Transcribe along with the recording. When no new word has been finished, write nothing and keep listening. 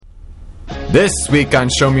This week on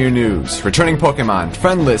Show Me Your News, returning Pokemon,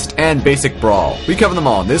 Friend List, and Basic Brawl. We cover them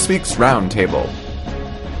all in this week's Roundtable.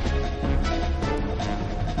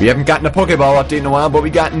 We haven't gotten a Pokeball update in a while, but we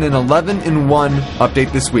gotten an 11-in-1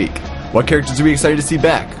 update this week. What characters are we excited to see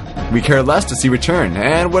back? We care less to see return,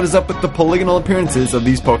 and what is up with the polygonal appearances of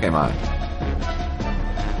these Pokemon?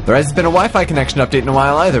 There hasn't been a Wi-Fi connection update in a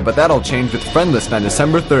while either, but that'll change with Friend List on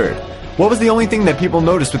December 3rd. What was the only thing that people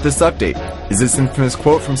noticed with this update? Is this infamous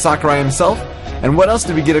quote from Sakurai himself? And what else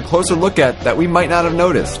did we get a closer look at that we might not have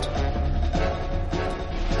noticed?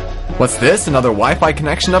 What's this? Another Wi-Fi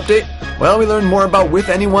connection update? Well, we learned more about With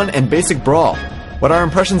Anyone and Basic Brawl. What are our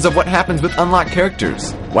impressions of what happens with unlocked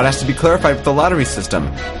characters? What has to be clarified with the lottery system?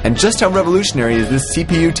 And just how revolutionary is this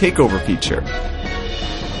CPU takeover feature?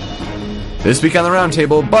 This week on the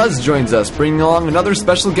Roundtable, Buzz joins us, bringing along another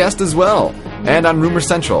special guest as well. And on Rumor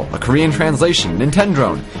Central, a Korean translation,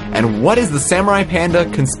 Nintendrone, and what is the Samurai Panda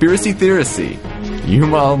conspiracy theory? You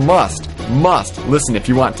must listen if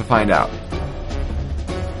you want to find out.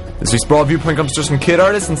 This week's Brawl Viewpoint comes to us from Kid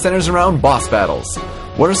Artist and centers around boss battles.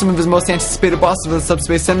 What are some of his most anticipated bosses of the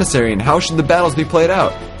Subspace Emissary, and how should the battles be played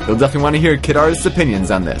out? You'll definitely want to hear Kid Artist's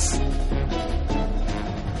opinions on this.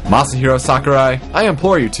 Masahiro Sakurai, I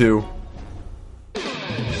implore you to...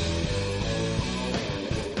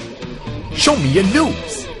 Show me your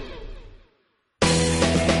news!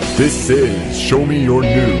 This is Show Me Your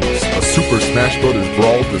News, a Super Smash Bros.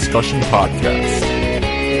 Brawl discussion podcast.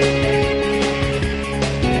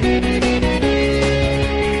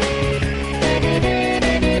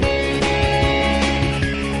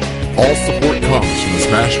 All support comes from the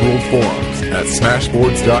Smash World forums at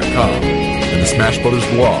smashboards.com and the Smash Brothers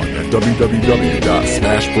blog at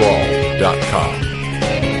www.smashbrawl.com.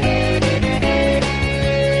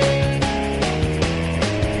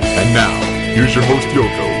 And now, here's your host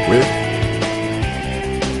Yoko with...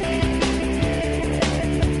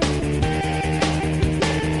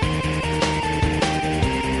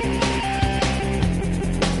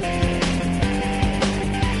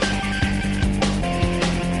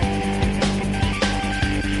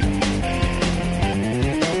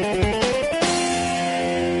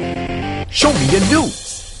 Show me your news!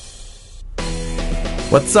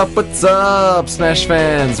 What's up, Smash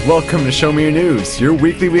fans? Welcome to Show Me Your News, your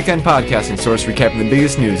weekly weekend podcasting source recapping the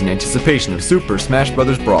biggest news in anticipation of Super Smash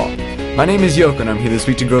Bros. Brawl. My name is Yoko, and I'm here this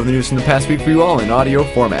week to go over the news from the past week for you all in audio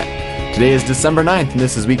format. Today is December 9th, and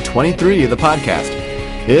this is week 23 of the podcast.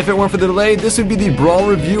 If it weren't for the delay, this would be the Brawl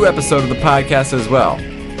Review episode of the podcast as well.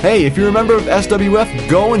 Hey, if you're a member of SWF,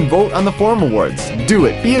 go and vote on the Forum Awards. Do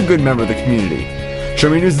it. Be a good member of the community. Show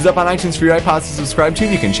Me Your News is up on iTunes for your iPods to subscribe to,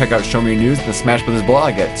 and you can check out Show Me Your News at the Smash Brothers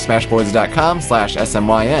blog at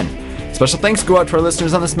smashboards.com/SMYN. Special thanks go out to our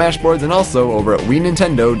listeners on the Smashboards and also over at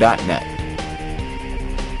WeNintendo.net.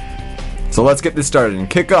 So let's get this started and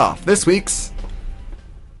kick off this week's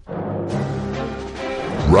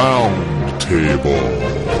Roundtable.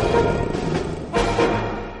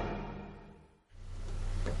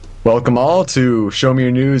 Welcome all to Show Me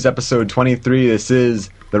Your News episode 23. This is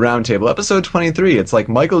the Roundtable, episode 23. It's like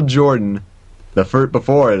Michael Jordan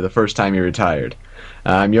before the first time he retired.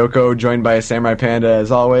 I'm Yoko, joined by Samurai Panda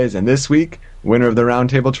as always, and this week, winner of the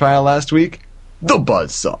Roundtable trial last week, the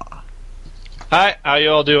Buzzsaw. Hi, how you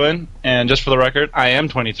all doing? And just for the record, I am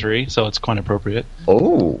 23, so it's quite appropriate.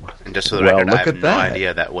 Oh, and just for the record, I have no that.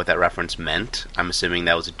 idea what that reference meant. I'm assuming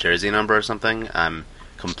that was a jersey number or something. I'm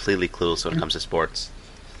completely clueless when it comes to sports.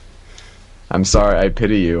 I'm sorry, I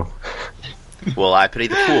pity you. Well, I pity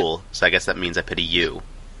the fool, so I guess that means I pity you.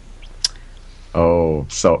 Oh,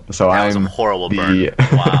 so that I'm was a horrible burn.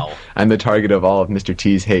 Wow. I'm the target of all of Mr.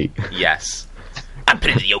 T's hate. Yes. I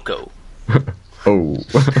pity the Yoko. Oh.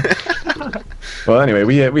 Well, anyway,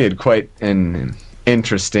 we had quite an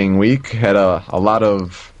interesting week. Had a lot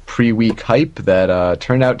of pre-week hype that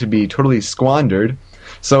turned out to be totally squandered.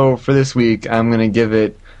 So for this week, I'm going to give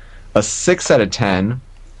it a 6 out of 10.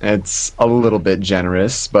 It's a little bit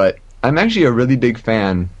generous, but I'm actually a really big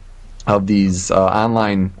fan of these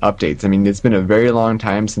online updates. I mean, it's been a very long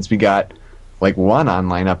time since we got like one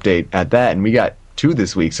online update at that, and we got 2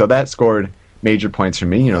 this week. So that scored major points for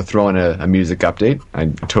me, throwing a music update. I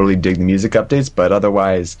totally dig the music updates, but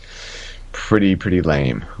otherwise pretty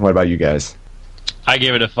lame. What about you guys? I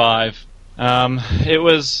gave it a 5. It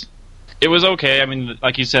was okay. I mean,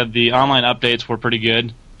 like you said, the online updates were pretty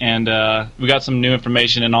good. And we got some new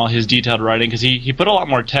information in all his detailed writing, because he put a lot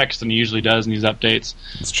more text than he usually does in these updates.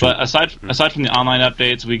 That's true. But aside from the online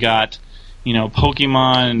updates, we got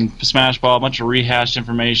Pokemon, Smash Ball, a bunch of rehashed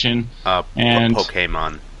information. And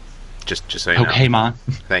Pokemon. Just so you know. Pokemon.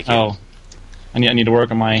 Thank you. Oh, I need to work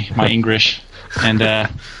on my English. and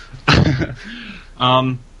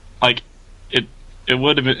like it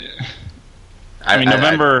would have been. I mean,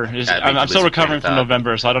 November is. I'm still recovering from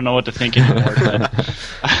November, so I don't know what to think anymore.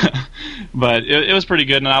 But it was pretty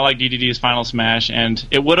good, and I like DDD's Final Smash, and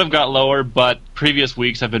it would have got lower, but previous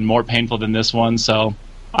weeks have been more painful than this one, so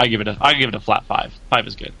I give it a flat 5. 5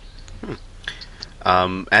 is good.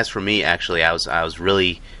 As for me, actually, I was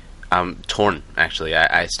really torn. Actually,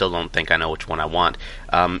 I still don't think I know which one I want.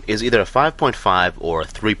 Is either a 5.5 or a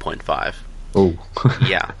 3.5. Oh,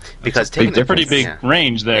 yeah, because taking a pretty big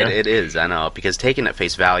range there. It is, I know, because taken at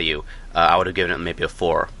face value, I would have given it maybe a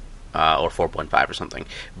 4 or 4.5 or something.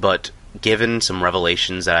 But given some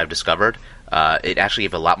revelations that I've discovered, it actually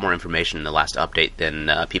gave a lot more information in the last update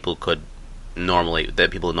than people normally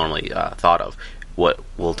thought of. What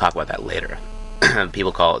we'll talk about that later.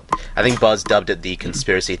 People call it. I think Buzz dubbed it the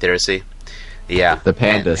conspiracy theory. Yeah, the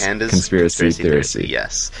pandas conspiracy theory.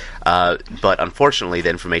 Yes, but unfortunately, the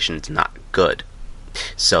information is not good.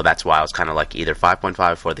 So that's why I was kind of like either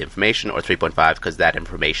 5.5 for the information or 3.5 because that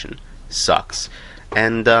information sucks.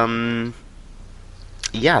 And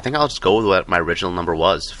yeah, I think I'll just go with what my original number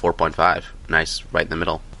was, 4.5. Nice, right in the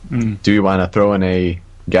middle. Do you want to throw in a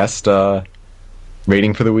guest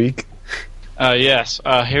rating for the week? Yes.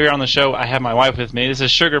 Here on the show, I have my wife with me. This is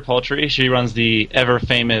Sugar Poultry. She runs the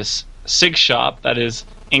ever-famous Sig Shop that is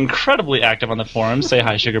incredibly active on the forums. Say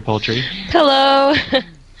hi, Sugar Poultry. Hello.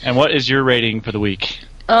 And what is your rating for the week?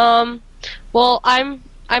 Well, I'm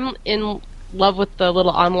in love with the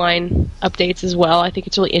little online updates as well. I think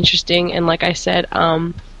it's really interesting, and like I said,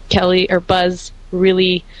 Kelly or Buzz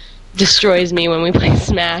really destroys me when we play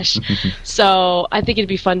Smash. So I think it'd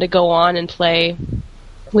be fun to go on and play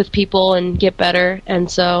with people and get better, and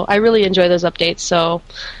so I really enjoy those updates. So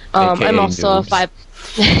I'm also a 5.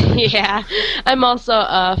 Yeah, I'm also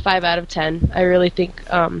a 5 out of 10. I really think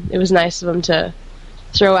it was nice of them to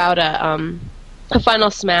throw out a Final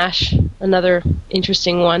Smash, another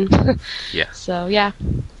interesting one. Yeah. So yeah,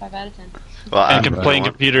 5 out of 10. Well, and playing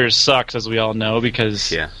computers sucks, as we all know,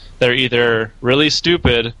 because they're either really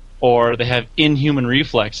stupid or they have inhuman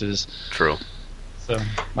reflexes. True. So,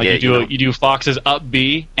 like you do Fox's up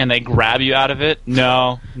B and they grab you out of it.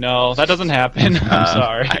 No, that doesn't happen. I'm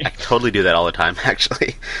sorry. I totally do that all the time,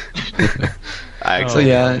 actually. So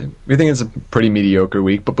yeah, we think it's a pretty mediocre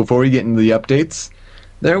week. But before we get into the updates,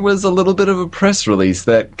 there was a little bit of a press release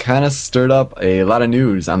that kind of stirred up a lot of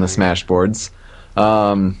news on the Smash boards.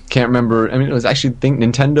 Can't remember. I mean, it was actually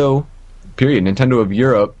Nintendo of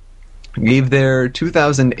Europe gave their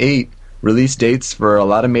 2008 release dates for a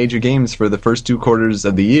lot of major games for the first 2 quarters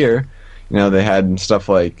of the year. You know, they had stuff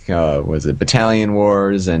like Battalion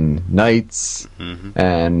Wars and Knights,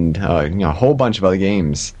 and a whole bunch of other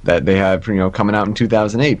games that they have coming out in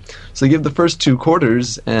 2008. So they give the first 2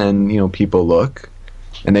 quarters, and people look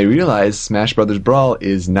and they realize Smash Brothers Brawl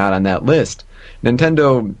is not on that list.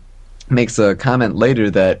 Nintendo makes a comment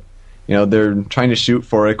later that they're trying to shoot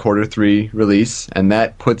for a Q3 release, and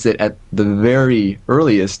that puts it at the very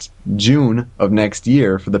earliest June of next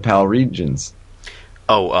year for the PAL regions.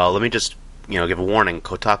 Oh, let me just give a warning.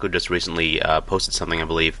 Kotaku just recently posted something, I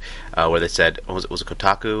believe, where they said, was it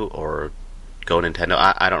Kotaku or Go Nintendo?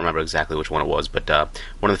 I don't remember exactly which one it was, but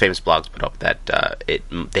one of the famous blogs put up that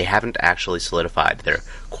they haven't actually solidified their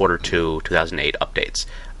Q2 2008 updates,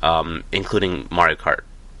 including Mario Kart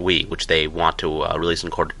Wii, which they want to release in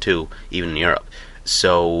Q2, even in Europe.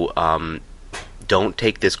 So don't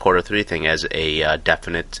take this Q3 thing as a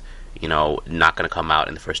definite, not going to come out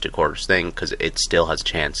in the first 2 quarters thing, because it still has a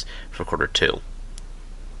chance for Q2.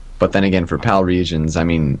 But then again, for PAL regions, I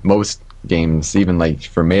mean, most games, even like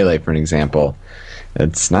for Melee, for an example,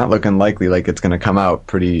 it's not looking likely like it's going to come out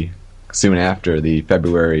pretty soon after the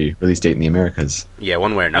February release date in the Americas. Yeah,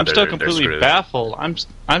 one way or another. I'm still completely baffled. I'm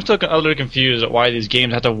still utterly confused at why these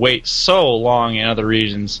games have to wait so long in other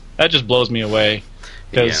regions. That just blows me away.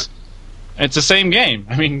 Because it's the same game.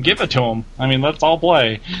 I mean, give it to them. I mean, let's all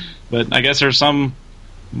play. But I guess there's some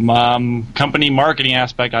company marketing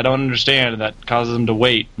aspect I don't understand that causes them to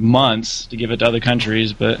wait months to give it to other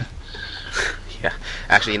countries. But yeah,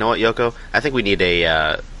 actually, you know what, Yoko? I think we need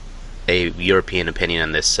a European opinion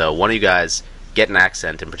on this. So one of you guys get an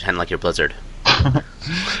accent and pretend like you're Blizzard.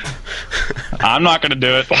 I'm not going to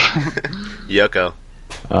do it. Yoko.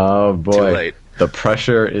 Oh boy, too late. The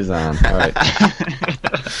pressure is on. All right.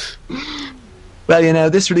 Well,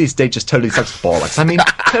 this release date just totally sucks bollocks. I mean,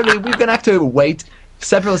 totally, we're going to have to wait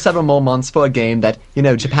several more months for a game that,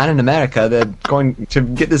 Japan and America, they're going to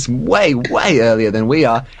get this way earlier than we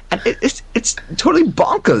are. And it's totally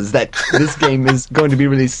bonkers that this game is going to be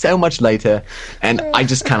released so much later, and I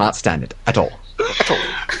just cannot stand it at all.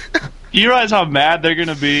 You realize how mad they're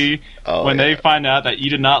gonna be when yeah. they find out that you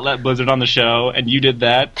did not let Blizzard on the show and you did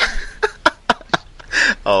that?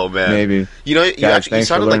 Oh man, Maybe. You know, you Guys, thanks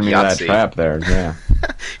for sounded like learning me that Yahtzee. trap there. Yeah.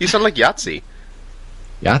 You sound like Yahtzee.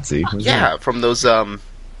 Yahtzee? Who's Yeah, that? from those what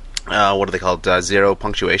are they called? Zero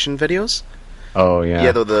punctuation videos. Oh, yeah.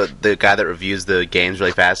 Yeah, the guy that reviews the games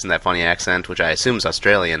really fast in that funny accent, which I assume is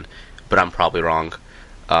Australian, but I'm probably wrong.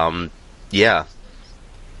 Yeah.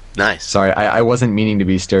 Nice. Sorry, I wasn't meaning to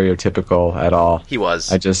be stereotypical at all. He was.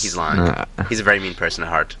 He's lying. He's a very mean person at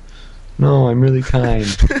heart. No, I'm really kind.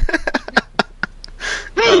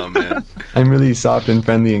 Oh man. I'm really soft and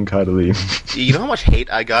friendly and cuddly. You know how much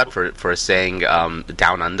hate I got for saying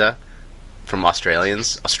down under from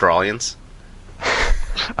Australians?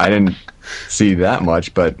 I didn't see that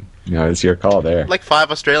much, but you know, it's your call there. Like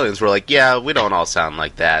 5 Australians were like, "Yeah, we don't all sound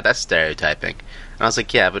like that. That's stereotyping." And I was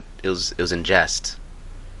like, "Yeah, but it was in jest."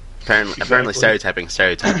 Apparently stereotyping.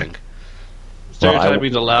 Stereotyping's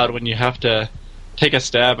allowed when you have to take a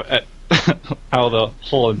stab at how the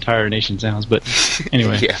whole entire nation sounds. But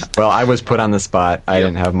anyway, Yeah. Well, I was put on the spot. I Yep.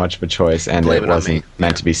 didn't have much of a choice, and Blame it it on wasn't me.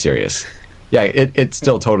 meant to be serious. Yeah, it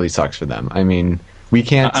still totally sucks for them. I mean, we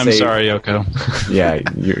can't I'm say... sorry, Yoko. Yeah,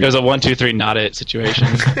 It was a 1, 2, 3, not it situation.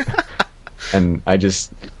 and I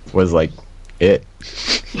just was like, it.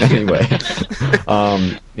 Anyway.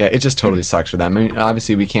 Yeah, it just totally sucks for them. I mean,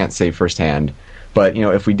 obviously we can't say firsthand, but, you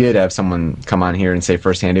know, if we did have someone come on here and say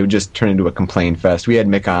firsthand, it would just turn into a complaint fest. We had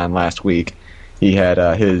Mick on last week. He had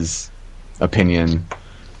his opinion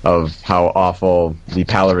of how awful the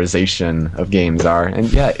polarization of games are.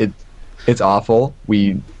 And yeah, it's awful.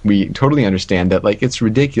 We totally understand that. Like, it's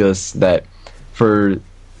ridiculous that for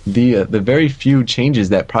the very few changes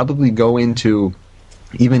that probably go into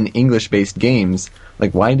even English-based games,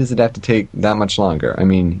 like, why does it have to take that much longer? I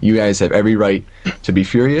mean, you guys have every right to be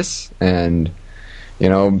furious and, you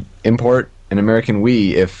know, import an American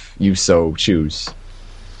Wii if you so choose.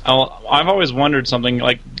 I've always wondered something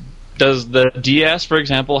like, does the DS, for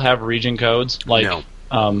example, have region codes like No.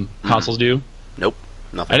 consoles do? Nope.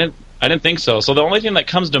 Nothing. I didn't think so. So the only thing that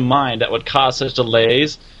comes to mind that would cause such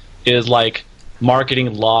delays is like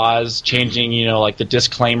marketing laws changing, you know, like the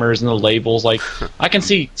disclaimers and the labels. Like, I can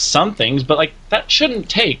see some things, but like that shouldn't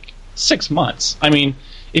take 6 months. I mean,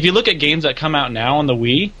 if you look at games that come out now on the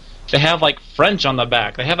Wii, they have like French on the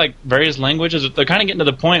back. They have like various languages. They're kind of getting to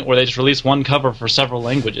the point where they just release one cover for several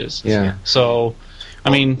languages. Yeah. So, I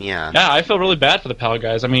mean, yeah. I feel really bad for the PAL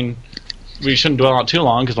guys. I mean, we shouldn't dwell on it too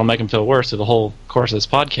long because we'll make them feel worse through the whole course of this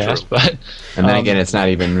podcast. True. But And then again, it's not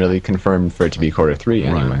even really confirmed for it to be Q3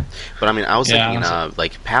 anyway. Right. But I mean, I was Yeah, thinking,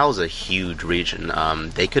 like, PAL's a huge region.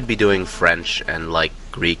 They could be doing French and like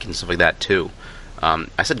Greek and stuff like that too.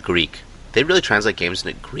 I said Greek. They really translate games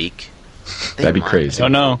into Greek. They That'd be might. crazy. oh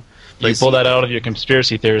no, But you see- pull that out of your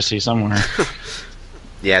conspiracy theory somewhere.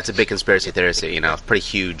 Yeah, it's a big conspiracy theory. You know, it's pretty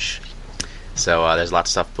huge. So there's lots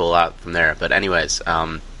of stuff to pull out from there. But anyways,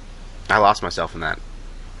 I lost myself in that.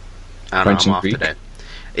 I don't French know. I'm and off Greek? today.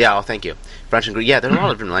 Yeah, oh, thank you. French and Greek. Yeah, there are a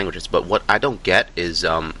lot of different languages. But what I don't get is,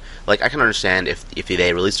 like, I can understand if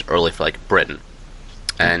they released it early for like Britain,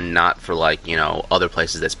 and not for like, you know, other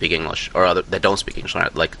places that speak English or other that don't speak English,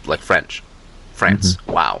 like French. France.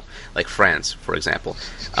 Wow. Like France, for example.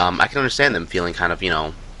 I can understand them feeling kind of, you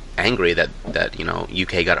know, angry that you know,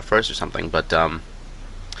 UK got it first or something, but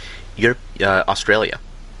Europe, Australia,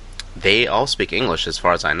 they all speak English as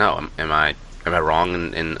far as I know. Am I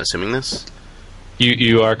wrong in assuming this?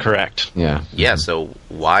 You are correct. Yeah. Yeah, so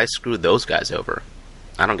why screw those guys over?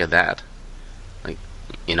 I don't get that. Like,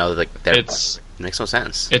 you know, like it makes no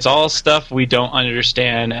sense. It's all stuff we don't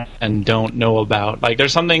understand and don't know about. Like,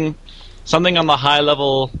 there's something on the high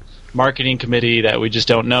level marketing committee that we just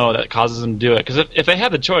don't know that causes them to do it. Because if they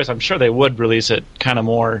had the choice, I'm sure they would release it kind of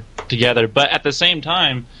more together. But at the same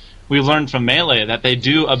time, we learned from Melee that they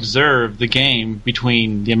do observe the game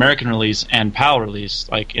between the American release and PAL release.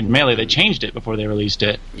 Like, in Melee, they changed it before they released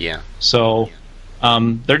it. Yeah. So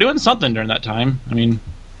they're doing something during that time. I mean,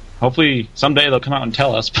 hopefully someday they'll come out and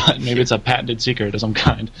tell us, but maybe it's a patented secret of some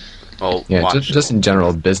kind. Well, Yeah, watch. just in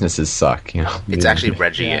general, businesses suck, you know. It's Yeah. actually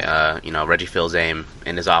Reggie, Yeah. you know, Reggie Fils-Aime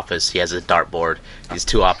in his office. He has a dartboard. These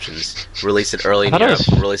 2 options: release it early in I thought it Europe,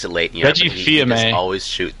 was release it late in Europe. Reggie and he just Fils-Aime. always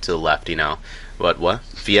shoot to the left. You know, what?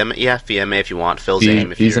 Fiamme? Yeah, Fiamme if you want.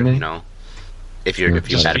 Fils-Aime if you're, Fils-Aime? you know, if you're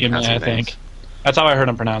Just bad at Fiamme, pronouncing I things. think. That's how I heard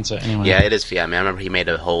him pronounce it. Anyway. Yeah, it is Fiamme. I remember he made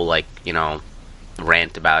a whole, like, you know,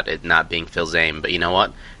 rant about it not being Fils-Aime. But you know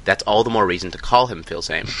what? That's all the more reason to call him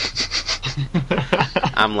Fils-Aime.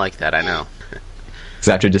 I'm like that, I know. Because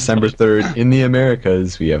after December 3rd, in the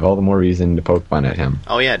Americas, we have all the more reason to poke fun at him.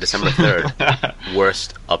 Oh yeah, December 3rd.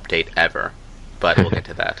 Worst update ever. But we'll get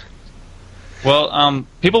to that. Well,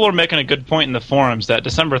 people were making a good point in the forums that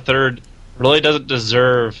December 3rd really doesn't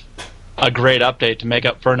deserve a great update to make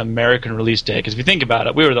up for an American release date. Because if you think about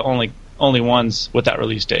it, we were the only ones with that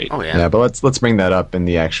release date. Oh yeah. Yeah, but let's bring that up in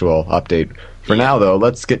the actual update. For now, though,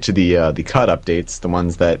 let's get to the cut updates, the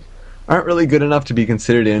ones that aren't really good enough to be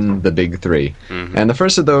considered in the big three. Mm-hmm. And the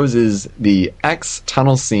first of those is the X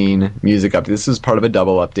Tunnel Scene music update. This is part of a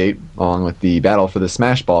double update, along with the Battle for the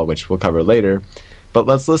Smash Ball, which we'll cover later. But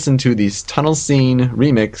let's listen to the Tunnel Scene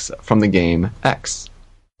remix from the game X.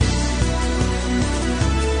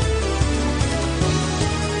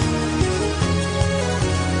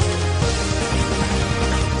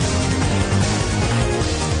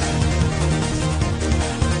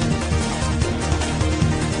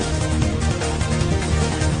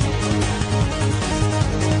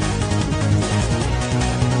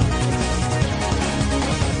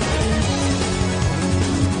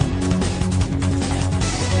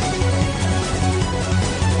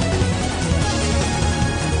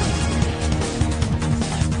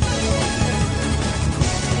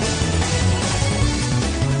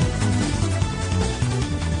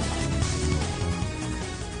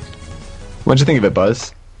 What'd you think of it,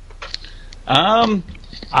 Buzz?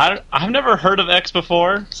 I've never heard of X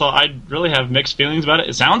before, so I really have mixed feelings about it.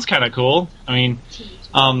 It sounds kind of cool. I mean,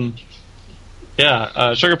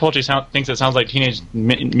 Sugar Poultry thinks it sounds like Teenage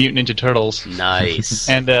Mutant Ninja Turtles. Nice.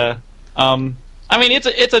 And I mean,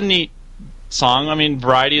 it's a neat song. I mean,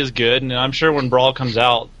 variety is good, and I'm sure when Brawl comes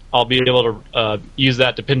out, I'll be able to use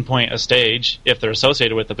that to pinpoint a stage if they're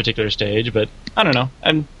associated with a particular stage. But I don't know,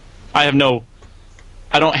 and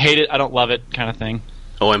I don't hate it, I don't love it, kind of thing.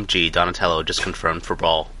 OMG, Donatello just confirmed for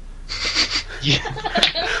Brawl. Yeah.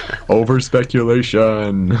 Over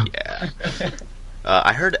speculation. Yeah.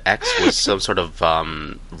 I heard X was some sort of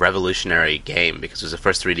revolutionary game because it was the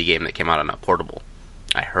first 3D game that came out on a portable.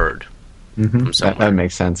 I heard from somewhere. That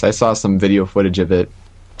makes sense. I saw some video footage of it,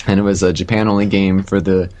 and it was a Japan-only game for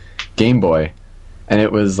the Game Boy, and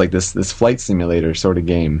it was like this flight simulator sort of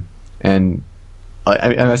game. And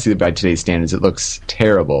I see that by today's standards, it looks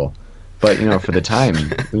terrible, but for the time,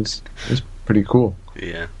 it was pretty cool.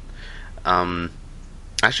 Yeah.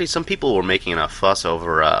 Actually, some people were making a fuss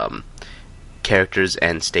over characters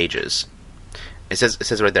and stages. It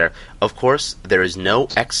says right there, of course, there is no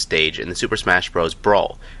X stage in the Super Smash Bros.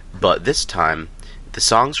 Brawl, but this time, the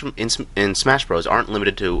songs from in Smash Bros. Aren't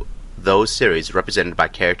limited to those series represented by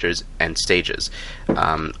characters and stages.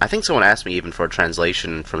 I think someone asked me even for a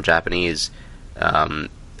translation from Japanese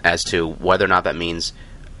as to whether or not that means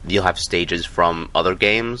you'll have stages from other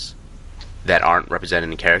games that aren't represented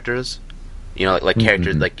in characters. Like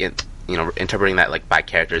characters, like interpreting that like by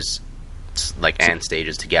characters, like and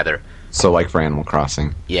stages together. So, like for Animal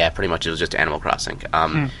Crossing. Yeah, pretty much it was just Animal Crossing.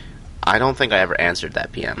 I don't think I ever answered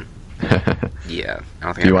that PM. Yeah, I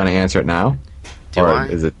don't think. Do you want to answer it now? Do I?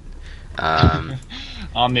 Is it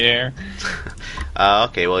on the air?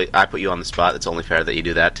 Okay, well, I put you on the spot. It's only fair that you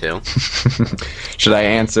do that too. Should I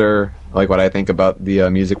answer like what I think about the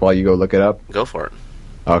music while you go look it up? Go for it.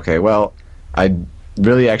 Okay, well, I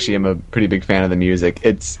really actually am a pretty big fan of the music.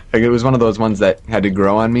 It was one of those ones that had to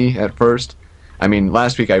grow on me at first. I mean,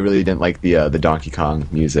 last week I really didn't like the Donkey Kong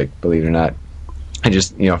music, believe it or not. I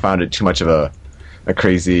just found it too much of a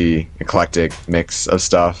crazy eclectic mix of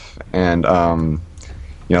stuff, and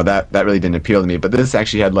that really didn't appeal to me. But this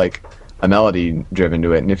actually had like a melody driven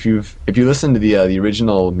to it, and if you listen to the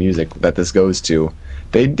original music that this goes to,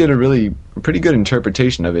 they did a pretty good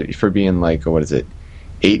interpretation of it for being like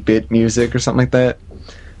 8-bit music or something like that.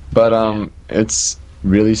 But it's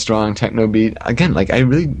really strong techno beat. Again, like I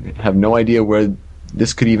really have no idea where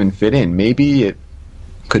this could even fit in. Maybe it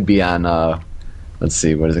could be on let's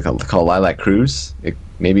see, what is it called Lilac Cruise. It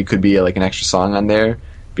maybe could be like an extra song on there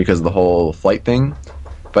because of the whole flight thing.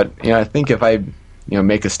 But I think if I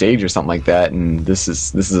make a stage or something like that, and this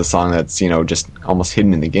is a song that's just almost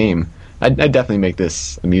hidden in the game, I'd definitely make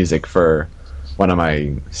this music for one of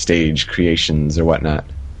my stage creations or whatnot.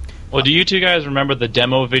 Well, do you two guys remember the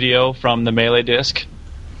demo video from the Melee disc?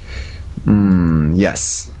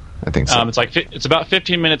 Yes, I think so. It's about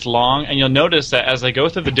 15 minutes long, and you'll notice that as they go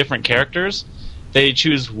through the different characters, they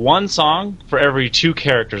choose one song for every 2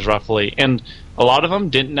 characters roughly, and a lot of them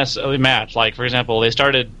didn't necessarily match. Like, for example, they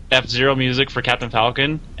started F-Zero music for Captain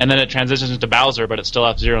Falcon, and then it transitions into Bowser, but it's still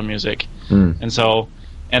F-Zero music.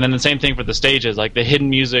 And then the same thing for the stages. Like, the hidden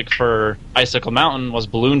music for Icicle Mountain was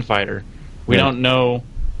Balloon Fighter. We don't know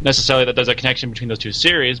necessarily that there's a connection between those 2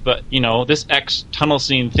 series, but, this X Tunnel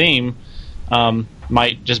Scene theme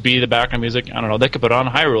might just be the background music. I don't know. They could put on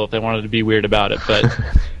Hyrule if they wanted to be weird about it, but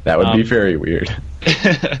That would be very weird.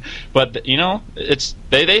 But you know, it's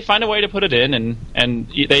they find a way to put it in, and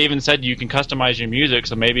they even said you can customize your music,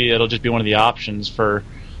 so maybe it'll just be one of the options for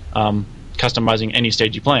customizing any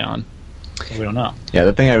stage you play on. We don't know. Yeah,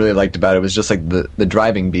 the thing I really liked about it was just like the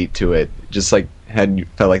driving beat to it. Just like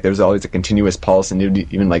felt like there was always a continuous pulse, and it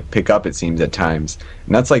would even like pick up, it seems, at times.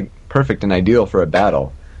 And that's like perfect and ideal for a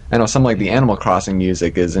battle. I know some like the Animal Crossing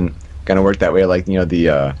music isn't gonna work that way. Like, you know,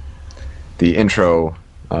 the intro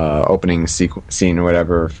opening scene or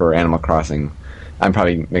whatever for Animal Crossing. I'm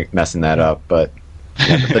probably messing that up, but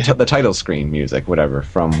yeah, the title screen music, whatever,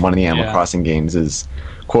 from one of the Animal Crossing games is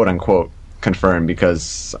quote unquote confirmed,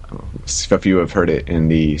 because a few have heard it in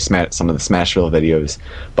the some of the Smashville videos.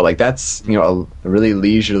 But like, that's, you know, a really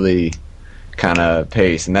leisurely kind of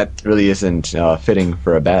pace, and that really isn't fitting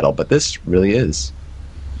for a battle, but this really is.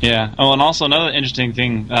 Yeah. Oh, and also another interesting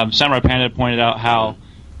thing, Samurai Panda pointed out how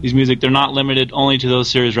these music, they're not limited only to those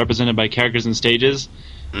series represented by characters and stages.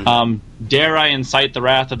 Dare I incite the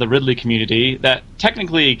wrath of the Ridley community? That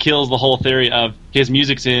technically kills the whole theory of his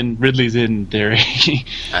music's in, Ridley's in theory.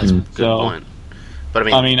 That's a good point.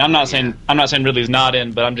 But I mean, I'm not saying Ridley's not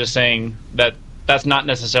in, but I'm just saying that that's not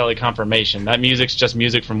necessarily confirmation. That music's just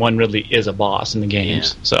music from when Ridley is a boss in the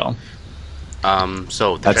games. Yeah.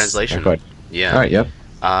 So the translation. Yeah. All right.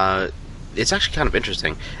 Yep. It's actually kind of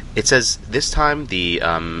interesting. It says this time the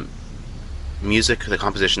music, the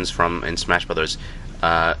compositions from in Smash Brothers,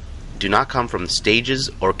 do not come from stages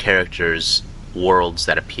or characters' worlds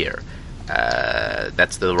that appear.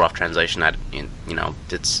 That's the rough translation. You know,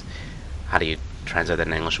 it's, how do you translate that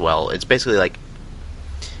in English? Well, it's basically like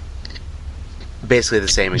the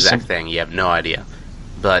same exact thing. You have no idea.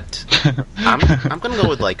 But I'm gonna go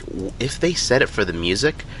with, like, if they said it for the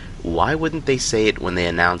music, why wouldn't they say it when they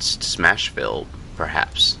announced Smashville?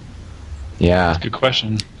 Perhaps. Yeah. Good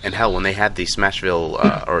question. And hell, when they had the Smashville,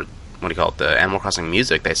 or what do you call it, the Animal Crossing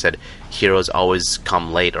music, they said heroes always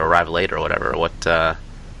come late or arrive late or whatever.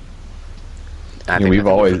 We've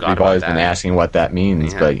always been asking what that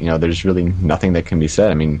means, but you know, there's really nothing that can be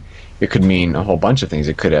said. I mean, it could mean a whole bunch of things.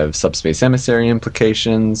 It could have subspace emissary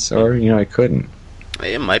implications, or, you know, it couldn't.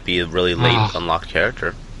 It might be a really late unlocked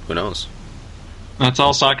character. Who knows? That's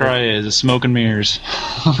all Sakurai is smoke and mirrors.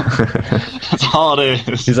 That's all it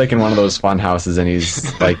is. He's like in one of those fun houses, and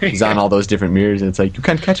he's on all those different mirrors, and it's like, you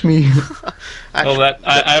can't catch me. I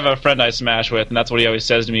have a friend I smash with, and that's what he always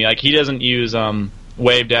says to me. Like, he doesn't use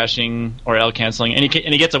wave dashing or L canceling, and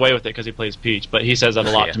he gets away with it because he plays Peach. But he says that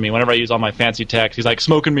a lot to me. Whenever I use all my fancy text, he's like,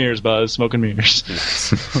 "Smoke and mirrors, Buzz. Smoke and mirrors."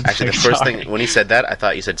 Actually, the first thing when he said that, I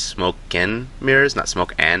thought you said smoke in mirrors, not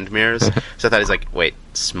smoke and mirrors. So I thought he's like, "Wait,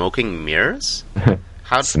 smoking mirrors?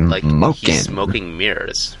 How like he's smoking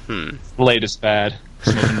mirrors?" Latest bad.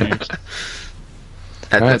 Smoking mirrors.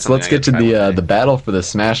 All right, so let's get to the battle for the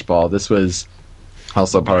Smash Ball. This was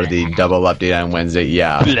also part of the double update on Wednesday.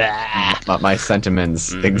 Yeah, my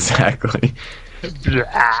sentiments exactly.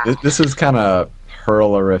 This was kind of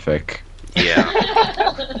hurlerific. Yeah.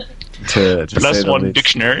 to plus one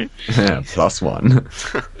dictionary. Yeah, plus one.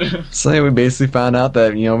 So yeah, we basically found out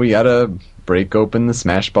that, you know, we gotta break open the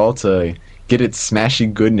Smash Ball to get its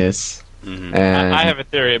smashy goodness. Mm-hmm. And I have a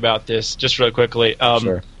theory about this, just real quickly.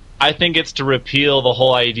 Sure. I think it's to repeal the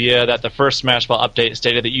whole idea that the first Smash Ball update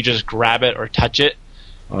stated that you just grab it or touch it.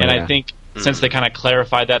 I think since they kind of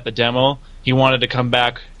clarified that the demo, he wanted to come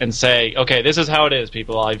back and say, "Okay, this is how it is,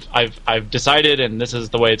 people. I've decided, and this is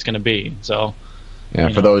the way it's going to be." So, yeah,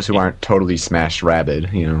 for those who aren't totally Smash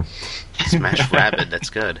Rabid, you know, Smash Rabid, that's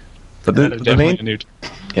good. But the main,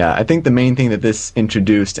 yeah, I think the main thing that this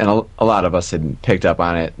introduced, and a lot of us had picked up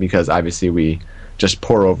on it because obviously we just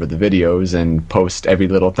pour over the videos and post every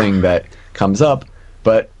little thing that comes up,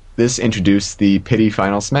 but this introduced the Pity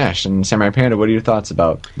Final Smash. And Samurai Panda, what are your thoughts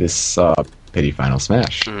about this Pity Final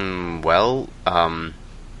Smash? Well, I'll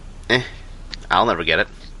never get it.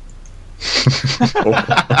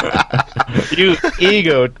 You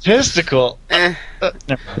egotistical.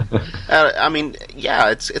 I mean,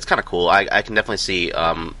 yeah, it's kind of cool. I can definitely see.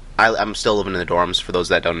 I'm still living in the dorms, for those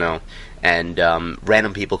that don't know, and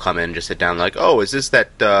random people come in and just sit down like, "Oh, is this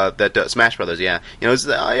that Smash Brothers?" Yeah, you know,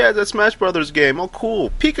 that Smash Brothers game. Oh,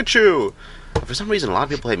 cool, Pikachu. For some reason, a lot of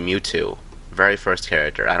people play Mewtwo, very first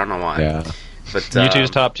character. I don't know why. Yeah, but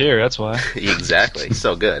Mewtwo's top tier. That's why. Exactly,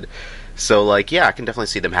 so good. So, like, yeah, I can definitely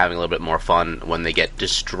see them having a little bit more fun when they get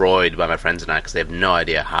destroyed by my friends and I, because they have no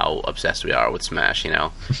idea how obsessed we are with Smash, you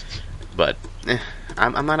know. But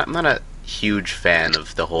I'm not a huge fan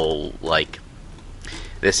of the whole, like,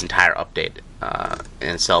 this entire update in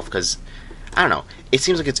itself, because I don't know, it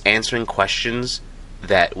seems like it's answering questions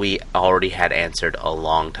that we already had answered a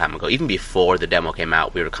long time ago. Even before the demo came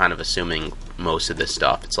out, we were kind of assuming most of this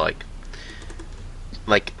stuff. It's like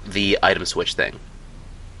the item switch thing.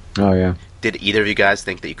 Oh yeah. Did either of you guys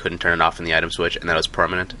think that you couldn't turn it off in the item switch and that it was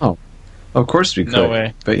permanent? Oh, of course we could. No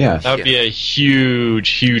way. But yeah. That would be a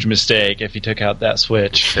huge mistake if you took out that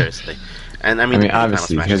switch. Seriously. And I mean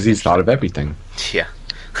obviously, because he's thought of everything. Yeah.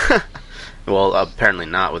 Well, apparently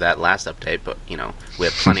not with that last update, but, we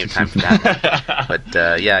have plenty of time for that. But,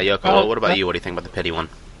 Yoko, what about you? What do you think about the pity one?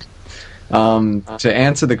 To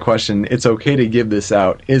answer the question, it's okay to give this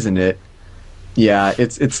out, isn't it? Yeah,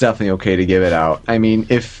 it's definitely okay to give it out. I mean,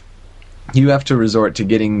 if you have to resort to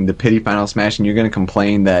getting the pity final smash and you're going to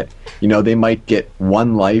complain that, they might get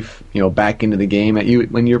 1 life, back into the game at you,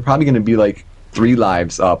 when you're probably going to be like 3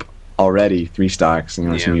 lives up already, 3 stocks,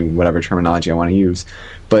 whatever terminology I want to use.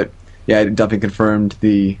 But yeah, it definitely confirmed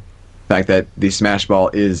the fact that the Smash Ball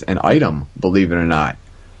is an item, believe it or not.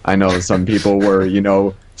 I know some people were,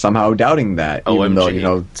 somehow doubting that, even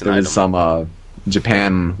though, there was some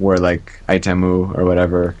Japan where like itemu or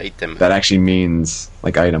whatever that actually means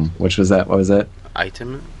like item. Which was that? What was it?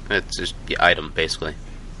 Item? It's just the item, basically.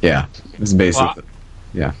 Yeah, it's basically.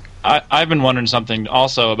 Yeah. I've been wondering something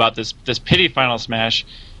also about this pity final smash.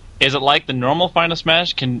 Is it like the normal final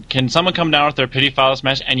smash? Can someone come down with their pity final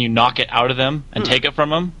smash and you knock it out of them and take it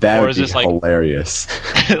from them? That or would is be this like hilarious.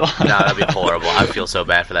 No, that'd be horrible. I feel so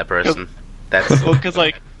bad for that person. That's well, because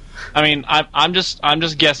I'm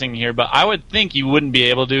just guessing here, but I would think you wouldn't be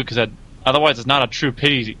able to, because otherwise it's not a true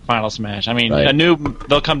pity final smash. I mean, right. A noob,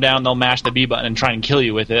 they'll come down, they'll mash the B button and try and kill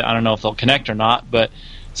you with it. I don't know if they'll connect or not, but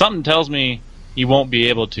something tells me you won't be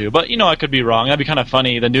able to. But I could be wrong. That'd be kind of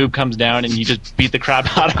funny. The noob comes down and you just beat the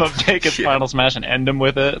crap out of him, take his final smash, and end him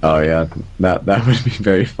with it. Oh yeah, that would be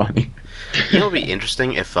very funny. It would be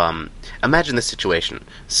interesting if imagine this situation.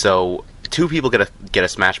 So 2 people get a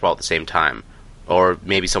Smash Ball at the same time. Or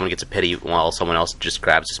maybe someone gets a pity while someone else just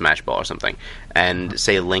grabs a Smash Ball or something. And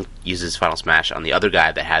say Link uses Final Smash on the other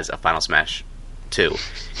guy that has a Final Smash too.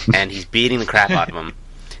 And he's beating the crap out of him.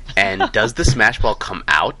 And does the Smash Ball come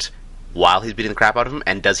out while he's beating the crap out of him?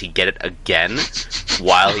 And does he get it again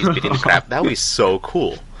while he's beating the crap? That would be so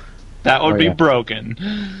cool. That would be broken.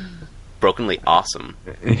 Brokenly awesome.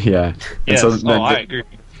 Yeah. Yes. And so I agree.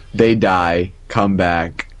 They die, come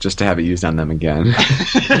back, just to have it used on them again.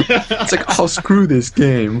 It's like, oh, screw this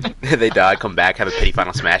game. They die, come back, have a pity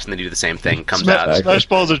final smash, and then do the same thing. Comes out. Smash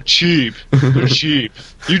balls are cheap. They're cheap.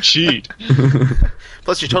 You cheat.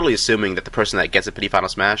 Plus, you're totally assuming that the person that gets a pity final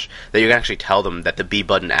smash, that you're going to actually tell them that the B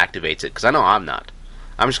button activates it, because I know I'm not.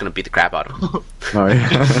 I'm just going to beat the crap out of him. Oh,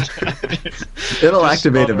 yeah. It'll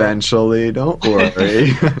activate eventually, don't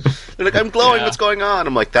worry. They're like, I'm glowing, what's going on?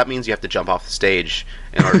 I'm like, that means you have to jump off the stage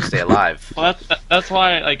in order to stay alive. Well, that's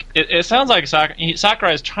why, it sounds like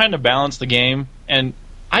Sakurai is trying to balance the game, and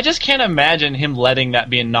I just can't imagine him letting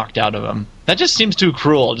that being knocked out of him. That just seems too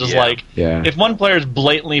cruel. If one player is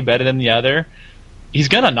blatantly better than the other, he's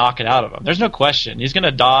going to knock it out of him. There's no question. He's going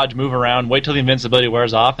to dodge, move around, wait till the invincibility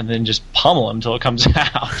wears off, and then just pummel him until it comes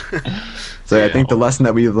out. So I think the lesson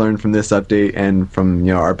that we've learned from this update and from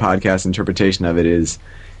our podcast interpretation of it is,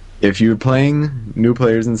 if you're playing new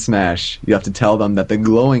players in Smash, you have to tell them that the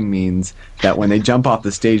glowing means that when they jump off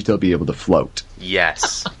the stage, they'll be able to float.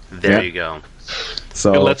 Yes. There you go.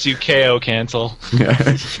 So it lets you KO cancel.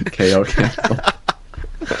 KO cancel.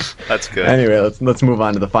 That's good. Anyway, let's move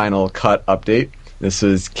on to the final cut update. This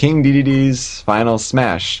is King Dedede's final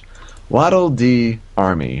smash, Waddle Dee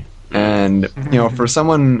Army. And, for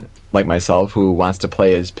someone like myself who wants to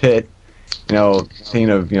play as Pit,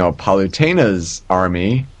 thinking of, Palutena's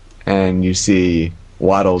army, and you see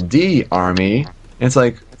Waddle Dee Army, and it's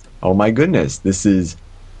like, oh my goodness, this is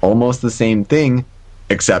almost the same thing,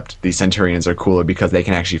 except the Centurions are cooler because they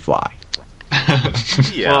can actually fly.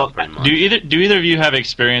 Yeah, well, pretty much. do either of you have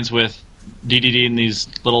experience with DDD and these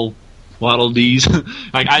little Waddle Dees?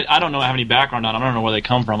 I don't have any background on them. I don't know where they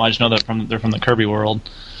come from. I just know they're from the Kirby world.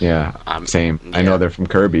 Yeah, same. Yeah. I know they're from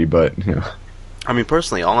Kirby, but I mean,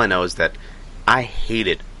 personally, all I know is that I hate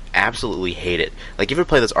it. Absolutely hate it. Like, you ever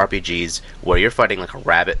play those RPGs where you're fighting like a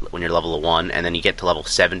rabbit when you're level 1, and then you get to level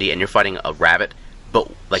 70 and you're fighting a rabbit,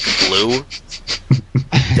 but like blue?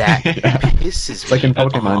 That pisses me like in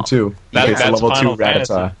Pokemon off. too. That's level Final 2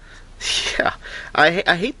 Rattata. Yeah,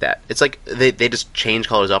 I hate that. It's like they just change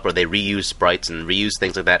colors up, or they reuse sprites and reuse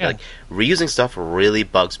things like that. Yeah. Like, reusing stuff really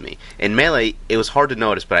bugs me. In Melee, it was hard to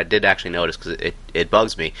notice, but I did actually notice because it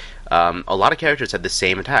bugs me. A lot of characters had the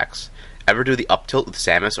same attacks. Ever do the up tilt with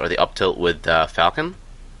Samus or the up tilt with Falcon?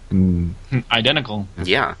 Identical.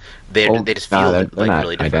 Yeah, they just feel they're not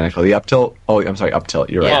really different. identical. The up tilt. Oh, I'm sorry, up tilt.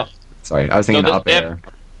 You're Yeah. right. Sorry, I was thinking No, up air.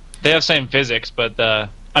 They have same physics, but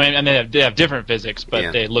and they have different physics, but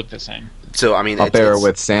Yeah. they look the same. So I mean, Up air it's,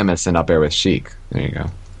 with Samus and up air with Sheik. There you go.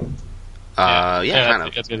 kind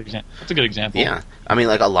of. That's a good example. That's a good example. Yeah, I mean,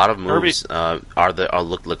 like a lot of moves Kirby-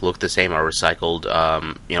 look the same, are recycled,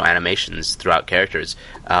 animations throughout characters,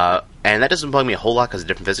 and that doesn't bug me a whole lot because of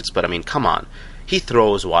different physics. But I mean, come on, he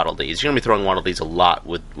throws Waddle Dees. You're gonna be throwing Waddle Dees a lot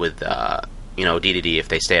with DDD if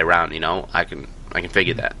they stay around. I can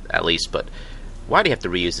figure that at least, but. Why do you have to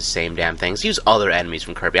reuse the same damn things? Use other enemies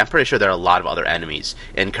from Kirby. I'm pretty sure there are a lot of other enemies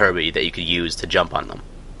in Kirby that you could use to jump on them.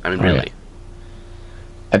 I mean, really. Yeah.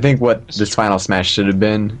 I think what this Final Smash should have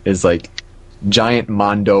been is like giant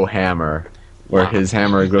Mondo hammer, where Wow. his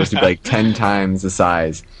hammer grows to be like 10 times the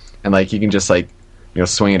size, and like you can just like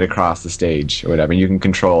swing it across the stage or whatever. And you can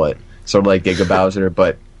control it, sort of like Giga Bowser,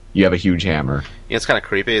 but you have a huge hammer. It's kind of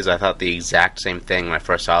creepy. Is I thought the exact same thing when I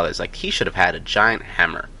first saw this. Like he should have had a giant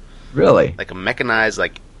hammer. Really? Like a mechanized,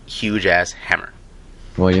 like, huge-ass hammer.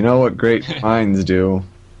 Well, you know what great minds do.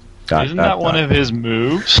 Isn't that one of his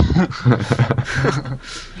moves?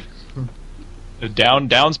 The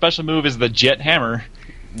down special move is the Jet Hammer.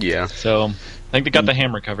 Yeah. So I think they got the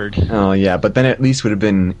hammer covered. Oh yeah, but then at least would have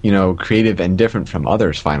been creative and different from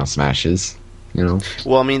others Final Smashes. Well,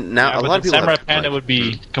 I mean, now Yeah, a but lot of then people Samurai have, Panda like, would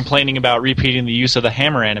be complaining about repeating the use of the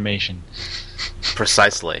hammer animation.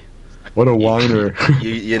 precisely. What a whiner.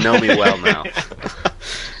 You know me well now.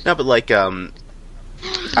 No, but like,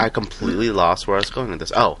 I completely lost where I was going with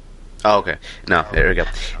this. Oh, okay. No, there we go.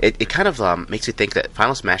 It kind of makes you think that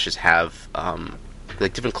Final Smashes have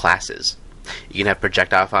like different classes. You can have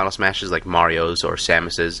projectile Final Smashes like Mario's or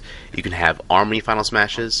Samus's. You can have Army Final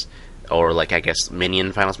Smashes, or like I guess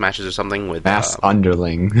Minion Final Smashes or something with Mass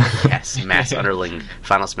underling. yes, mass underling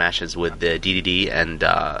Final Smashes with the DDD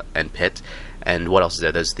and Pit. And what else is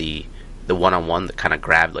there? There's the one-on-one that kind of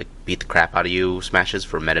beat the crap out of you smashes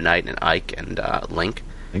for Meta Knight and Ike and Link.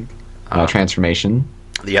 Transformation.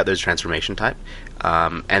 Yeah, there's transformation type.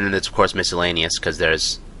 And then there's, of course, miscellaneous, because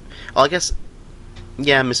there's... Well, I guess...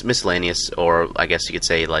 Yeah, miscellaneous, or I guess you could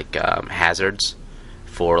say, like, hazards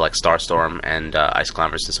for, like, Starstorm and Ice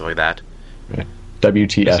Climbers and stuff like that.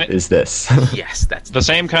 WTF is this? Yes, that's... The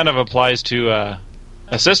same kind of applies to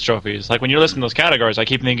assist trophies. Like when you're listing those categories, I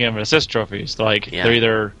keep thinking of assist trophies. Like they're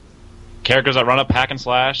either characters that run up hack and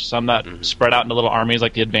slash, some that spread out into little armies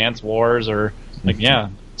like the Advance Wars, or like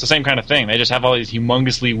it's the same kind of thing. They just have all these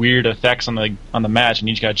humongously weird effects on the match, and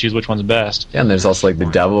you just gotta choose which one's best. Yeah, and there's also like the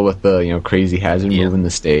devil with the crazy hazard move in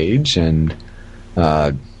the stage, and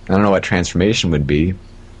I don't know what transformation would be.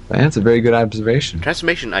 But that's a very good observation.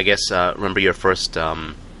 Transformation, I guess, remember your first,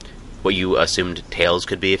 what you assumed Tails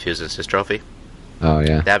could be if he was an assist trophy? Oh,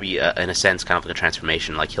 yeah. That'd be, in a sense, kind of like a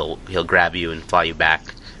transformation. Like, he'll grab you and fly you back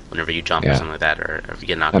whenever you jump or something like that, or if you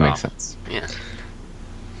get knocked that off. makes sense. Yeah.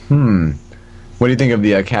 What do you think of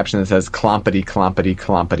the caption that says, clompity, clompity,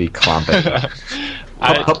 clompity, clompity?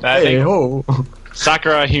 I think ho!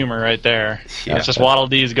 Sakura humor right there. Yeah. It's just Waddle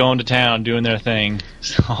Dees going to town doing their thing.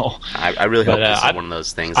 So I really hope this is one of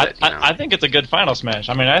those things that, I think it's a good Final Smash.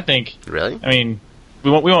 I mean, Really? I mean,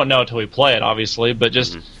 we won't know until we play it, obviously, but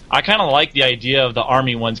just I kind of like the idea of the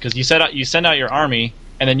army ones, because you send out your army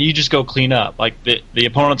and then you just go clean up. Like the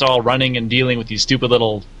opponents are all running and dealing with these stupid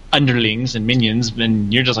little underlings and minions,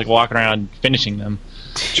 and you're just like walking around finishing them.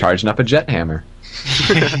 Charging up a jet hammer.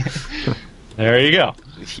 There you go.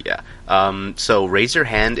 Yeah. So raise your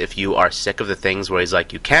hand if you are sick of the things where he's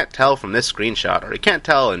like, you can't tell from this screenshot, or you can't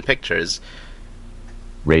tell in pictures.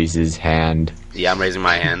 Raises hand. Yeah, I'm raising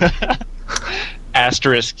my hand.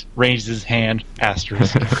 Asterisk raises his hand.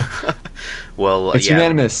 Asterisk. Well, It's yeah.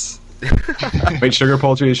 unanimous. Wait, Sugar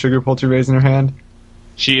Poultry? Is Sugar Poultry raising her hand?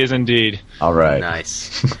 She is indeed. All right.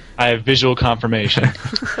 Nice. I have visual confirmation.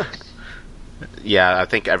 Yeah, I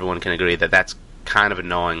think everyone can agree that that's kind of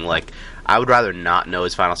annoying. Like, I would rather not know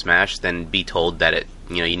his Final Smash than be told that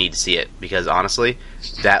you need to see it, because honestly,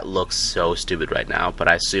 that looks so stupid right now. But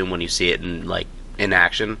I assume when you see it in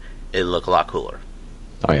action, it'll look a lot cooler.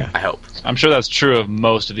 Oh, yeah. I hope. I'm sure that's true of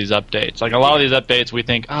most of these updates. Like a lot of these updates, we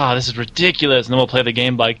think, this is ridiculous, and then we'll play the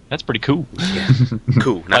game like, that's pretty cool. Yeah.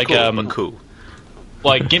 Cool. Not Like, cool, but cool.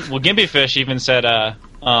 Like, Gimpy Fish even said, I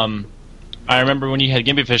remember when you had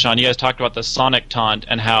Gimpy Fish on, you guys talked about the Sonic taunt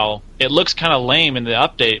and how it looks kind of lame in the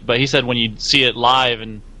update, but he said when you see it live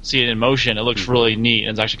and see it in motion, it looks really neat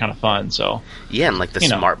and it's actually kind of fun. So Yeah, and like the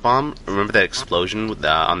Smart Bomb, remember that explosion with in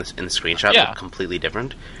the screenshot looked completely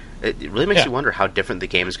different? It really makes you wonder how different the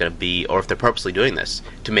game is going to be, or if they're purposely doing this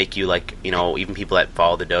to make you, like, even people that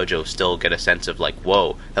follow the dojo still get a sense of, like,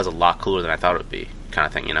 whoa, that was a lot cooler than I thought it would be, kind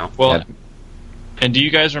of thing, Well, And do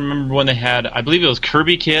you guys remember when they had, I believe it was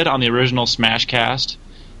Kirby Kid on the original Smash Cast?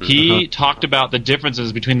 He talked about the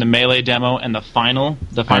differences between the Melee demo and the final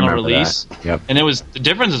release. That. Yep. And the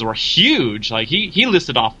differences were huge. Like he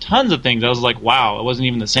listed off tons of things. I was like, wow, it wasn't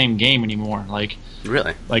even the same game anymore. Like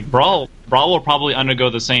Really? Like Brawl will probably undergo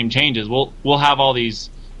the same changes. We'll have all these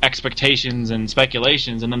expectations and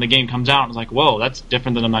speculations, and then the game comes out and it's like, whoa, that's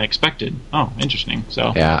different than I expected. Oh, interesting.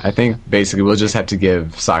 So yeah, I think basically we'll just have to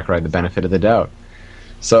give Sakurai the benefit of the doubt.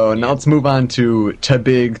 So now let's move on to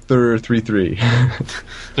Big 3 or the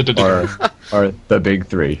Big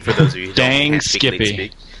 3. For those of you who Dang can't speak Skippy.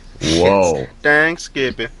 League speak. Whoa, Dang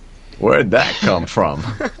Skippy. where'd that come from?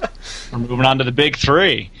 we're moving on to the Big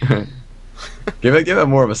 3. Give it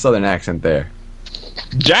more of a southern accent there.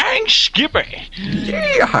 Dang Skippy!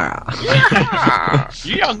 Yeah.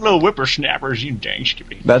 You young little whippersnappers, you dang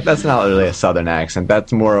Skippy. That's not really a southern accent.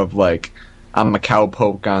 That's more of like, I'm a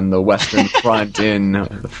cowpoke on the western front in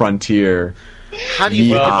the frontier. How do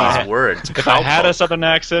you Well, put if these words? If I had a Cowpoke. southern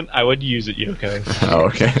accent, I would use it, Yoko. Oh,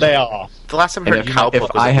 okay. Lay off. The last time I And heard if cowpoke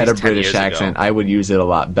was I at had a least 10 British years accent, ago. I would use it a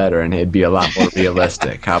lot better, and it'd be a lot more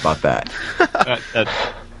realistic. How about that?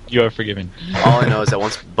 You are forgiven. All I know is that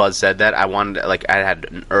once Buzz said that, I had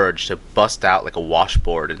an urge to bust out like a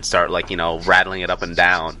washboard and start rattling it up and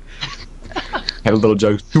down. Had a little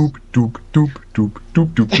jug. Doop, doop, doop, doop,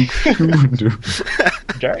 doop, doop, doop,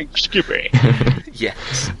 doop. Dang Skippy.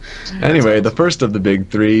 Yes. Anyway, the first of the Big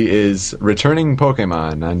 3 is returning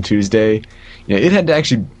Pokemon on Tuesday. It had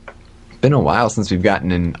actually been a while since we've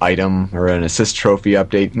gotten an item or an assist trophy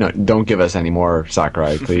update. No, don't give us any more,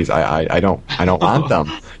 Sakurai, please. I don't want them.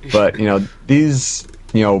 But these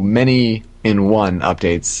many in one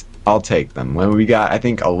updates, I'll take them. When we got, I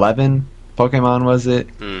think 11 Pokemon, was it?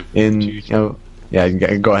 In yeah, you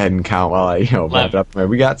can go ahead and count while I wrap it up.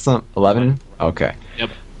 We got some 11. Okay. Yep.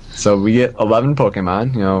 So we get 11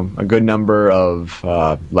 Pokemon. A good number of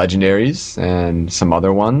legendaries and some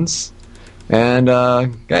other ones. And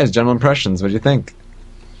guys, general impressions. What do you think?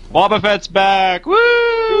 Wobbuffet's back! Woo!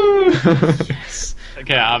 Yes.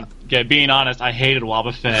 Okay, being honest, I hated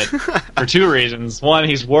Wobbuffet for two reasons. One,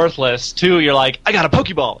 he's worthless. Two, you're like, I got a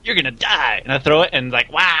Pokeball, you're gonna die, and I throw it, and it's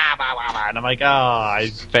like, wah, wah, wah, wah, and I'm like, oh, I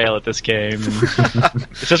fail at this game. And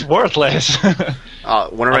it's just worthless. Whenever I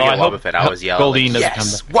Although get I hope Wobbuffet, I always yell, Goldeen doesn't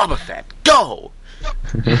yes, Wobbuffet, go!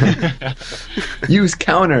 Use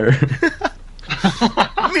counter.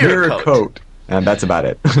 Mirror coat. And that's about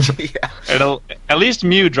it. Yeah. At least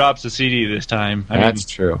Mew drops the CD this time. I mean, That's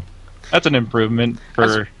true. that's an improvement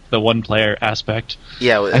for the one-player aspect.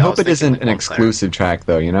 Yeah, I hope it isn't an exclusive track,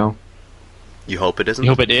 though, You hope it isn't?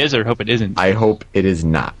 You hope it is or hope it isn't? I hope it is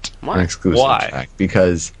not Why? an exclusive Why? track,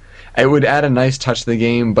 because it would add a nice touch to the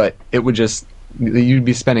game, but it would just... You'd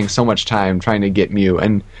be spending so much time trying to get Mew.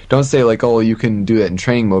 And don't say, like, oh, you can do that in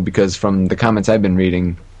training mode, because from the comments I've been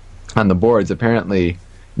reading on the boards, apparently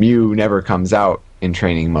Mew never comes out in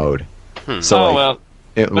training mode. So,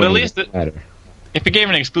 it but at wouldn't least matter. if it gave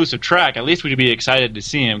an exclusive track, at least we'd be excited to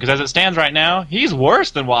see him. Because as it stands right now, he's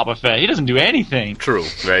worse than Wobbuffet. He doesn't do anything. True,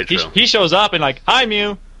 very He, true. he shows up and like, hi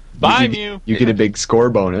Mew, bye Mew. You get a big score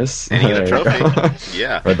bonus. And you get a There you go. trophy.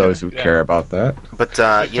 Yeah. For those who care about that. But,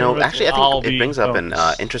 actually, I I'll think it be brings up an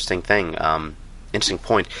bonus. interesting thing, interesting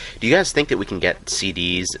point. Do you guys think that we can get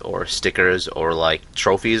CDs or stickers or, like,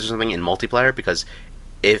 trophies or something in multiplayer? Because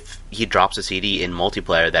if he drops a CD in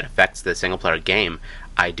multiplayer that affects the single-player game,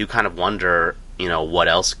 I do kind of wonder, what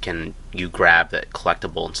else can you grab that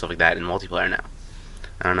collectible and stuff like that in multiplayer now?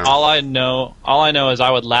 I don't know. All I know is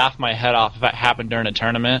I would laugh my head off if it happened during a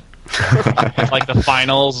tournament. Like the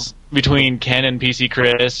finals between Ken and PC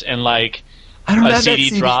Chris, and like I don't a have CD that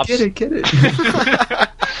CD. drops. Get it.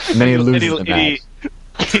 And then he loses the match.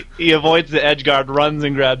 He avoids the edge guard, runs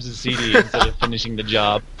and grabs the CD instead of finishing the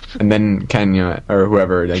job. And then Ken, or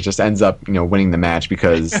whoever, like, just ends up, winning the match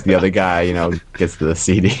because the other guy, gets the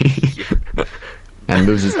CD and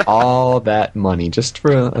loses all that money just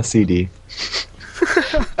for a CD.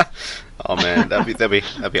 Oh man,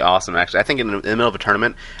 that'd be awesome. Actually, I think in the middle of a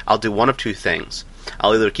tournament, I'll do one of two things.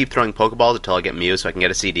 I'll either keep throwing Pokeballs until I get Mew, so I can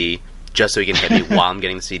get a CD, just so he can hit me while I'm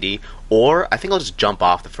getting the CD, or I think I'll just jump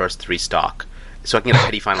off the first 3 stock, so I can get a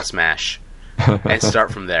Petty Final Smash and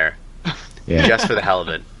start from there, Yeah. just for the hell of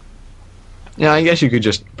it. Yeah, I guess you could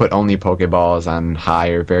just put only Pokeballs on high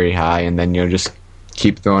or very high, and then just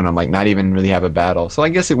keep throwing them, like not even really have a battle. So I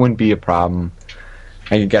guess it wouldn't be a problem.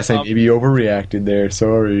 I guess I maybe overreacted there.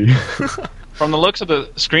 Sorry. From the looks of the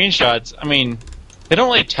screenshots, I mean, they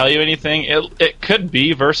don't really tell you anything. It could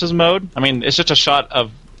be versus mode. I mean, it's just a shot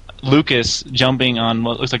of Lucas jumping on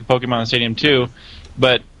what looks like Pokemon Stadium 2,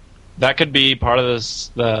 but that could be part of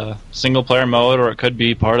the single player mode, or it could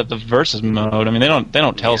be part of the versus mode. I mean, they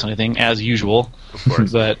don't tell us anything as usual. Of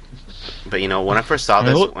course. But But when I first saw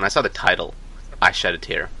this, when I saw the title, I shed a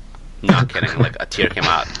tear. Not kidding. Like, a tear came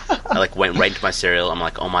out. I went right into my cereal. I'm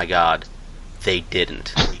like, oh my god, they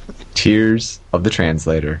didn't. Tears of the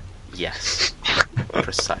translator. Yes,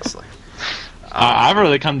 precisely. I've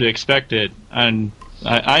really come to expect it, and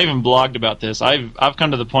I even blogged about this. I've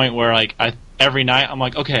come to the point where every night I'm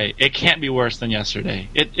like, okay, it can't be worse than yesterday.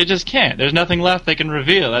 It just can't. There's nothing left they can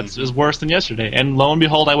reveal that's is worse than yesterday. And lo and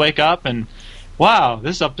behold, I wake up and wow,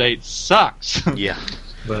 this update sucks. Yeah.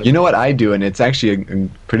 But, You know what I do, and it's actually a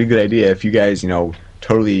pretty good idea if you guys,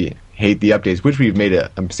 totally hate the updates, which we've made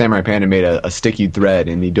Samurai Panda made a sticky thread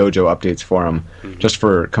in the Dojo updates forum just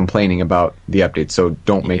for complaining about the updates, so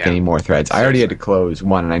don't make any more threads. I already had to close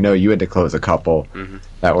one, and I know you had to close a couple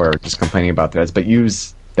that were just complaining about threads, but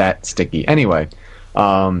use that sticky. Anyway,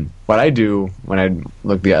 what I do when I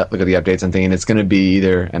look at the updates, I'm thinking it's going to be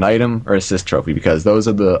either an item or assist trophy, because those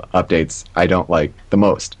are the updates I don't like the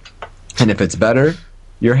most. And if it's better,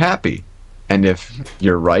 you're happy. And if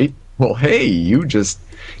you're right, well, hey, you just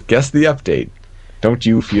guessed the update. Don't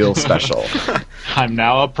you feel special? I'm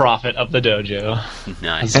now a prophet of the dojo.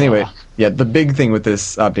 Nice. Anyway, yeah, the big thing with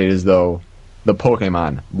this update is, though, the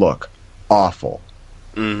Pokemon look awful.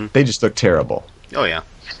 They just look terrible. Oh, yeah.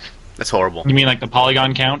 That's horrible. You mean like the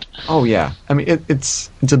polygon count? Oh, yeah. I mean,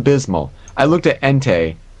 it's abysmal. I looked at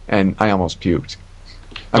Entei, and I almost puked.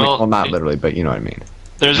 Well, not literally, but you know what I mean.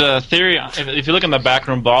 There's a theory. If you look in the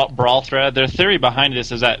backroom brawl thread, their theory behind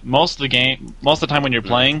this is that most of the time when you're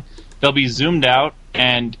playing, they'll be zoomed out,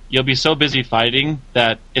 and you'll be so busy fighting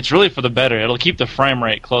that it's really for the better. It'll keep the frame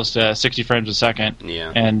rate close to 60 frames a second.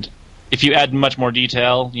 Yeah. And if you add much more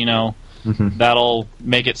detail, that'll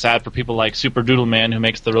make it sad for people like Super Doodle Man, who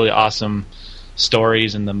makes the really awesome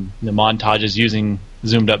stories and the montages using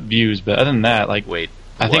zoomed up views. But other than that, I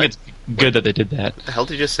think it's good that they did that. What the hell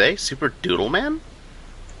did you just say? Super Doodle Man?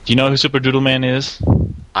 Do you know who Super Doodle Man is?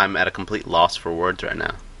 I'm at a complete loss for words right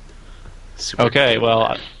now. Okay,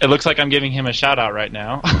 well, it looks like I'm giving him a shout out right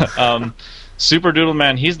now. Super Doodle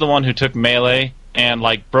Man, he's the one who took Melee and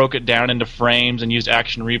broke it down into frames and used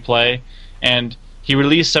action replay, and he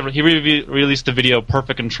released released the video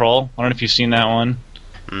Perfect Control. I don't know if you've seen that one.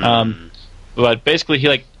 But basically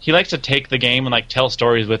he likes to take the game and tell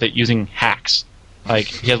stories with it using hacks.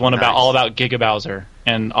 He has one all about Giga Bowser,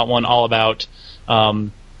 and one all about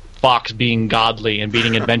Fox being godly and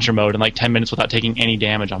beating adventure mode in 10 minutes without taking any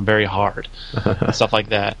damage on very hard. Stuff like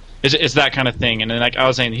that. It's that kind of thing. And then I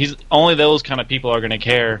was saying, only those kind of people are going to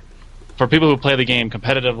care. For people who play the game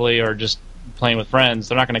competitively or just playing with friends,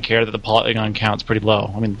 they're not going to care that the polygon count's pretty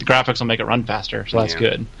low. I mean, the graphics will make it run faster, so that's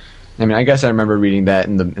good. I mean, I guess I remember reading that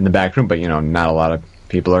in the back room, but not a lot of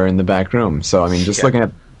people are in the back room. So I mean, just looking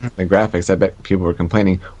at the graphics, I bet people were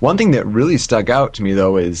complaining. One thing that really stuck out to me,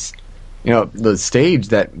 though, is the stage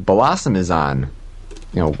that Blossom is on.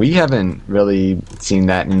 We haven't really seen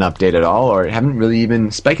that in an update at all, or haven't really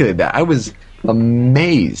even speculated that. I was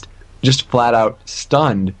amazed, just flat out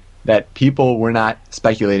stunned, that people were not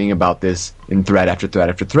speculating about this in thread after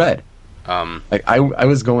thread after thread. I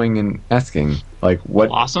was going and asking, what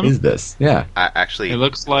Blossom? Is this? Yeah. Actually, it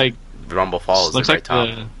looks like Rumble Falls. Looks like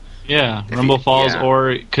top. Rumble Falls,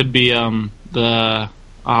 or it could be dang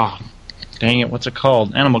it, what's it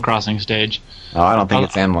called? Animal Crossing stage. Oh, I don't think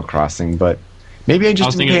it's Animal Crossing, but maybe I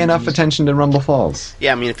just didn't pay enough attention to Rumble Falls.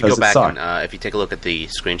 Yeah, I mean, if you go back and if you take a look at the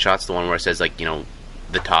screenshots, the one where it says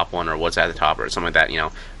the top one or what's at the top or something like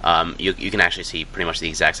that, you can actually see pretty much the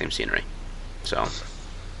exact same scenery. So,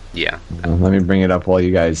 yeah. Let me bring it up while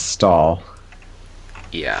you guys stall.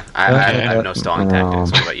 Yeah, I have no stalling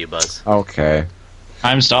tactics. What about you, Buzz? Okay.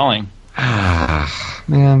 I'm stalling.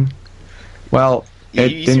 Man. Well,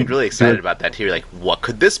 you seemed really excited about that too. You're like, what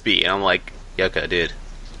could this be? And I'm like, okay, dude,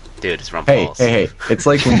 it's Rumble Falls. Hey, it's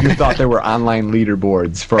like when you thought there were online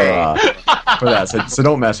leaderboards for that. So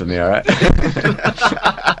don't mess with me, all right?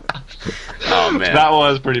 Oh man, that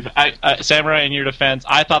was pretty. Samurai, in your defense,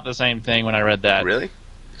 I thought the same thing when I read that. Really?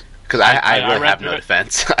 Because I really have no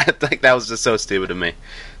defense. I think that was just so stupid of me.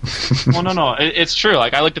 Well, no, it's true.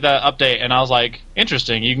 I looked at that update and I was like,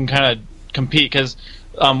 interesting. You can kind of compete because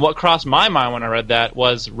what crossed my mind when I read that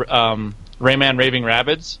was Rayman Raving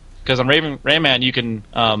Rabbids. Because on Rayman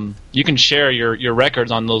you can share your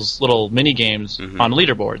records on those little mini games on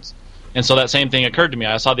leaderboards, and so that same thing occurred to me.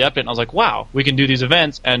 I saw the update and I was like, wow, we can do these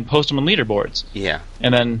events and post them on leaderboards. Yeah.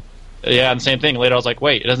 And then and the same thing later. I was like,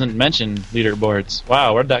 wait, it doesn't mention leaderboards.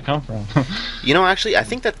 Wow, where'd that come from? Actually, I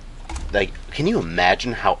think that can you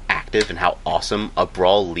imagine how active and how awesome a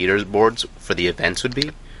Brawl leaderboards for the events would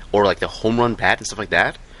be? or like the home run bat and stuff like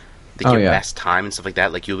that, like Oh, your yeah. best time and stuff like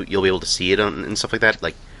that, like you'll be able to see it and stuff like that.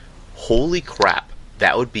 Like, holy crap,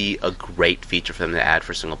 that would be a great feature for them to add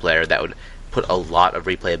for single player. That would put a lot of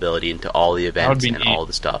replayability into all the events be and neat. all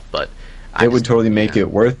the stuff. But It would totally make it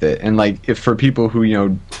worth it. And like, if for people who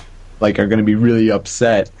like are going to be really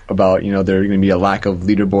upset about there going to be a lack of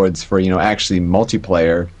leaderboards for actually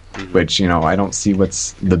multiplayer, which I don't see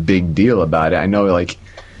what's the big deal about it. I know like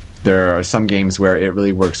there are some games where it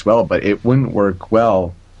really works well, but it wouldn't work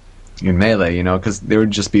well in Melee, because there would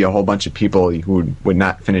just be a whole bunch of people who would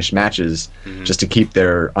not finish matches just to keep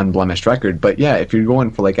their unblemished record. But yeah, if you're going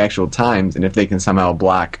for like actual times, and if they can somehow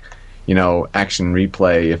block action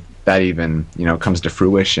replay, if that even comes to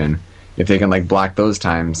fruition, if they can like block those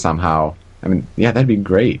times somehow, I mean, yeah, that'd be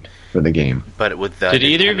great for the game. But with the Did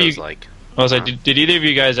either of Nintendo's, you- like, I was like, did either of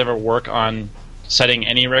you guys ever work on setting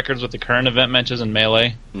any records with the current event matches in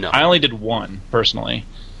Melee? No. I only did one, personally.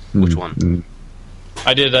 Which one? Mm.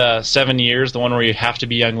 I did 7 years, the one where you have to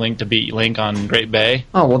be Young Link to beat Link on Great Bay.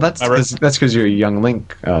 Oh well, that's I re- because you're a young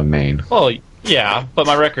Link main. Well, yeah, but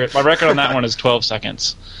my record on that one is 12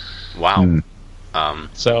 seconds. Wow. Mm.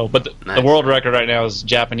 So, but the Nice. world record right now is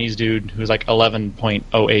Japanese dude who's like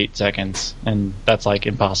 11.08 seconds, and that's like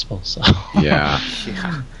impossible. So, Yeah.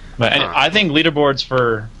 Yeah. but and I think leaderboards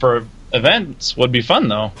for events would be fun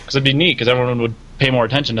though, because it'd be neat because everyone would pay more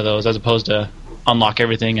attention to those as opposed to unlock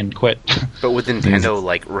everything and quit. But with Nintendo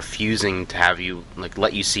like refusing to have you like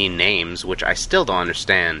let you see names, which I still don't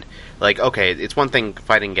understand. Like, okay, it's one thing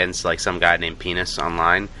fighting against like some guy named Penis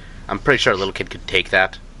online. I'm pretty sure a little kid could take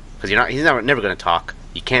that because he's never going to talk.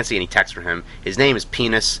 You can't see any text from him. His name is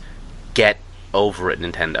Penis. Get over it,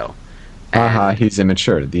 Nintendo. And- He's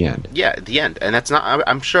immature at the end. Yeah, at the end, and that's not.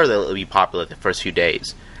 I'm sure that it'll be popular the first few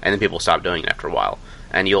days, and then people will stop doing it after a while.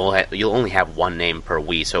 And you'll only have one name per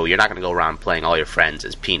Wii, so you're not going to go around playing all your friends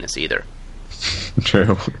as Penis either.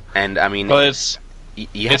 True. And I mean, Well, it's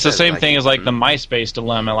you have it's the to, same like, thing as like the MySpace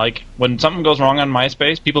dilemma. Like when something goes wrong on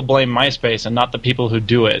MySpace, people blame MySpace and not the people who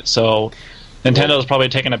do it. So Nintendo's probably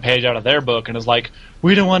taking a page out of their book and is like,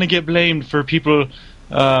 we don't want to get blamed for people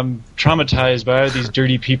traumatized by all these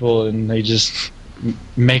dirty people, and they just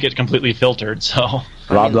make it completely filtered. So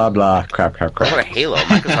Blah blah blah. Crap. What about Halo?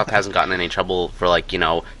 Microsoft hasn't gotten any trouble for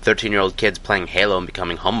 13-year-old kids playing Halo and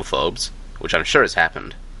becoming homophobes, which I'm sure has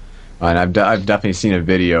happened. And I've definitely seen a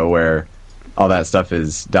video where all that stuff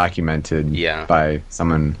is documented Yeah. by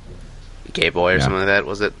someone. Gay Boy or Yeah. something like that,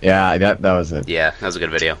 was it? Yeah, that was it. Yeah, that was a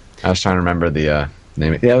good video. I was trying to remember the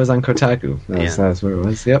name. Yeah, it was on Kotaku. That's what it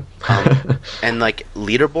was. Yep. And like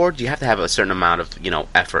leaderboard, you have to have a certain amount of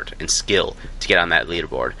effort and skill to get on that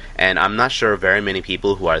leaderboard. And I'm not sure very many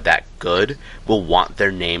people who are that good will want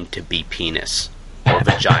their name to be Penis or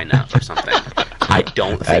Vagina or something. I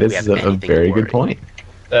don't think That we is have a anything very to worry. good point.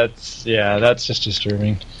 that's just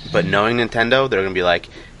disturbing. But knowing Nintendo, they're gonna be like,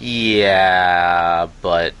 yeah,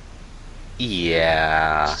 but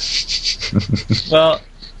yeah. Well,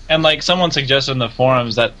 and like someone suggested in the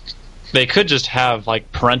forums that they could just have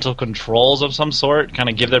like parental controls of some sort, kind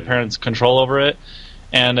of give their parents control over it,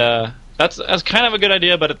 and that's kind of a good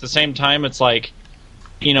idea. But at the same time, it's like,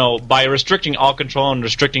 by restricting all control and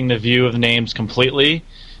restricting the view of the names completely,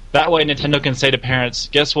 that way Nintendo can say to parents,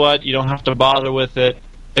 "Guess what? You don't have to bother with it.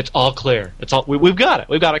 It's all clear. It's all we've got it.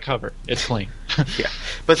 We've got it covered. It's clean." Yeah,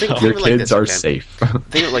 but think Your of it like kids this, are okay? safe.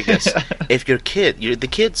 Think of it like this: if your kid, the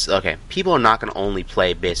kids, okay, people are not going to only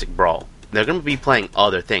play basic Brawl. They're going to be playing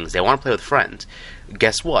other things. They want to play with friends.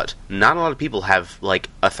 Guess what? Not a lot of people have like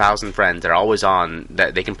 1,000 friends that are always on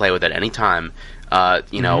that they can play with at any time.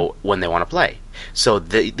 When they want to play. So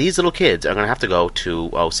these little kids are going to have to go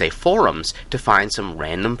to, say, forums to find some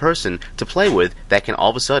random person to play with that can all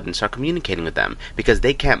of a sudden start communicating with them, because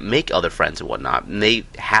they can't make other friends and whatnot, and they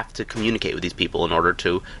have to communicate with these people in order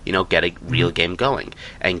to, get a real game going.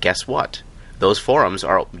 And guess what? Those forums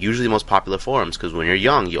are usually the most popular forums, because when you're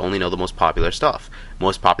young, you only know the most popular stuff.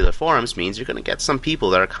 Most popular forums means you're going to get some people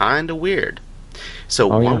that are kind of weird. So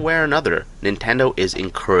one way or another, Nintendo is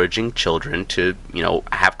encouraging children to,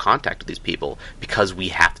 have contact with these people, because we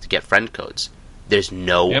have to get friend codes. There's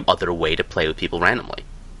no other way to play with people randomly.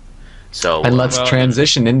 So And let's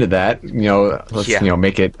transition into that. Let's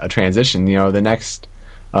make it a transition. The next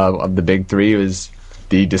of the big three was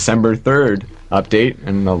the December 3rd update,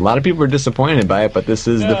 and a lot of people were disappointed by it. But this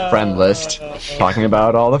is the friend list, talking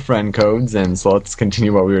about all the friend codes, and so let's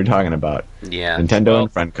continue what we were talking about. Yeah, Nintendo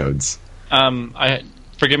and friend codes.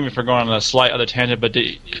 Forgive me for going on a slight other tangent, but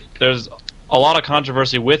there's a lot of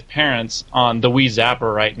controversy with parents on the Wii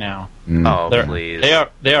Zapper right now. Oh, please. They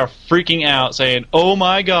are freaking out, saying, "Oh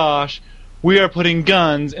my gosh, we are putting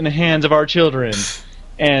guns in the hands of our children."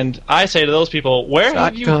 And I say to those people, where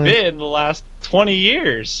have you Shotgun. been the last 20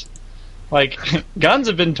 years? Like, guns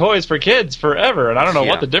have been toys for kids forever, and I don't know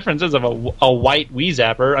Yeah. what the difference is of a white Wii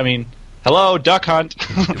Zapper. I mean, hello, Duck Hunt.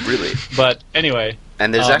 Really. But anyway,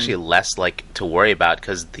 And there's actually less like to worry about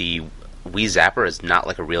because the Wii Zapper is not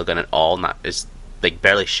like a real gun at all. Not is like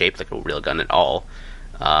barely shaped like a real gun at all.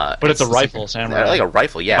 but it's a rifle, Samurai. Like a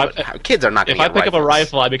rifle, yeah. I- But kids are not going If to I get pick up a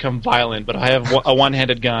rifles. rifle, I become violent, but I have a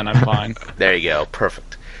one-handed gun, I'm fine. There you go,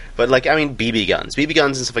 perfect. But like, I mean, BB guns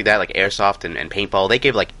and stuff like that, like airsoft and paintball, they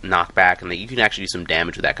give like knockback, and you can actually do some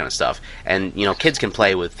damage with that kind of stuff. And you know, kids can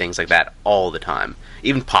play with things like that all the time.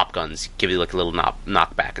 Even pop guns give you like a little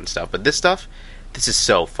knockback and stuff. But this stuff, this is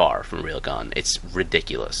so far from a real gun. It's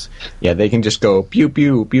ridiculous. Yeah, they can just go pew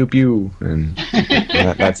pew pew pew, and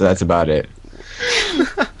that's about it.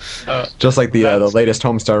 Just like the latest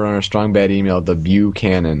Homestar Runner Strong Bad email, the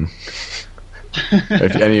Buchanan.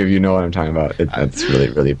 If any of you know what I'm talking about, that's really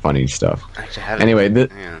really funny stuff. Actually, I haven't- Anyway,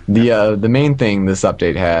 yeah. the main thing this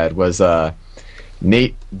update had was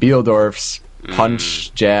Nate Bieldorf's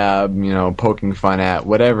punch, jab, poking fun at,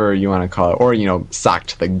 whatever you want to call it, or sock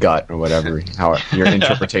to the gut or whatever how your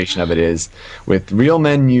interpretation of it is. With real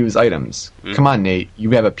men use items. Come on, Nate,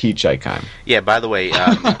 you have a peach icon. Yeah. By the way,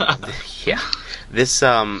 yeah,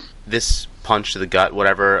 this punch to the gut,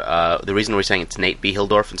 whatever. The reason we're saying it's Nate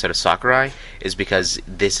Bieldorf instead of Sakurai is because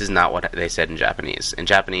this is not what they said in Japanese. In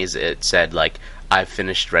Japanese, it said like "I've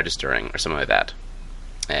finished registering" or something like that.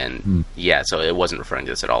 And yeah, so it wasn't referring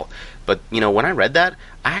to this at all. But when I read that,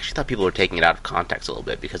 I actually thought people were taking it out of context a little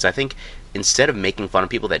bit, because I think instead of making fun of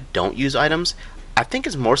people that don't use items, I think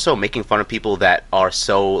it's more so making fun of people that are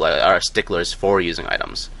are sticklers for using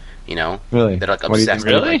items. Really? That are like What do you obsessed. think?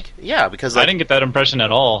 Really? Like, yeah, because I like, didn't get that impression at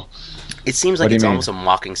all. it seems What like do you it's mean? almost a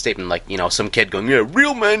mocking statement, like some kid going, "Yeah,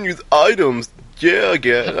 real men use items. Yeah,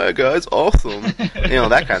 that guy's awesome."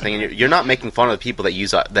 That kind of thing. And you're not making fun of the people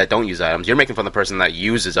that don't use items. You're making fun of the person that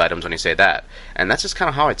uses items when you say that. And that's just kind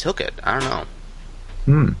of how I took it. I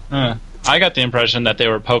don't know. I got the impression that they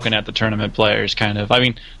were poking at the tournament players, kind of. I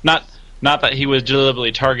mean, not that he was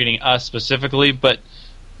deliberately targeting us specifically, but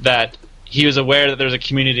that he was aware that there's a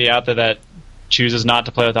community out there that chooses not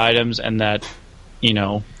to play with items, and that,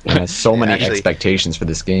 Has so many Actually- expectations for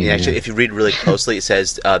this game. Yeah, actually, if you read really closely, it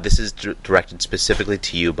says this is directed specifically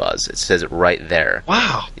to you, Buzz. It says it right there.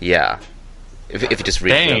 wow. Yeah. If you just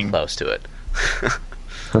read real Dang. close to it.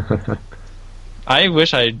 I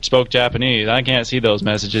wish I spoke Japanese. I can't see those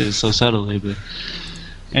messages so subtly, but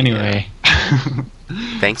anyway.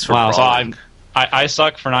 Thanks for Wow, so brawling. I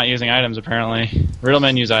suck for not using items, apparently. Real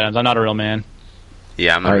men use items. I'm not a real man.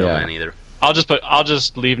 Yeah, I'm not Oh, a real yeah. man either. I'll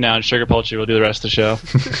just leave now, and Sugar Poultry will do the rest of the show.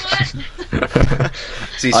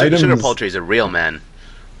 See, Items- Sugar Poultry is a real man.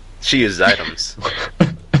 She uses items.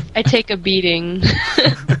 I take a beating.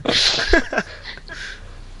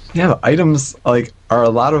 Yeah, but items are a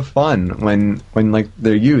lot of fun when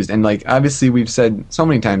they're used, and obviously we've said so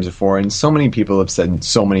many times before, and so many people have said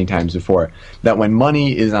so many times before, that when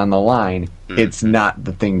money is on the line, it's not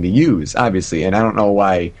the thing to use, obviously, and I don't know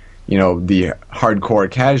why the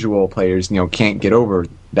hardcore casual players can't get over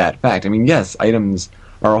that fact. I mean, yes, items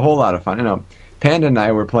are a whole lot of fun. Panda and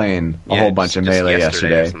I were playing a Yeah, whole bunch of just Melee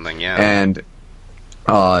yesterday or yesterday, something, yeah. and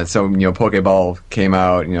so Pokeball came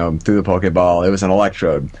out, threw the Pokeball. It was an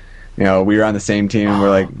Electrode. We were on the same team, and we're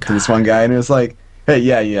like to this one guy, and it was like, "Hey,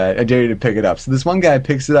 yeah, I dare you to pick it up." So this one guy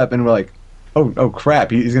picks it up, and we're like, "Oh crap,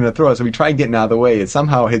 he's gonna throw it." So we try getting out of the way. It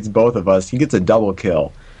somehow hits both of us. He gets a double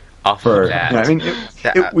kill Off for. of that. I mean,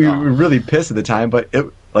 we were really pissed at the time, but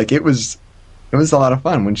it was a lot of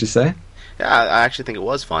fun, wouldn't you say? Yeah, I actually think it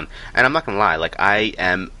was fun, and I'm not gonna lie. Like I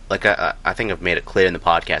am, I think I've made it clear in the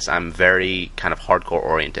podcast. I'm very kind of hardcore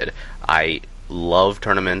oriented. I love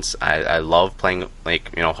tournaments. I love playing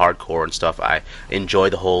hardcore and stuff. I enjoy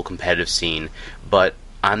the whole competitive scene, but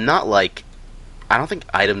I'm not like. I don't think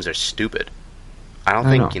items are stupid. I don't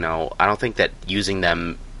think I don't think that using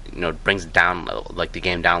them brings down the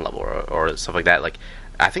game down level or stuff like that. Like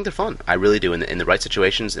I think they're fun. I really do in the right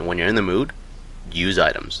situations, and when you're in the mood, use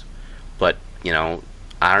items. But, I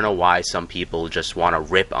don't know why some people just want to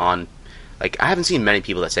rip on... I haven't seen many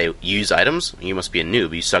people that say, use items, you must be a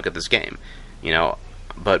noob, you suck at this game.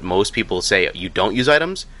 But most people say, you don't use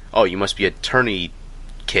items? Oh, you must be a tourney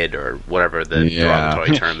kid, or whatever the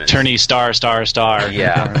derogatory term is. Tourney star.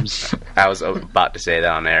 Yeah. terms. I was about to say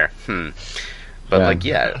that on air. But,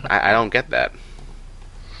 I don't get that.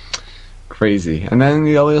 Crazy. And then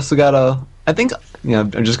we also got I think,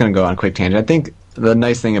 I'm just going to go on a quick tangent. I think the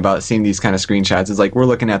nice thing about seeing these kind of screenshots is we're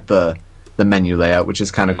looking at the menu layout, which is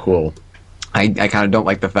kind of cool. I kind of don't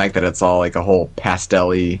like the fact that it's all a whole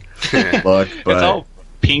pastel-y look, but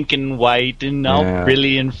pink and white and all Yeah.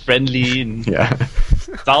 frilly and friendly, and Yeah.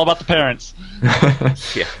 it's all about the parents.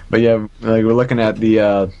 Yeah. But yeah, like we're looking at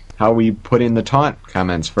the how we put in the taunt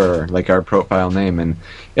comments for like our profile name, and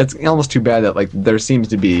it's almost too bad that like there seems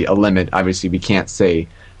to be a limit. Obviously, we can't say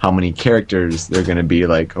how many characters they're going to be.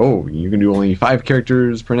 Like, oh, you can do only 5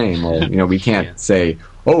 characters per name. Well, we can't Yeah. say,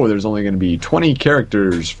 oh, there's only going to be 20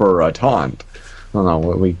 characters for a taunt. No, no,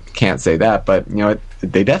 we can't say that. But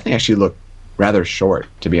they definitely actually look rather short,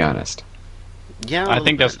 to be honest. Yeah, I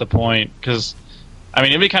think that's the point, because I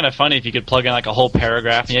mean, it'd be kind of funny if you could plug in like a whole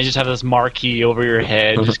paragraph and you just have this marquee over your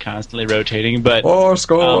head just constantly rotating. But Or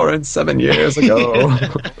score in 7 years ago.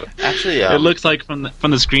 actually it looks like from the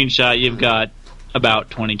screenshot you've got about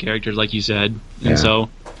 20 characters, like you said, and Yeah. so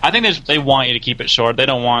I think they want you to keep it short. They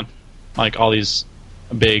don't want like all these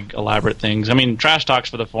big elaborate things. I mean, trash talks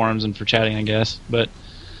for the forums and for chatting, I guess, but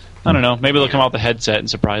I don't know. Maybe they'll come out with a headset and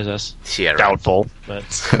surprise us. yeah, right. Doubtful, but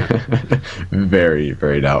Very,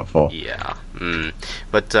 very doubtful. Yeah.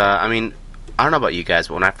 But, I mean, I don't know about you guys,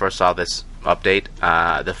 but when I first saw this update,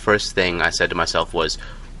 the first thing I said to myself was,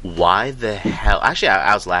 why the hell... Actually,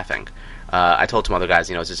 I was laughing. I told some other guys,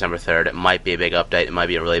 it's December 3rd, it might be a big update, it might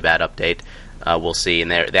be a really bad update. We'll see.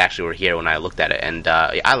 And they actually were here when I looked at it, and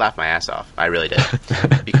I laughed my ass off. I really did.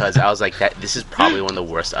 Because I was like, this is probably one of the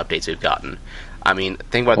worst updates we've gotten. I mean,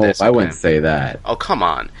 think about this. I wouldn't say that. Oh, come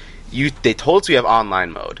on. They told us we have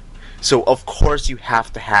online mode. So, of course, you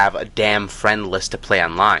have to have a damn friend list to play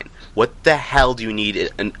online. What the hell do you need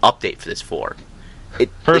an update for this for?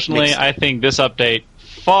 personally, I think this update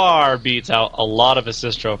far beats out a lot of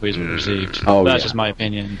assist trophies we've received. Oh, That's yeah. just my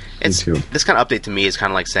opinion. Me too. This kind of update to me is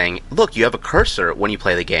kind of like saying, look, you have a cursor when you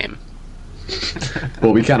play the game.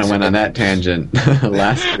 Well, we kind of went on that tangent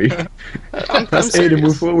last week. I'm Press A to serious.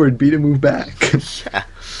 move forward, B to move back. Yeah.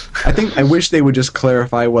 I wish they would just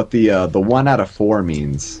clarify what the 1 out of 4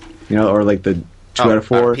 means. Or like the 2 out of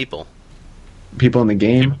 4 people. people in the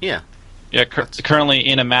game. Yeah. Yeah, currently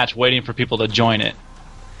in a match waiting for people to join it.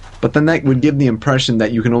 But then that would give the impression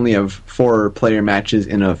that you can only have 4-player matches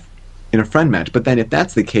in a friend match. But then if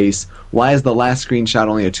that's the case, why is the last screenshot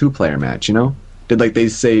only a 2-player match? Did they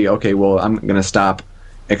say, okay, well, I'm gonna stop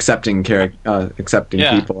accepting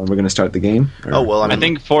Yeah. people and we're gonna start the game? Or- Oh, well, I I mean,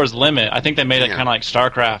 think 4's limit. I think they made it Yeah. kind of like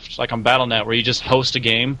StarCraft, like on BattleNet, where you just host a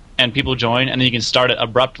game and people join, and then you can start it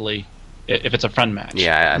abruptly if it's a friend match.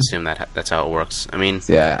 yeah, I assume that's how it works. I mean,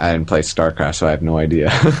 Yeah, I didn't play StarCraft, so I have no idea.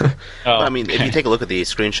 Oh, but I mean, if okay. you take a look at the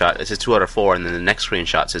screenshot, it says 2 out of 4, and then the next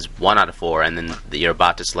screenshot says 1 out of 4, and then you're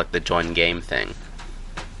about to select the join game thing.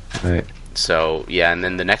 Right. So, yeah, and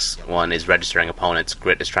then the next one is registering opponents.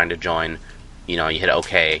 Grit is trying to join. You hit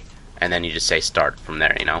OK, and then you just say start from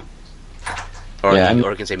there, Or, Yeah,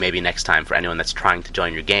 or you can say maybe next time for anyone that's trying to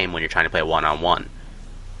join your game when you're trying to play one-on-one.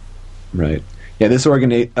 Right. Yeah, this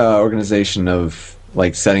organization of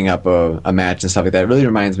like setting up a match and stuff like that really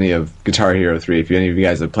reminds me of Guitar Hero 3. If any of you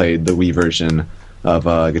guys have played the Wii version of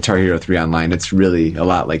Guitar Hero 3 online, it's really a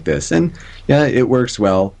lot like this. And yeah, it works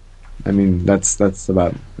well. I mean, that's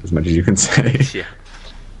about as much as you can say. Yeah.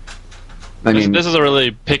 I mean, this is a really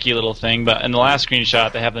picky little thing, but in the last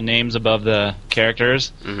screenshot, they have the names above the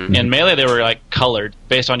characters. Mhm. In Melee, they were like colored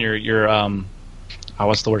based on your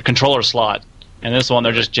what's the word, controller slot. And this one,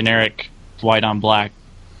 they're just generic white on black,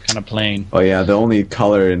 kind of plain. oh yeah, the only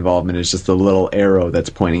color involvement is just the little arrow that's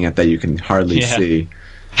pointing at that you can hardly Yeah. see.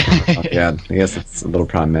 Yeah, I guess it's a little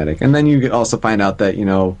problematic. And then you could also find out that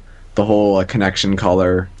the whole connection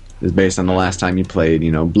color is based on the last time you played.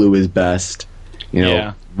 Blue is best.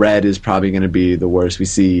 Yeah. Red is probably going to be the worst. We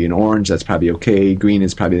see an orange, that's probably okay. Green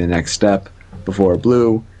is probably the next step before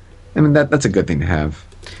blue. I mean, that's a good thing to have.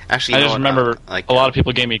 Actually, I you just know what, remember a lot of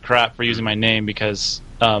people gave me crap for using my name because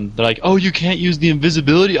they're like, "Oh, you can't use the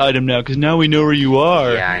invisibility item now because now we know where you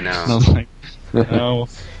are." Yeah, I And I know. was like, "No,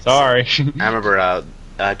 sorry." I remember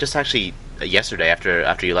just actually yesterday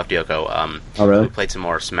after you left, Yoko, Oh, really? we played some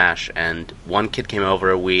more Smash, and one kid came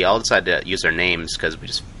over. We all decided to use their names because we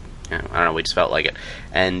just, I don't know, we just felt like it.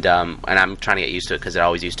 And I'm trying to get used to it because it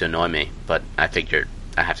always used to annoy me, but I figured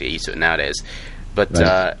I have to get used to it nowadays. But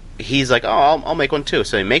Right. he's like, oh, I'll make one too.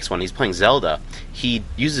 So he makes one. He's playing Zelda. He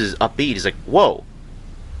uses upbeat. He's like, whoa,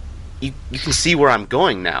 you can see where I'm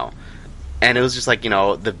going now. And it was just like,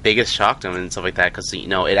 the biggest shock to him and stuff like that, because,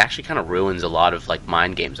 it actually kind of ruins a lot of, like,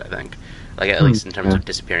 mind games, I think. Like, at least in terms yeah. of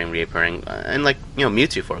disappearing, reappearing. And, like,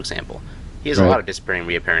 Mewtwo, for example. He has a Right. lot of disappearing,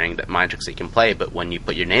 reappearing that mind tricks he can play, but when you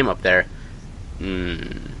put your name up there,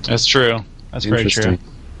 That's true. That's very true. Interesting.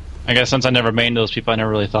 I guess since I never made those people, I never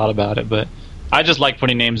really thought about it. But I just like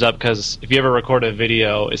putting names up because if you ever record a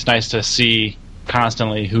video, it's nice to see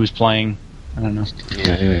constantly who's playing I don't know. Yeah.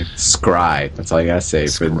 Anyway, Scry. That's all you gotta say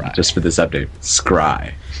Scry. just for this update.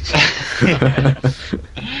 Scry.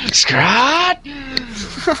 Scrat!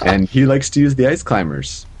 And he likes to use the ice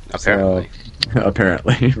climbers. Apparently. So,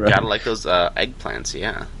 apparently, right? Gotta like those eggplants,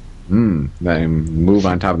 yeah. They move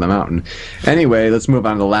on top of the mountain. Anyway, let's move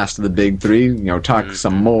on to the last of the big three. Talk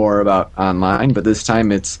some more about online, but this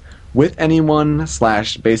time it's with anyone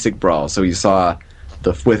 / basic brawl. So you saw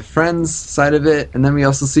the with friends side of it, and then we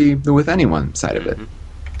also see the with anyone side of it.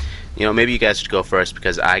 Maybe you guys should go first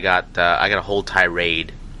because I got a whole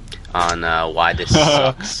tirade on why this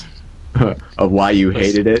sucks. Of why you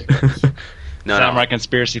hated it. No, Samurai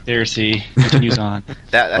conspiracy theory continues on.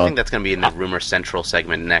 I think that's going to be in the Rumor Central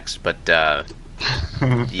segment next, but yeah.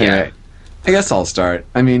 Anyway, I guess I'll start.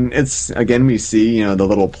 I mean, we see, the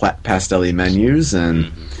little pastel-y menus,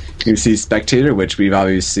 and you see Spectator, which we've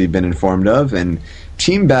obviously been informed of, and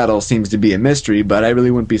Team Battle seems to be a mystery, but I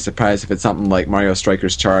really wouldn't be surprised if it's something like Mario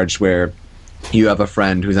Strikers Charge, where you have a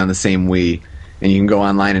friend who's on the same Wii, and you can go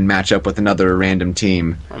online and match up with another random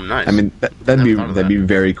team. Oh, nice. I mean, that'd be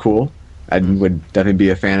very cool. I would definitely be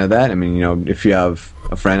a fan of that. I mean, if you have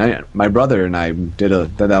a friend, my brother and I did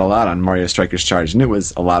that a lot on Mario Strikers Charge, and it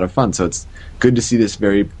was a lot of fun. So it's good to see this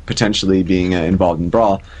very potentially being involved in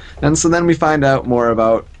Brawl. And so then we find out more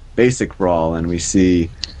about basic Brawl, and we see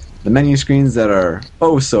the menu screens that are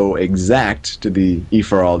so exact to the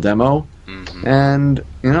E4All demo, and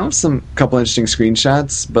some couple interesting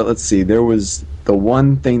screenshots. But let's see, there was the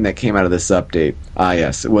one thing that came out of this update.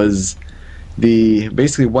 Yes, it was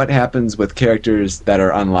basically what happens with characters that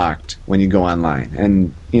are unlocked when you go online.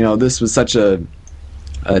 And this was such a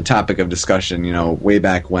topic of discussion way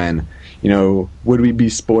back when, would we be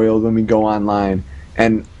spoiled when we go online?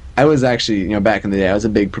 And I was actually, back in the day, I was a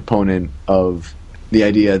big proponent of the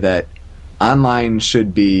idea that online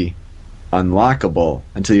should be unlockable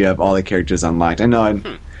until you have all the characters unlocked. I know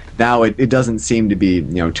now it doesn't seem to be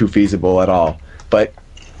too feasible at all, but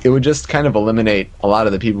it would just kind of eliminate a lot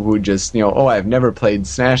of the people who just, I've never played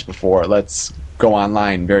Smash before, let's go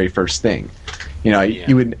online very first thing.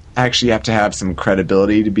 You would actually have to have some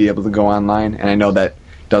credibility to be able to go online, and I know that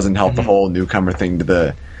doesn't help the whole newcomer thing to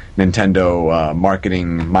the Nintendo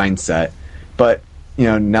marketing mindset. But,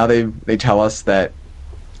 now they tell us that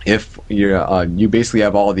if you basically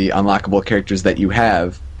have all the unlockable characters that you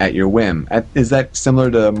have at your whim. Is that similar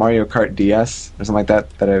to Mario Kart DS or something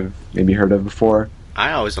like that I've maybe heard of before?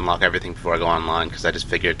 I always unlock everything before I go online because I just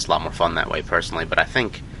figure it's a lot more fun that way personally. But I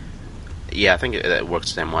think it works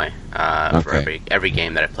the same way for every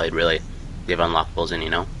game that I played. Really, you have unlockables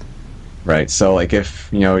in. Right. So like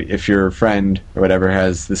if your friend or whatever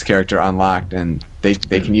has this character unlocked and they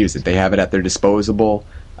can use it, they have it at their disposable.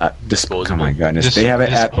 Oh my goodness! They have it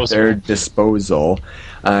at their disposal,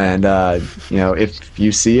 and if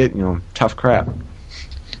you see it, tough crap.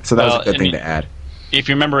 So that was a good thing to add. If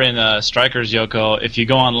you remember in Strikers, Yoko, if you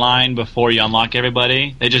go online before you unlock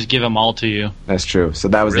everybody, they just give them all to you. That's true. So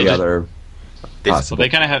that was the other possible. So they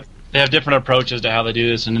kind of have different approaches to how they do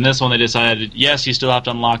this, and in this one they decided, yes, you still have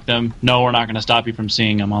to unlock them. No, we're not going to stop you from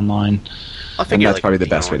seeing them online. I think that's probably the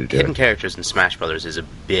best way to do hidden it. Characters in Smash Brothers is a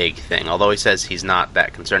big thing. Although he says he's not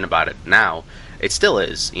that concerned about it now, it still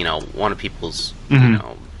is. One of people's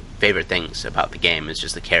favorite things about the game is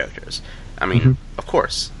just the characters. I mean, of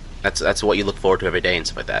course. That's what you look forward to every day and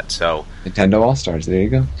stuff like that. So Nintendo All-Stars, there you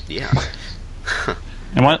go. Yeah.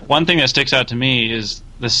 And one thing that sticks out to me is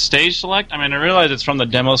the stage select. I mean, I realize it's from the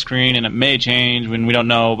demo screen and it may change when we don't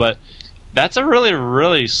know, but that's a really,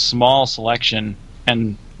 really small selection.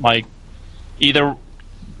 And like either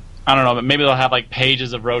I don't know, but maybe they'll have like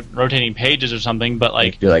pages of rotating pages or something. But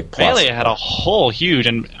like Melee had a whole huge,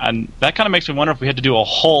 and that kind of makes me wonder if we had to do a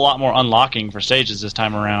whole lot more unlocking for stages this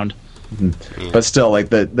time around. Mm-hmm. But still, like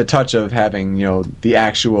the touch of having the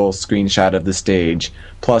actual screenshot of the stage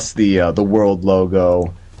plus the world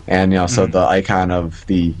logo and so the icon of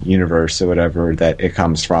the universe or whatever that it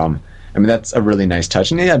comes from. I mean, that's a really nice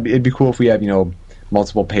touch. And yeah, it'd be cool if we have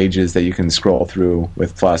multiple pages that you can scroll through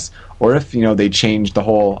with plus, or if they change the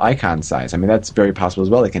whole icon size. I mean, that's very possible as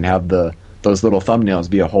well. They can have those little thumbnails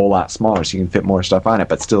be a whole lot smaller so you can fit more stuff on it,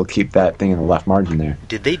 but still keep that thing in the left margin there.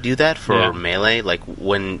 Did they do that for Melee? Like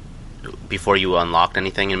before you unlocked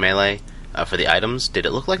anything in Melee for the items, did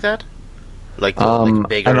it look like that? Like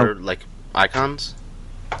bigger icons?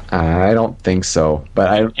 I don't think so.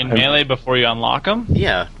 But in Melee before you unlock them?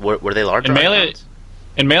 Yeah, were they larger?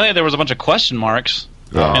 In Melee, there was a bunch of question marks,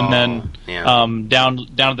 and then down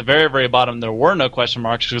at the very, very bottom, there were no question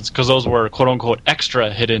marks because those were quote unquote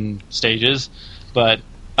extra hidden stages. But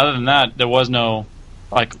other than that, there was no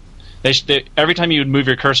every time you would move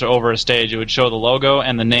your cursor over a stage, it would show the logo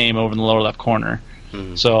and the name over in the lower left corner.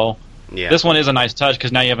 Mhm. So Yeah. this one is a nice touch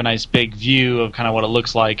because now you have a nice big view of kind of what it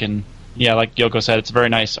looks like, and yeah, like Yoko said, it's a very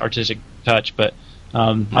nice artistic touch. But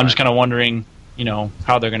I'm just kind of wondering,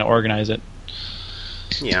 how they're going to organize it.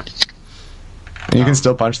 Yeah. And you can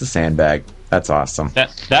still punch the sandbag. That's awesome.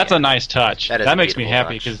 That's a nice touch. That is That a makes me beautiful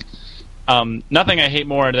happy touch. because nothing I hate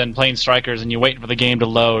more than playing strikers and you wait for the game to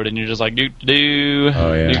load and you're just like do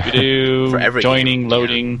Oh, yeah. do For every joining, game,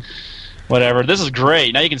 loading, whatever. This is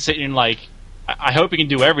great. Now you can sit and I hope you can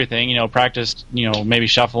do everything. Practice maybe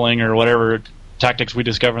shuffling or whatever tactics we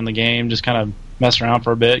discover in the game. Just kind of mess around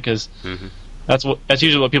for a bit because Mhm. that's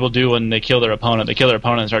usually what people do when they kill their opponent. They kill their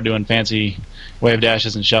opponent and start doing fancy wave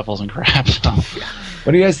dashes and shuffles and crap.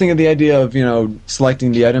 What do you guys think of the idea of,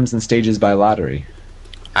 selecting the items and stages by lottery?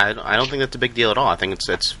 I don't think that's a big deal at all. I think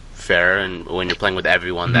it's fair, and when you're playing with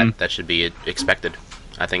everyone, that should be expected.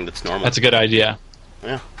 I think that's normal. That's a good idea.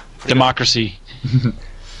 Yeah. Democracy.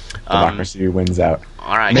 Democracy wins out.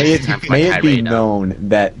 All right. May it's time for my it be tirade now. known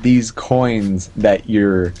that these coins that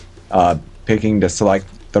you're picking to select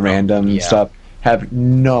the random yeah. stuff have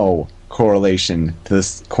no correlation to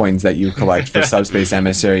the coins that you collect for Subspace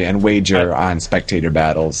Emissary and wager on spectator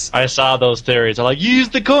battles. I saw those theories. I use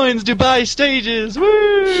the coins to buy stages.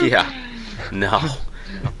 Woo! Yeah. No.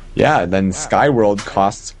 Yeah, then Skyworld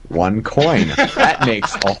costs 1 coin. That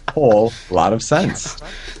makes a whole lot of sense.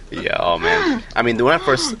 Yeah. Oh man. I mean, when I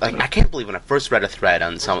first I can't believe when I first read a thread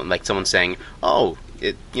on someone saying, "Oh,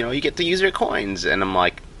 you get to use your coins," and I'm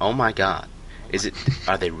like, "Oh my god,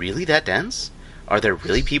 are they really that dense? Are there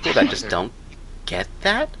really people that just don't get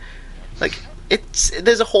that?" Like,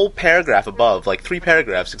 there's a whole paragraph above, like 3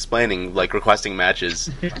 paragraphs explaining, like, requesting matches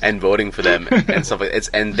and voting for them and stuff like that.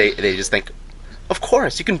 And they just think, of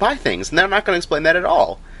course, you can buy things, and they're not going to explain that at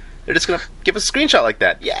all. They're just going to give a screenshot like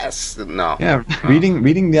that. Yes. No. Yeah, No.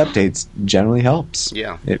 reading the updates generally helps.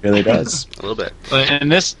 Yeah. It really does. A little bit.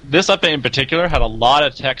 And this update in particular had a lot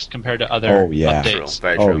of text compared to other Oh, yeah. True. updates.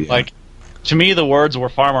 Very Oh, true. yeah. Like, to me, the words were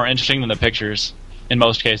far more interesting than the pictures in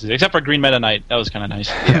most cases, except for Green Meta Knight. That was kind of nice.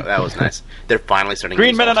 Yeah, that was nice. They're finally starting Green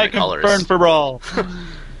to use Meta Knight alternate can colors. burn for brawl.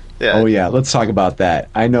 Yeah. Oh yeah, let's talk about that.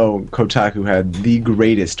 I know Kotaku had the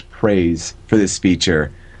greatest praise for this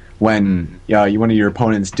feature. When one of your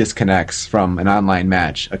opponents disconnects from an online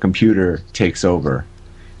match, a computer takes over.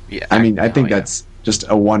 Yeah. I mean, I think yeah. that's just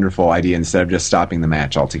a wonderful idea instead of just stopping the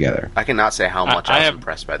match altogether. I cannot say how much I I was have-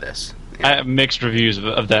 impressed by this. I have mixed reviews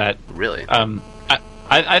of that. Really?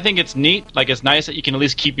 I think it's neat. Like, it's nice that you can at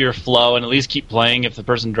least keep your flow and at least keep playing if the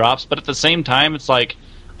person drops. But at the same time, it's like,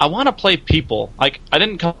 I want to play people. Like, I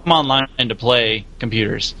didn't come online to play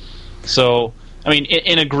computers. So, I mean,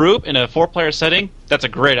 in a group, in a 4-player setting, that's a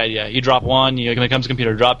great idea. You drop 1, it becomes a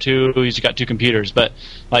computer. Drop 2, you got 2 computers. But,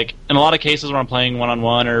 like, in a lot of cases where I'm playing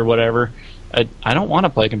one-on-one or whatever, I don't want to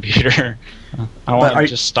play computer. I want to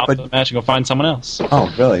just stop the match and go find someone else.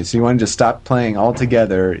 Oh, really? So you want to just stop playing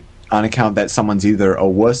altogether on account that someone's either a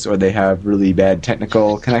wuss or they have really bad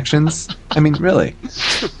technical connections? I mean, really?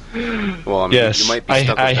 Well, I mean, Yes, you might be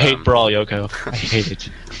stuck I with, hate Brawl, Yoko. I hate it.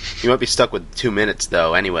 You might be stuck with 2 minutes,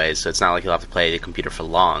 though, anyways, so it's not like you'll have to play the computer for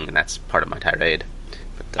long, and that's part of my tirade.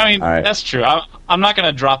 But, I mean, All right. that's true. I'm not going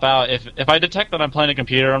to drop out. If I detect that I'm playing a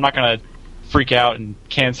computer, I'm not going to freak out and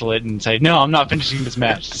cancel it and say, no, I'm not finishing this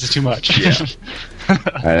match. This is too much. Yeah. All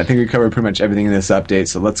right, I think we covered pretty much everything in this update,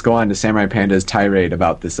 so let's go on to Samurai Panda's tirade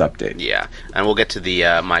about this update. yeah, and we'll get to the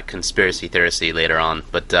my conspiracy theory later on,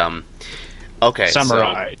 but, okay,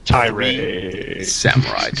 Samurai so tirade.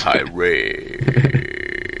 Samurai tirade.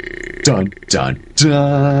 Dun, dun,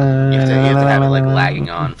 dun! You have to have it, like, lagging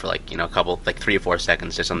on for, like, a couple, like, 3 or 4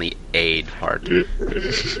 seconds just on the aid part.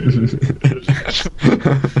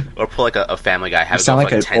 Or pull, like, a Family Guy, have You it sound go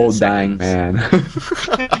for, like 10 an old seconds. dying man.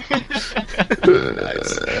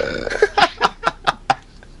 Nice.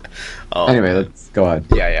 Oh, Anyway, let's go on.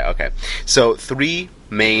 Yeah, okay. So, 3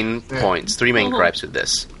 main points, 3 main gripes with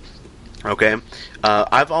this. Okay?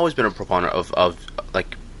 I've always been a proponent of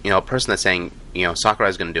like, a person that's saying,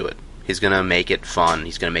 Sakurai's going to do it. He's going to make it fun.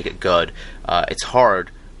 He's going to make it good. It's hard,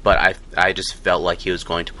 but I just felt like he was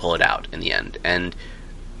going to pull it out in the end. And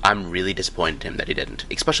I'm really disappointed in him that he didn't.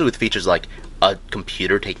 Especially with features like a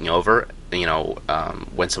computer taking over,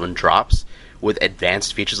 when someone drops. With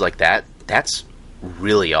advanced features like that, that's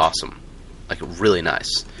really awesome. Like, really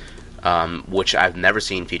nice. Which I've never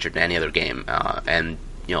seen featured in any other game. And,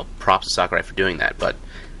 props to Sakurai for doing that. But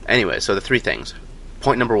anyway, so the 3 things.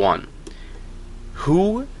 Point number 1.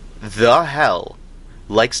 Who the hell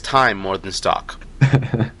likes time more than stock?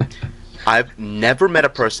 I've never met a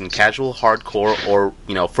person, casual, hardcore, or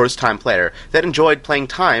first-time player, that enjoyed playing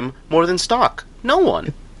time more than stock. No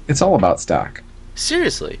one. It's all about stock.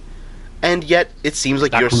 Seriously. And yet, it seems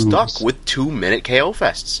like you're stuck with 2-minute KO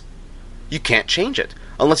fests. You can't change it.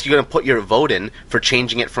 Unless you're going to put your vote in for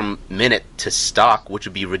changing it from minute to stock, which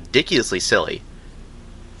would be ridiculously silly.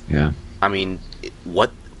 Yeah. I mean,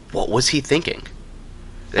 what was he thinking?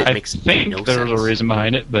 I think there was a reason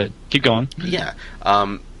behind it, but keep going. Yeah.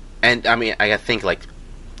 And, I mean, I think, like,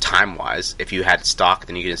 time-wise, if you had stock,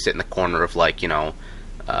 then you could sit in the corner of, like,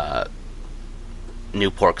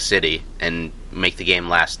 New Pork City and make the game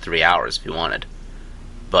last 3 hours if you wanted.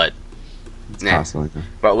 But it's possible.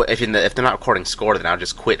 But if they're not recording score, then I'll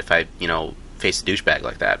just quit if I face a douchebag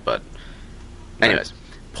like that. But anyways,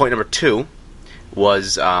 point number 2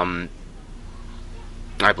 was I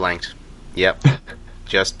blanked. Yep,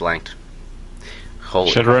 just blanked.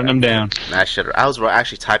 Holy should have written them down. I should. I was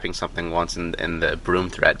actually typing something once in the Broom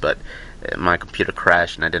thread, but my computer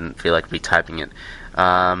crashed and I didn't feel like retyping it.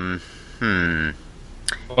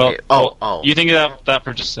 Well, you think about that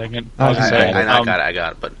for just a second. I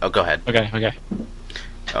got it. But go ahead.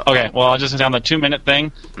 Okay. Well, I'll just say on the 2-minute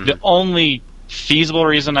thing. Mm-hmm. The only feasible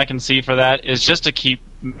reason I can see for that is just to keep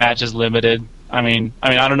matches limited. I mean,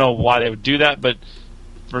 I don't know why they would do that, but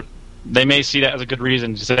they may see that as a good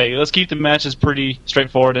reason to say, let's keep the matches pretty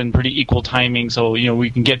straightforward and pretty equal timing, so we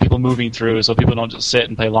can get people moving through, so people don't just sit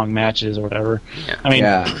and play long matches or whatever. Yeah. I mean,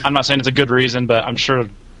 I'm not saying it's a good reason, but I'm sure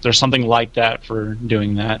there's something like that for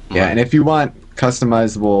doing that. Yeah, and if you want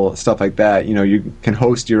customizable stuff like that, you can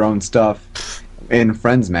host your own stuff in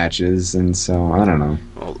friends matches, and so I don't know.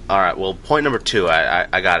 Well, all right. Well, point number 2,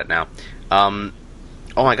 I got it now. Oh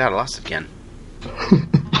my God, I lost it again.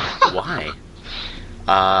 Why?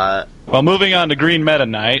 Well, moving on to Green Meta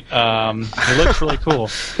Knight, it looks really cool.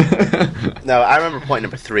 No, I remember point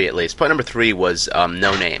number 3 at least. Point number 3 was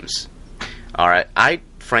no names. All right, I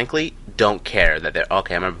frankly don't care that they're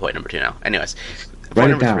okay. I remember point number 2 now. Anyways, point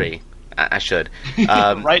number 3. I should.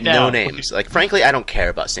 Right now. No names. Like, frankly, I don't care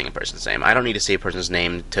about seeing a person's name. I don't need to see a person's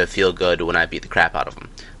name to feel good when I beat the crap out of them.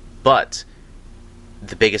 But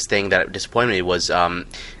the biggest thing that disappointed me was,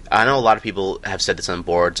 I know a lot of people have said this on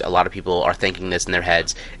boards. A lot of people are thinking this in their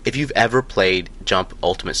heads. If you've ever played Jump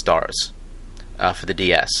Ultimate Stars for the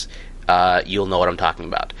DS, you'll know what I'm talking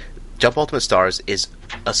about. Jump Ultimate Stars is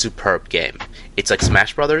a superb game. It's like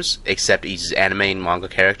Smash Brothers, except it uses anime and manga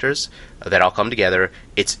characters that all come together.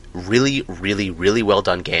 It's really, really, really well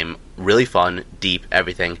done game. Really fun, deep,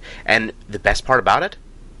 everything. And the best part about it,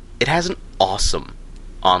 it has an awesome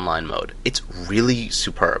online mode. It's really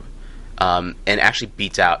superb. And actually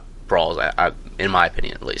beats out Brawls, in my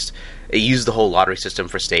opinion at least. It uses the whole lottery system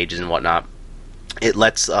for stages and whatnot. It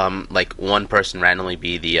lets like one person randomly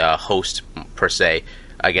be the host per se,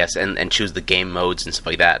 I guess, and choose the game modes and stuff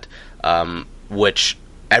like that, which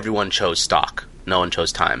everyone chose stock. No one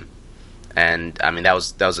chose time. And I mean that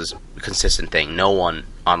was a consistent thing. No one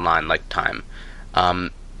online liked time.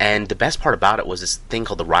 And the best part about it was this thing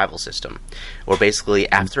called the rival system, where basically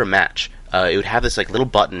after a match, it would have this like little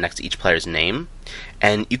button next to each player's name,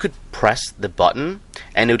 and you could press the button,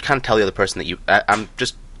 and it would kind of tell the other person that you. I'm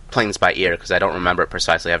just playing this by ear because I don't remember it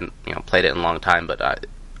precisely. I haven't played it in a long time, but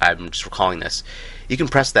I'm just recalling this. You can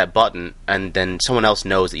press that button, and then someone else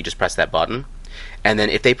knows that you just pressed that button, and then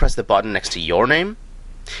if they press the button next to your name,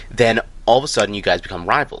 then all of a sudden you guys become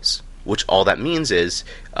rivals. Which all that means is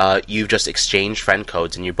you've just exchanged friend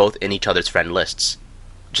codes and you're both in each other's friend lists.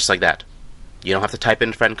 Just like that. You don't have to type in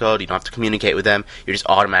a friend code, you don't have to communicate with them, you're just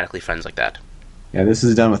automatically friends like that. Yeah, this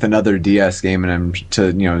is done with another DS game, and I'm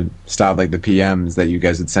to stop like the PMs that you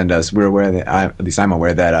guys would send us. We're aware that at least I'm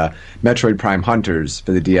aware that Metroid Prime Hunters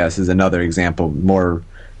for the DS is another example, more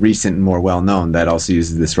recent and more well known, that also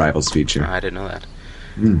uses this rivals feature. I didn't know that.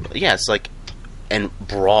 But yeah, it's like, and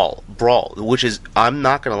Brawl, which is, I'm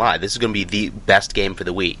not gonna lie, this is gonna be the best game for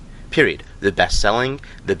the Wii. Period. The best selling,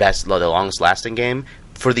 the longest lasting game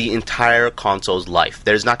for the entire console's life.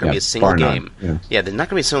 There's not gonna be a single game. Yeah, there's not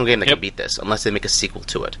gonna be a single game that can beat this unless they make a sequel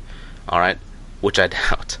to it. All right, which I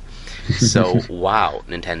doubt. So wow,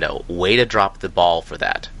 Nintendo, way to drop the ball for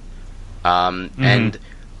that. And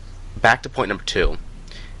back to point number 2.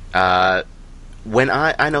 When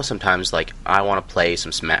I know sometimes like I want to play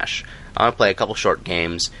some Smash. I want to play a couple short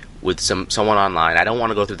games with someone online. I don't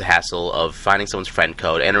want to go through the hassle of finding someone's friend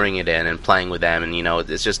code, entering it in, and playing with them. And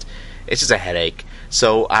it's just a headache.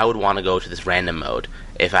 So I would want to go to this random mode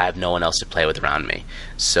if I have no one else to play with around me.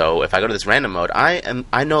 So if I go to this random mode,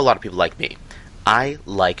 I know a lot of people like me. I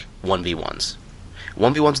like 1v1s.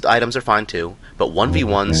 1v1s items are fine too, but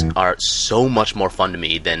 1v1s are so much more fun to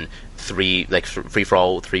me than free for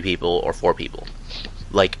all 3 people or 4 people.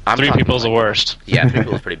 Like I'm 3 talking people's like, the worst. Yeah, 3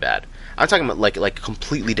 people is pretty bad. I'm talking about like a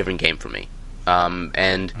completely different game for me.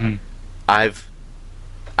 And I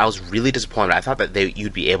was really disappointed. I thought that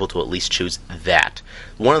you'd be able to at least choose that.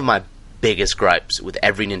 One of my biggest gripes with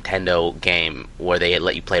every Nintendo game where they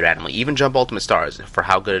let you play randomly, even Jump Ultimate Stars, for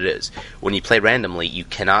how good it is, when you play randomly, you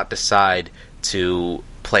cannot decide to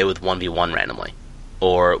play with 1v1 randomly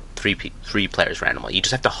or 3 players randomly. You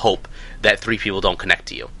just have to hope that 3 people don't connect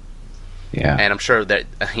to you. Yeah. And I'm sure that,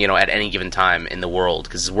 at any given time in the world,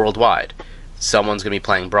 because it's worldwide, someone's going to be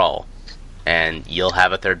playing Brawl, and you'll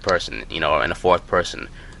have a 3rd person, and a 4th person.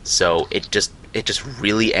 So it just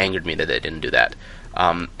really angered me that they didn't do that.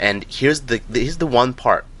 And here's the one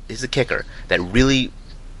part, here's the kicker, that really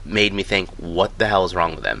made me think, what the hell is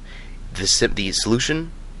wrong with them? The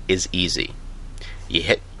solution is easy. You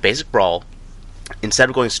hit basic Brawl. Instead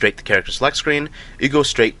of going straight to the character select screen, you go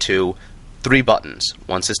straight to 3 buttons.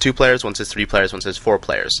 One says 2 players, one says 3 players, one says 4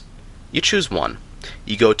 players. You choose one.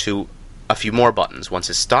 You go to a few more buttons. One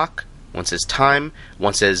says stock, one says time,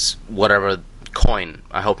 one says whatever, coin.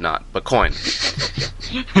 I hope not, but coin.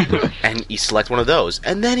 And you select one of those,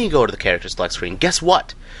 and then you go to the character select screen. Guess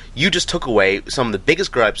what? You just took away some of the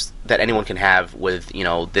biggest gripes that anyone can have with,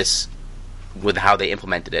 with how they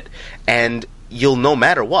implemented it. And you'll, no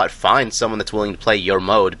matter what, find someone that's willing to play your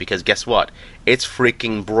mode, because guess what? It's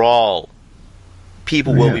freaking Brawl.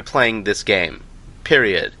 People will be playing this game.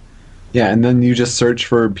 Period. Yeah, and then you just search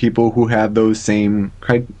for people who have those same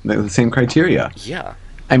criteria. Yeah.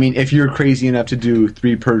 I mean, if you're crazy enough to do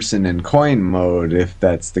 3-person in coin mode, if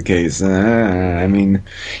that's the case, I mean,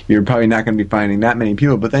 you're probably not going to be finding that many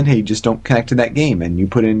people. But then, hey, just don't connect to that game, and you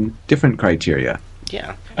put in different criteria.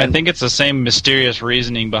 Yeah. I think it's the same mysterious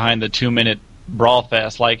reasoning behind the 2-minute Brawl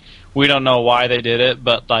Fest. Like, we don't know why they did it,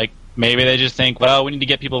 but, like, maybe they just think, well, we need to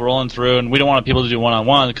get people rolling through, and we don't want people to do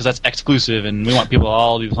one-on-one because that's exclusive, and we want people to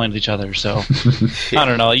all be playing with each other. So, I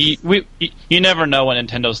don't know. You never know what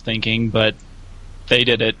Nintendo's thinking, but they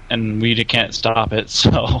did it, and we can't stop it.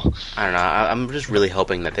 So I don't know. I'm just really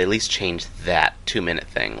hoping that they at least change that 2-minute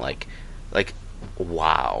thing. Like,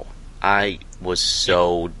 wow. I was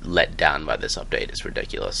so let down by this update. It's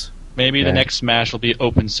ridiculous. maybe the next Smash will be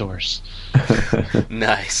open source.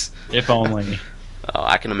 Nice. If only. Oh,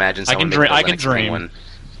 I can imagine. I can dream. Penguin.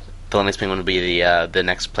 The Linux Penguin would be the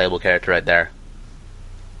next playable character right there.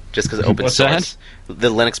 Just because open What's source. That? The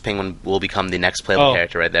Linux Penguin will become the next playable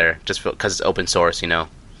character right there, just because it's open source, you know.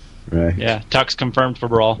 Right. Yeah, Tux confirmed for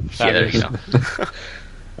Brawl. Yeah, there you go.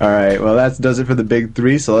 All right, well, that does it for the big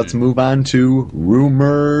three, so let's move on to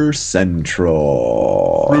Rumor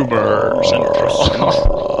Central. Rumor Central.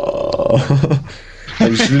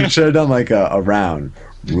 I should have done like a round.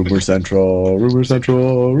 Rumor Central, Rumor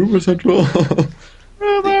Central, Rumor Central.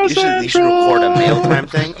 You should record a mail time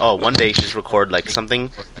thing. Oh, one day you should just record like something,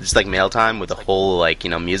 just like mail time with a whole like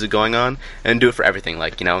music going on, and do it for everything.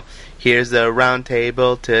 Like here's the round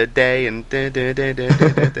table today, and just do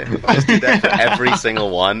that for every single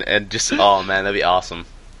one, and just oh man, that'd be awesome.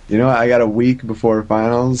 You know what? I got a week before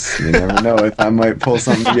finals. You never know if I might pull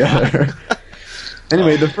something together.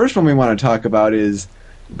 Anyway, the first one we want to talk about is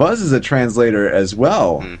Buzz is a translator as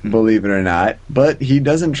well, believe it or not, but he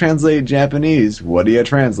doesn't translate Japanese. What do you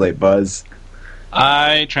translate, Buzz?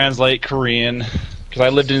 I translate Korean, because I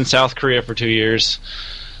lived in South Korea for 2 years.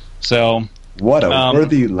 So what a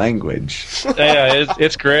worthy language. Yeah,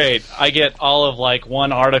 it's great. I get all of like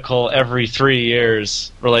one article every 3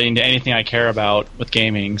 years relating to anything I care about with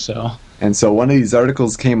gaming. And so one of these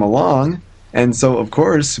articles came along, and so, of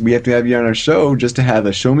course, we have to have you on our show just to have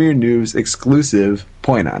a Show Me Your News exclusive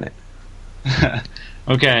point on it.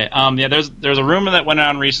 Okay. Yeah, there's a rumor that went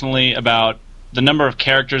on recently about the number of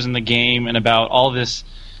characters in the game and about all this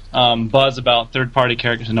buzz about third-party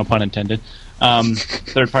characters, no pun intended,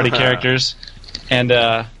 third-party characters. And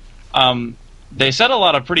they said a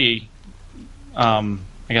lot of pretty, I don't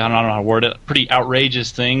know how to word it, pretty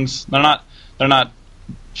outrageous things. They're not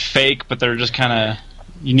fake, but they're just kind of...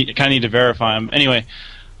 You need to verify them. Anyway,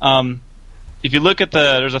 if you look at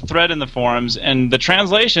there's a thread in the forums, and the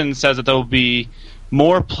translation says that there will be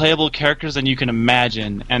more playable characters than you can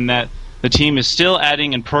imagine, and that the team is still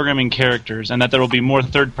adding and programming characters, and that there will be more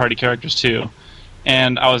third-party characters too.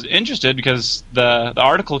 And I was interested because the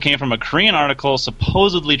article came from a Korean article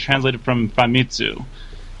supposedly translated from Famitsu.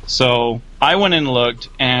 So I went and looked,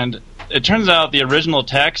 and it turns out the original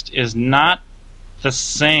text is not the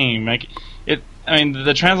same.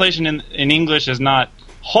 The translation in English is not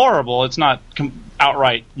horrible. It's not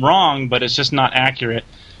outright wrong, but it's just not accurate.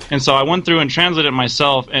 And so I went through and translated it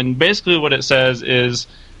myself, and basically what it says is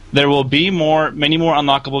there will be many more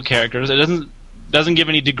unlockable characters. It doesn't give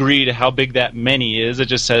any degree to how big that many is. It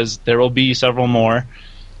just says there will be several more.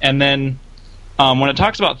 And then when it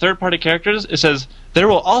talks about third-party characters, it says there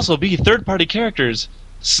will also be third-party characters,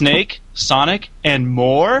 Snake, Sonic, and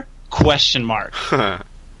more? ?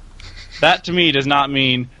 That to me does not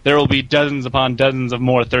mean there will be dozens upon dozens of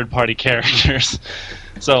more third-party characters.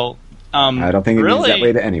 So I don't think it means that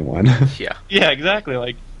way to anyone. Yeah. Yeah, exactly.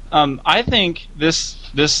 Like, I think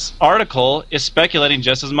this article is speculating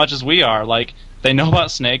just as much as we are. Like, they know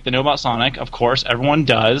about Snake, they know about Sonic, of course, everyone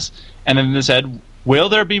does, and then they said, will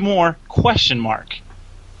there be more ?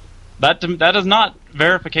 That is not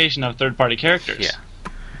verification of third-party characters. Yeah.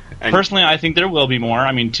 Personally, I think there will be more.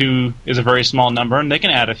 I mean, 2 is a very small number, and they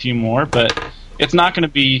can add a few more, but it's not going to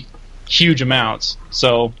be huge amounts.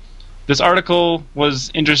 So this article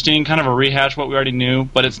was interesting, kind of a rehash of what we already knew,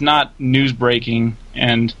 but it's not news-breaking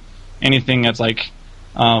and anything that's like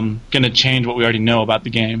going to change what we already know about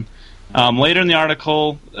the game. Later in the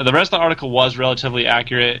article, the rest of the article was relatively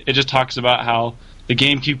accurate. It just talks about how the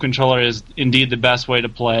GameCube controller is indeed the best way to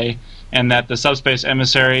play, and that the Subspace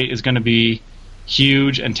Emissary is going to be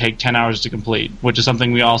huge and take 10 hours to complete, which is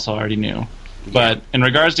something we also already knew. But in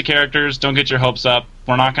regards to characters, don't get your hopes up.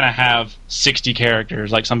 We're not going to have 60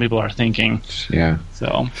 characters like some people are thinking. Yeah. So,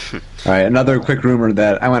 all right, another quick rumor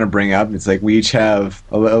that I want to bring up. It's like we each have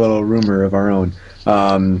a little rumor of our own.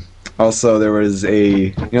 Also, there was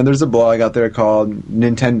there's a blog out there called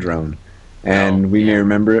Nintendrone. And we may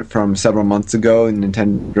remember it from several months ago. And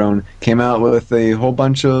Nintendrone came out with a whole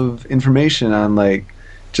bunch of information on like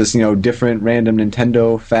just different random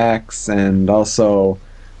Nintendo facts, and also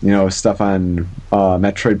stuff on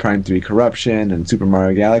Metroid Prime 3 Corruption and Super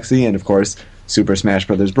Mario Galaxy, and of course Super Smash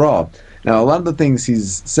Bros. Brawl. Now, a lot of the things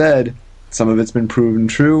he's said, some of it's been proven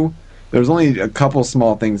true. There's only a couple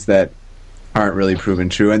small things that aren't really proven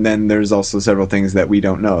true, and then there's also several things that we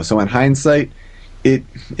don't know. So in hindsight, it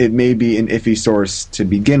may be an iffy source to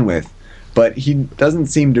begin with, but he doesn't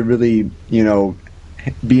seem to really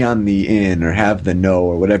be on the in or have the know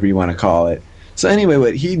or whatever you want to call it. So anyway,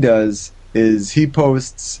 what he does is he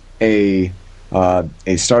posts a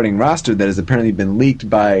starting roster that has apparently been leaked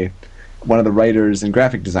by one of the writers and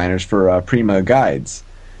graphic designers for Prima Guides.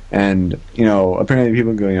 And apparently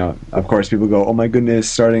people go, of course people go, oh my goodness,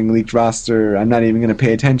 starting leaked roster, I'm not even going to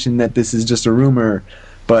pay attention that this is just a rumor.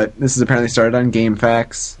 But this is apparently started on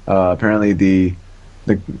GameFAQs. Apparently the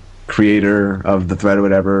creator of the thread or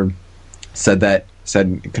whatever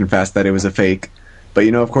confessed that it was a fake. But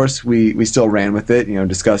of course we still ran with it,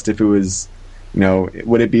 discussed if it was,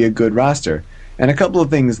 would it be a good roster. And a couple of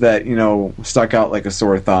things that, stuck out like a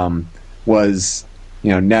sore thumb was,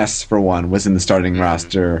 Ness, for one, was in the starting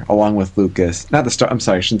roster along with Lucas. I'm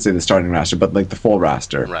sorry, I shouldn't say the starting roster, but like the full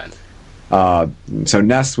roster. Right. So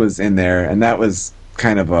Ness was in there, and that was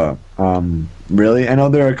kind of a really. I know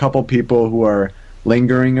there are a couple people who are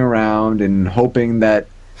lingering around and hoping that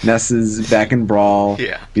Ness is back in Brawl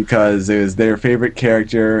because it was their favorite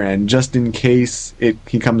character, and just in case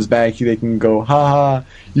he comes back, they can go, haha,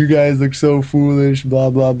 you guys look so foolish, blah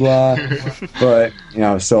blah blah. But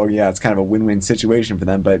so yeah, it's kind of a win-win situation for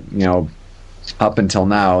them. But up until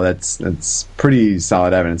now, that's pretty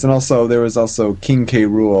solid evidence. And also there was also King K.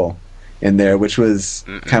 Rool in there, which was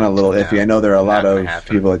kind of a little iffy. I know there are a lot of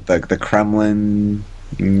people like the Kremlin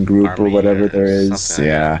group or whatever there is.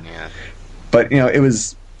 Yeah. But it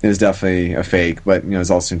was definitely a fake, but it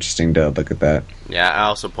was also interesting to look at that. Yeah, I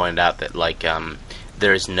also pointed out that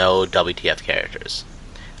there is no WTF characters.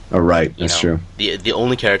 Oh, right, that's true. The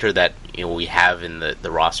only character that we have in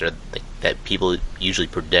the roster that people usually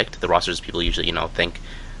predict, the rosters people usually think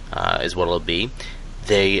is what it'll be.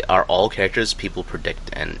 They are all characters people predict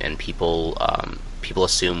and people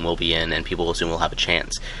assume will be in, and people assume will have a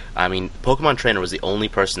chance. I mean, Pokemon Trainer was the only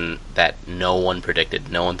person that no one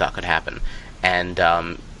predicted, no one thought could happen. And,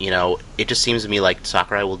 it just seems to me like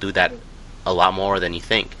Sakurai will do that a lot more than you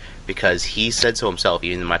think, because he said so himself,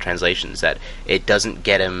 even in my translations, that it doesn't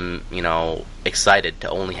get him, excited to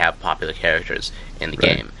only have popular characters in the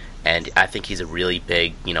game. And I think he's a really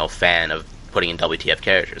big, fan of putting in WTF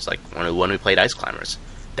characters. Like, when we played Ice Climbers,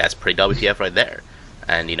 that's pretty WTF right there.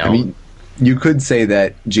 And, I mean, you could say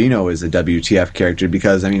that Geno is a WTF character,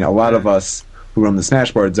 because, a lot of us who run the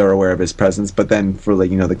Smash boards are aware of his presence, but then for,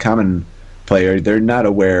 the common player, they're not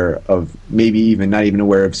aware of, maybe even not even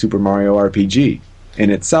aware of Super Mario RPG in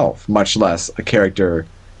itself, much less a character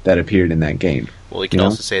that appeared in that game. Well, we can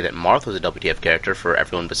also say that Marth was a WTF character for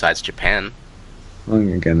everyone besides Japan. Well,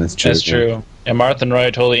 again, that's true. That's true. And Martha and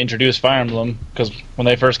Roy totally introduced Fire Emblem, because when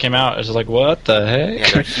they first came out, it was just like, what the heck? Yeah,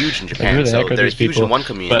 they're huge in Japan. Who the heck So are they're these huge people? in one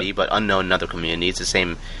community, but unknown in another community. It's the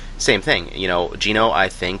same thing. You know, Gino, I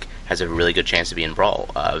think, has a really good chance to be in Brawl.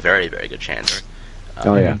 Very, very good chance.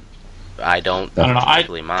 Oh yeah. I don't I don't know,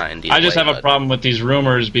 particularly mind. I just way, have a but- problem with these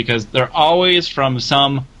rumors because they're always from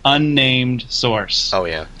some unnamed source. Oh,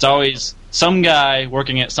 yeah. It's always some guy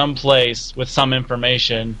working at some place with some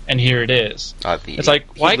information, and here it is. It's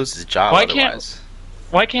like, he why loses his job why otherwise.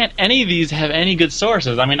 why can't any of these have any good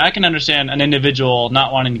sources? I mean, I can understand an individual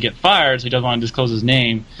not wanting to get fired, so he doesn't want to disclose his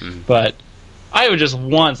name, but I would just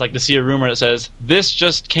once like to see a rumor that says, this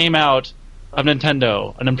just came out of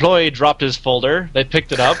Nintendo. An employee dropped his folder, they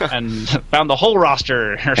picked it up, and found the whole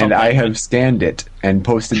roster or something. And I have scanned it and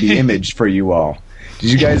posted the image for you all.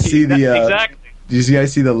 Did you guys see the exactly. Did you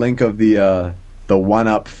guys see the link of the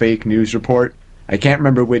 1UP fake news report? I can't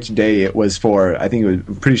remember which day it was for. I think I'm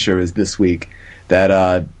pretty sure it was this week.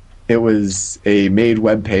 That it was a made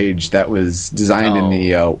web page that was designed in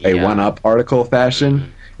the a 1UP article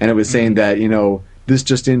fashion, and it was saying that this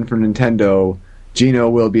just in from Nintendo, Gino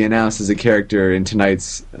will be announced as a character in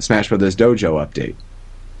tonight's Smash Brothers Dojo update.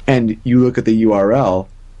 And you look at the URL,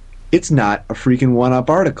 it's not a freaking 1UP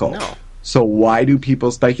article. No. So why do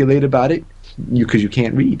people speculate about it? Because you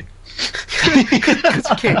can't read.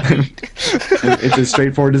 It's as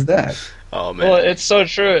straightforward as that. Oh, man. Well, it's so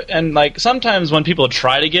true. And like sometimes when people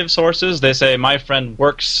try to give sources, they say my friend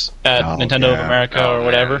works at Nintendo of America or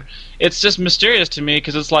whatever. Man. It's just mysterious to me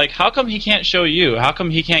because it's like, how come he can't show you? How come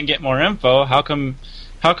he can't get more info? How come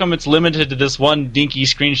it's limited to this one dinky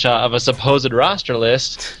screenshot of a supposed roster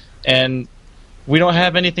list, and we don't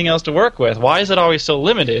have anything else to work with? Why is it always so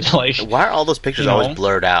limited? Like, why are all those pictures always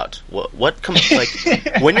blurred out? What comes like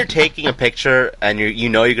when you're taking a picture and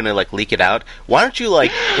you're gonna like leak it out? Why don't you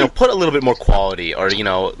put a little bit more quality or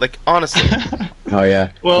like honestly? Oh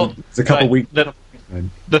yeah. Well, it's a couple weeks.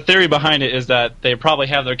 The theory behind it is that they probably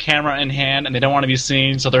have their camera in hand and they don't want to be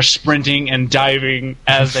seen, so they're sprinting and diving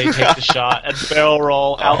as they take the shot and barrel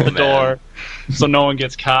roll out the door, so no one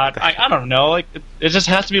gets caught. I don't know. Like it just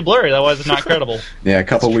has to be blurry, otherwise it's not credible. Yeah, a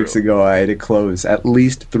couple weeks ago, I had to close at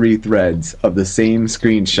least 3 threads of the same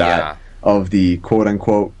screenshot of the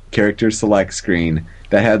quote-unquote character select screen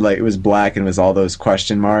that had it was black and was all those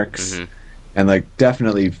question marks. And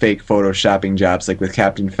definitely fake photoshopping jobs with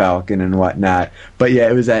Captain Falcon and whatnot. But yeah,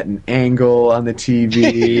 it was at an angle on the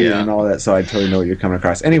TV and all that, so I totally know what you're coming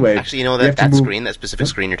across. Anyway, actually, that screen, that specific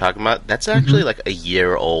screen you're talking about, that's actually a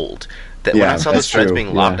year old. When I saw those threads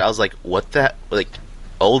being locked, I was like, what the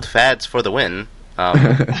old fads for the win. Way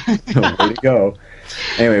to go.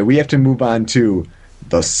 Anyway, we have to move on to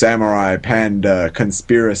the Samurai Panda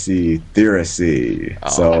conspiracy theory.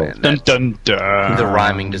 Man, dun, dun, dun. The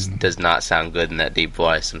rhyming just does not sound good in that deep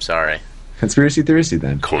voice. I'm sorry. Conspiracy theory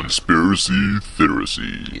then. Conspiracy theory.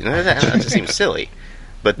 That just seems silly.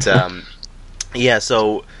 But yeah,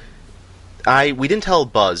 so we didn't tell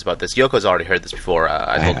Buzz about this. Yoko's already heard this before.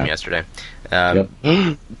 I told him yesterday.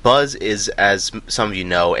 Buzz is, as some of you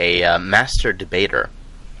know, a master debater.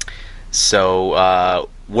 So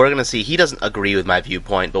we're going to see. He doesn't agree with my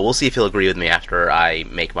viewpoint, but we'll see if he'll agree with me after I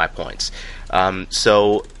make my points.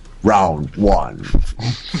 So round 1.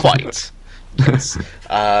 Fight. Yes.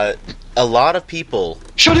 A lot of people...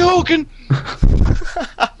 Shoryuken!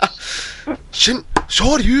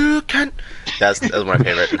 Shoryuken! That was one of my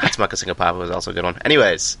favorite. Hatsumaka Singapapa was also a good one.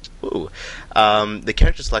 Anyways, the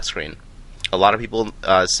character select screen. A lot of people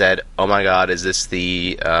said, oh my god, is this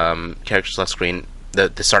the character select screen,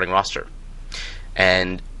 the starting roster?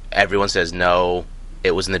 And everyone says, no,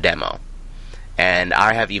 it was in the demo. And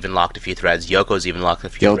I have even locked a few threads. Yoko's even locked a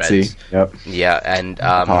few threads. Yep. Yeah, and...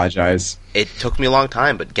 apologize. It took me a long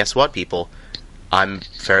time, but guess what, people? I'm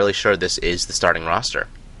fairly sure this is the starting roster.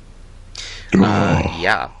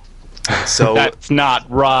 Yeah. So that's not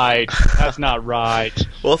right. That's not right.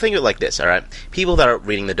 Well, think of it like this, all right? People that are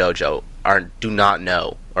reading the dojo do not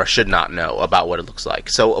know or should not know about what it looks like.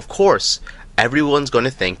 So, of course, everyone's going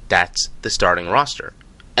to think that's the starting roster.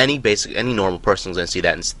 Any normal person is going to see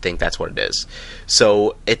that and think that's what it is.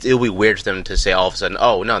 So it'll be weird for them to say all of a sudden,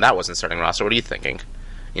 "Oh no, that wasn't starting roster. What are you thinking?"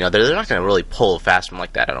 They're not going to really pull a fast one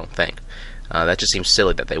like that. I don't think. That just seems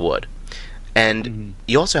silly that they would. And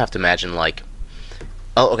you also have to imagine a lot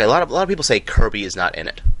of people say Kirby is not in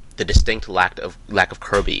it. The distinct lack of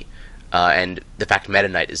Kirby, and the fact Meta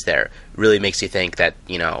Knight is there really makes you think that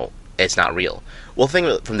it's not real. Well, think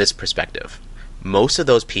of it from this perspective. Most of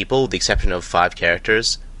those people, with the exception of 5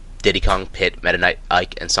 characters, Diddy Kong, Pit, Meta Knight,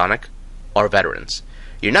 Ike, and Sonic, are veterans.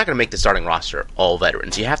 You're not going to make the starting roster all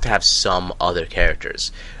veterans. You have to have some other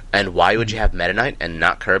characters. And why would you have Meta Knight and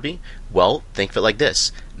not Kirby? Well, think of it like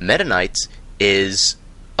this. Meta Knight is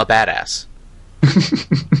a badass.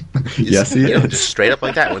 Yes, he is. Just straight up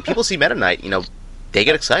like that. When people see Meta Knight, they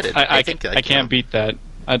get excited. I can't beat that.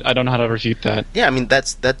 I don't know how to refute that. Yeah, I mean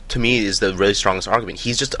that to me is the really strongest argument.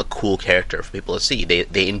 He's just a cool character for people to see.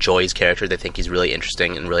 They enjoy his character. They think he's really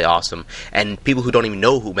interesting and really awesome. And people who don't even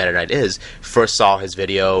know who Meta Knight is first saw his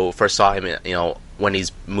video, first saw him, when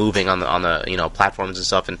he's moving on the platforms and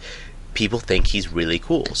stuff, and people think he's really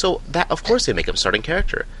cool. So that, of course, they make him a starting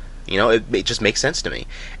character. It just makes sense to me.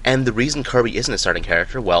 And the reason Kirby isn't a starting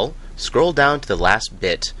character, well, scroll down to the last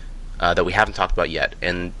bit that we haven't talked about yet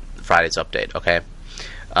in Friday's update. Okay.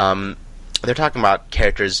 They're talking about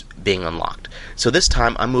characters being unlocked. So this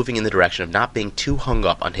time, I'm moving in the direction of not being too hung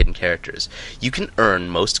up on hidden characters. You can earn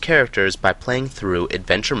most characters by playing through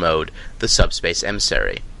Adventure Mode, the Subspace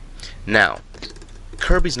Emissary. Now,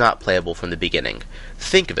 Kirby's not playable from the beginning.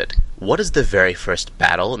 Think of it. What is the very first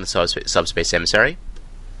battle in the Subspace Emissary?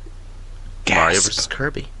 Gasp. Mario vs.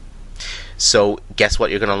 Kirby. So, guess what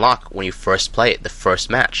you're going to unlock when you first play it, the first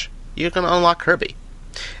match? You're going to unlock Kirby.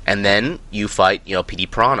 And then you fight, P.D.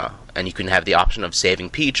 Piranha, and you can have the option of saving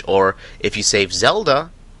Peach, or if you save Zelda,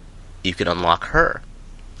 you can unlock her.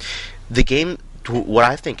 The game, what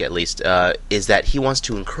I think at least, is that he wants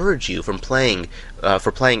to encourage you from playing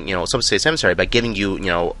Subspace Emissary by giving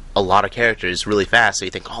you, a lot of characters really fast, so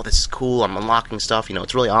you think, oh, this is cool, I'm unlocking stuff,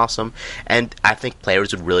 it's really awesome, and I think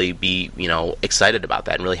players would really be, excited about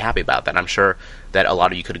that and really happy about that. I'm sure that a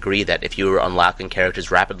lot of you could agree that if you were unlocking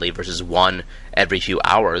characters rapidly versus one every few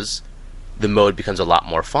hours, the mode becomes a lot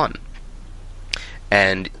more fun.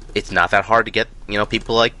 And it's not that hard to get,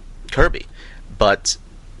 people like Kirby. But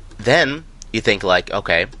then you think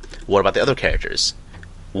okay, what about the other characters?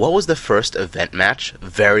 What was the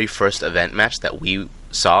very first event match that we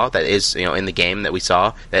saw, that is, in the game that we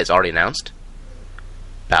saw, that is already announced?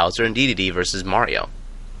 Bowser and Dedede versus Mario.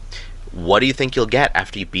 What do you think you'll get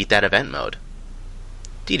after you beat that event mode?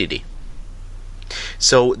 Dedede.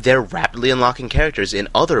 So they're rapidly unlocking characters in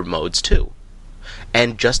other modes too.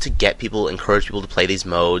 And just to encourage people to play these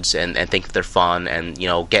modes and think that they're fun and,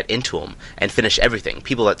 get into them and finish everything.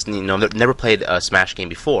 People that, never played a Smash game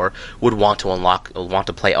before would want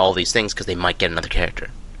to play all these things because they might get another character.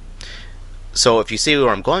 So if you see where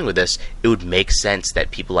I'm going with this, it would make sense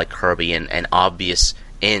that people like Kirby and obvious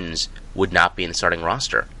ins would not be in the starting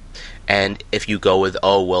roster. And if you go with,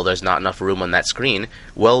 oh, well, there's not enough room on that screen,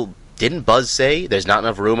 well, didn't Buzz say there's not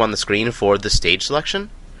enough room on the screen for the stage selection?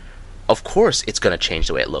 Of course it's going to change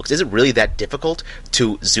the way it looks. Is it really that difficult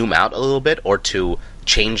to zoom out a little bit or to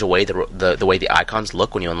change away the way the icons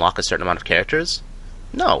look when you unlock a certain amount of characters?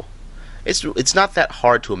 No. It's not that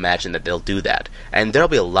hard to imagine that they'll do that. And there'll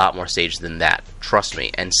be a lot more stages than that, trust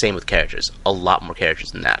me. And same with characters. A lot more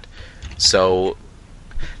characters than that. So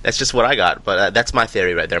that's just what I got. But that's my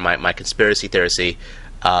theory right there, my conspiracy theory.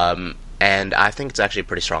 And I think it's actually a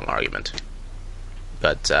pretty strong argument.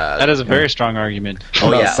 But that is a very strong argument.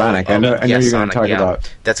 What about Sonic? I know you're going to talk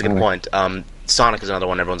about. That's a good point. Sonic is another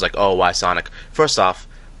one. Everyone's like, oh, why Sonic? First off,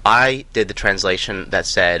 I did the translation that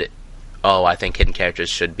said, oh, I think hidden characters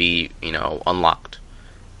should be, unlocked.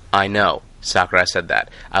 I know. Sakurai said that.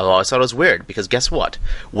 I always thought it was weird, because guess what?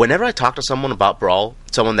 Whenever I talk to someone about Brawl,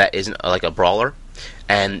 someone that isn't like a brawler,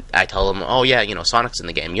 and I tell them, oh yeah, Sonic's in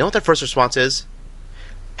the game, you know what their first response is?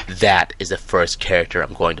 That is the first character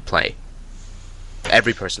I'm going to play.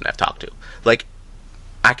 Every person I've talked to.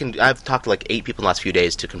 I've talked to 8 people in the last few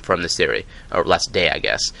days to confirm this theory, or last day, I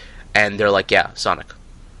guess, and they're like, yeah, Sonic.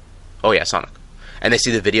 Oh yeah, Sonic. And they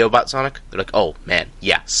see the video about Sonic, they're like, oh man,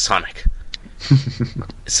 yeah, Sonic.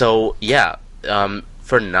 So yeah,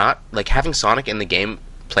 for not having Sonic in the game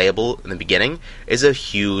playable in the beginning is a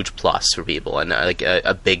huge plus for people, and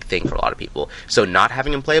a big thing for a lot of people. So not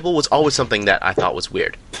having him playable was always something that I thought was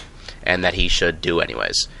weird, and that he should do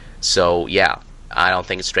anyways. So yeah, I don't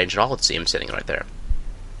think it's strange at all to see him sitting right there.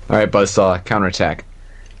 All right, Buzzsaw, counterattack.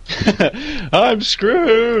 I'm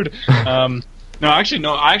screwed. No,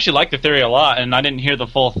 I actually like the theory a lot, and I didn't hear the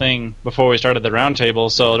full thing before we started the roundtable.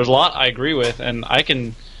 So there's a lot I agree with, and I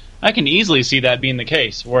can easily see that being the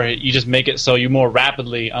case, where you just make it so you more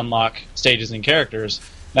rapidly unlock stages and characters.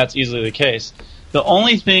 That's easily the case. The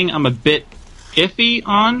only thing I'm a bit iffy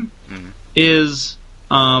on is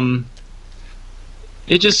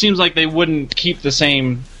it just seems like they wouldn't keep the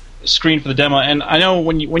same screen for the demo. And I know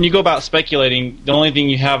when you go about speculating, the only thing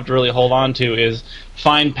you have to really hold on to is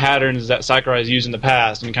find patterns that Sakurai has used in the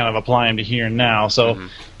past and kind of apply them to here and now. So,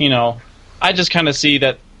 I just kind of see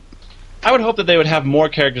that I would hope that they would have more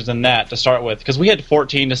characters than that to start with, because we had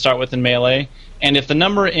 14 to start with in Melee, and if the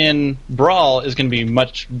number in Brawl is going to be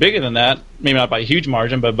much bigger than that, maybe not by a huge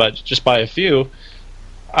margin, but just by a few,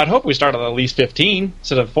 I'd hope we start at least 15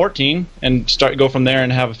 instead of 14, and go from there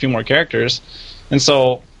and have a few more characters. And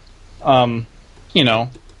so, you know,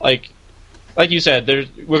 like you said,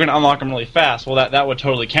 we're going to unlock them really fast. Well, that would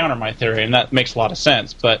totally counter my theory, and that makes a lot of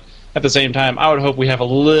sense. But at the same time, I would hope we have a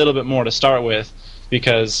little bit more to start with,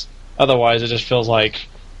 because otherwise it just feels like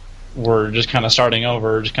we're just kind of starting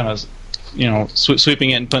over, just kind of, you know,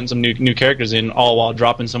 sweeping it and putting some new characters in, all while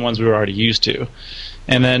dropping some ones we were already used to.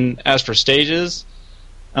 And then as for stages,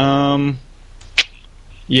 yeah,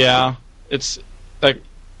 it's like,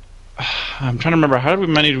 I'm trying to remember,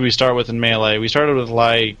 many did we start with in Melee? We started with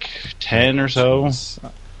like 10 or so. There's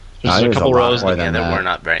a couple rows. Yeah, there were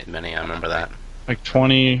not very many. I remember that. Like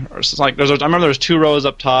 20 or like I remember there was 2 rows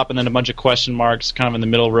up top and then a bunch of question marks kind of in the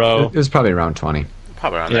middle row. It was probably around 20.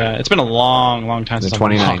 Probably around there. Yeah, it's been a long time since I've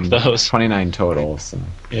unlocked those. 29 total. So.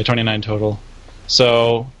 Yeah, 29 total.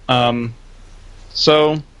 So,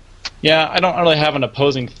 yeah, I don't really have an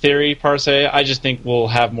opposing theory per se. I just think we'll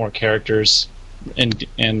have more characters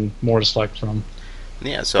and more to select from.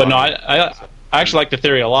 Yeah. So, but no, I actually like the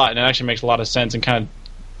theory a lot, and it actually makes a lot of sense and kind of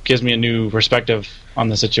gives me a new perspective on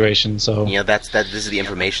the situation. So this is the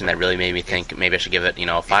information that really made me think maybe I should give it, you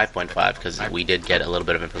know, a 5.5, because we did get a little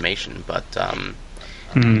bit of information, but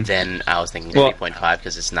then I was thinking 3.5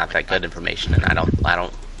 because it's not that good information, and I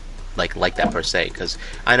don't like that per se, because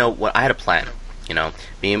I know I had a plan. You know,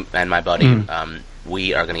 me and my buddy,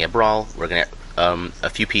 we are gonna get Brawl. We're gonna get a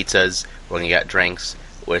few pizzas. We're gonna get drinks.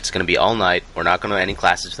 It's gonna be all night. We're not gonna do any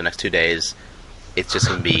classes for the next 2 days. It's just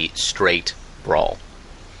gonna be straight Brawl.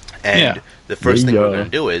 And the first thing we're going to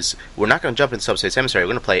do is, we're not going to jump into Subspace Emissary. We're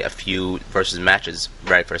going to play a few versus matches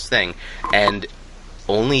very first thing. And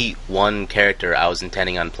only one character I was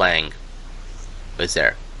intending on playing was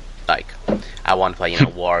there. Ike. I wanted to play, you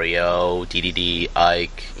know, Wario, DDD,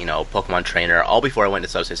 Ike, you know, Pokemon Trainer, all before I went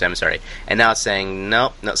to Subspace Emissary. And now it's saying,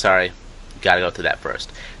 no, sorry, got to go through that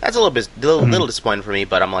first. That's a little disappointing for me,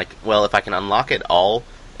 but I'm like, well, if I can unlock it all,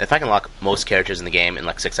 if I can unlock most characters in the game in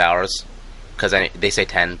like 6 hours, because they say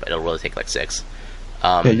 10, but it'll really take like 6.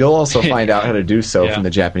 Yeah, you'll also find out how to do so from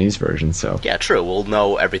the Japanese version. So yeah, true. We'll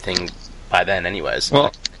know everything by then, anyways.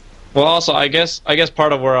 Well, also, I guess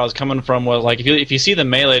part of where I was coming from was like if you see the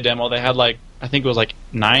Melee demo, they had like, I think it was like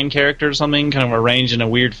 9 characters or something, kind of arranged in a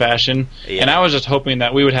weird fashion. Yeah. And I was just hoping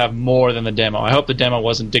that we would have more than the demo. I hope the demo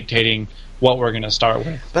wasn't dictating what we're going to start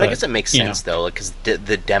with. But I guess it makes sense, though, because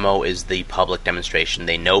the demo is the public demonstration.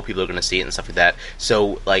 They know people are going to see it and stuff like that.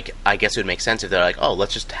 So, like, I guess it would make sense if they're like, oh,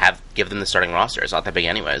 let's just give them the starting roster. It's not that big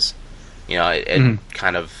anyways. You know, it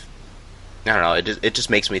kind of, I don't know, it just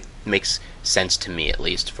makes sense to me, at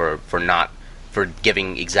least, for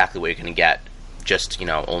giving exactly what you're going to get, just, you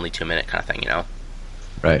know, only 2-minute kind of thing, you know?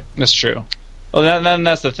 Right. That's true. Well, then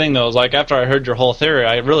that's the thing, though. Is like after I heard your whole theory,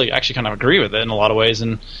 I really actually kind of agree with it in a lot of ways.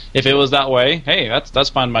 And if it was that way, hey, that's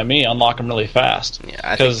fine by me. Unlock them really fast.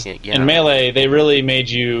 Yeah, because in Melee they really made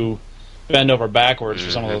you bend over backwards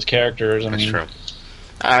for some of those characters. That's true.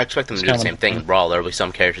 I expect them to do the same thing in Brawl. There'll be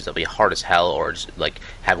some characters that'll be hard as hell, or just like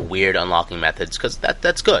have weird unlocking methods. Because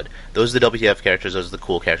that's good. Those are the WTF characters. Those are the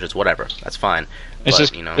cool characters. Whatever. That's fine. It's but,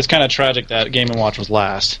 just it's kind of tragic that Game & Watch was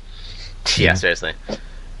last. Yeah, seriously.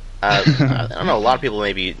 I don't know. A lot of people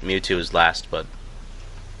maybe Mewtwo is last, but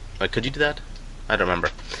could you do that? I don't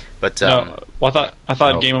remember. But no, well, I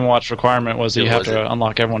thought Game & Watch requirement was that you have to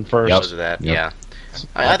unlock everyone first. Because of that, yeah.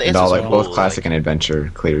 And all like both classic and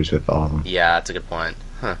adventure clears with all of them. Yeah, that's a good point.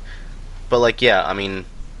 Huh. But like, yeah, I mean,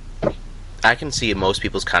 I can see most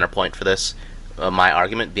people's counterpoint for this. My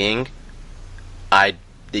argument being,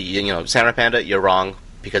 Samurai Panda, you're wrong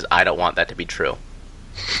because I don't want that to be true.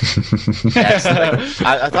 That's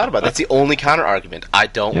I thought about it. That's the only counter argument. I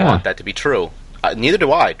don't want that to be true. Neither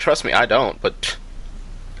do I. Trust me, I don't. But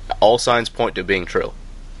all signs point to being true.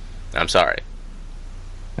 I'm sorry.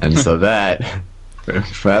 And so that,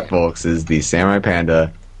 folks, is the Samurai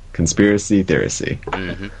Panda conspiracy theory.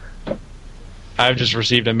 I've just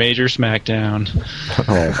received a major smackdown.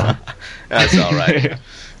 That's all right.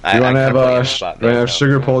 You want to have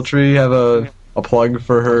Sugar Poultry have a plug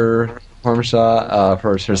for her farm shop,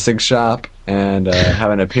 for her sig shop, and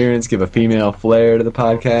have an appearance, give a female flair to the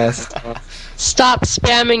podcast? Stop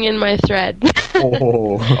spamming in my thread.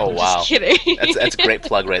 Oh wow! Just kidding. That's a great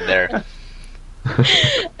plug right there.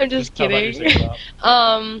 I'm just kidding.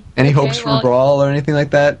 Any hopes for Brawl or anything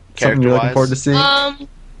like that? Something you're looking forward to seeing?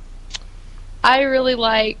 I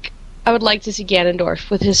would like to see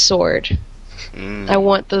Ganondorf with his sword. I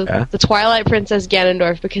want the Yeah. the Twilight Princess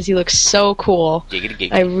Ganondorf because he looks so cool. Giggity,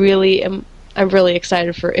 giggity. I'm really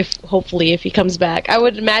excited for hopefully if he comes back. I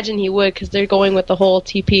would imagine he would because they're going with the whole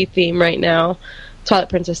TP theme right now, Twilight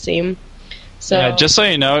Princess theme. So Yeah, just so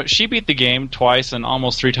you know, she beat the game twice and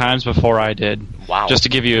almost 3 times before I did. Wow. Just to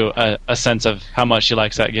give you a sense of how much she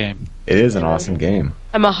likes that game. It is an awesome game.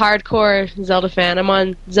 I'm a hardcore Zelda fan. I'm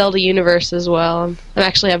on Zelda Universe as well. I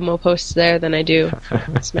actually have more posts there than I do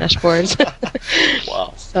Smashboards.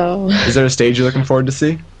 Wow. So, Is there a stage you're looking forward to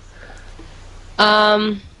see?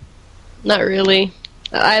 not really.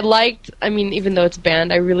 Even though it's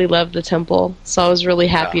banned, I really love the temple. So I was really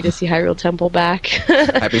happy to see Hyrule Temple back.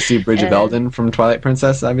 Happy to see Bridge of And- Elden from Twilight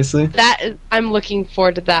Princess, obviously. I'm looking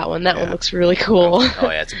forward to that one. That one Yeah. looks really cool. Oh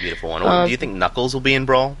yeah, it's a beautiful one. Um, Do you think Knuckles will be in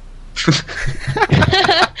Brawl?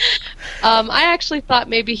 I actually thought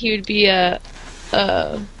maybe he would be a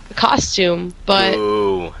costume, but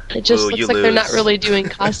Ooh. it just Ooh, looks you like they're not lose. really doing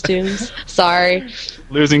costumes. Sorry.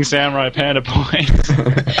 Losing Samurai Panda points.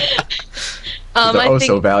 They're I so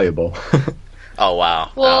think. valuable. Oh wow.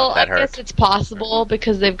 Well, Oh, that I hurt. guess it's possible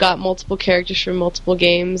because they've got multiple characters from multiple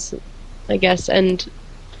games. I guess, and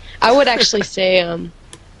I would actually say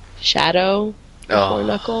Shadow before Oh.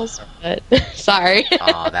 Knuckles, but sorry.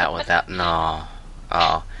 Oh, no.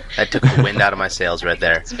 Oh, that took the wind out of my sails right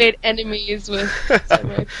there. It's made enemies with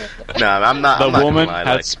Samurai Panda. No, I'm not. The I'm not woman gonna lie,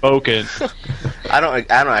 has like, spoken. I don't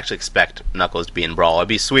actually expect Knuckles to be in Brawl. It'd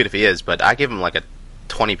be sweet if he is, but I give him like a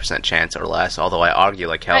 20% chance or less. Although I argue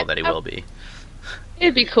like hell that he will be.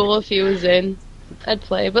 It'd be cool if he was in. I'd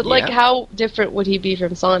play, but like, Yeah. how different would he be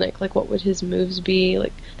from Sonic? Like, what would his moves be?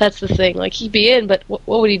 Like, that's the thing. Like, he'd be in, but what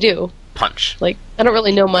would he do? Punch. Like, I don't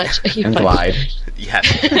really know much. He'd And punch. glide.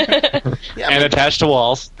 Yes. Yeah, I And mean, attached to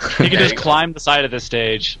walls. You can There just you go. climb the side of the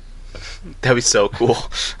stage. that'd be so cool.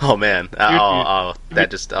 Oh man.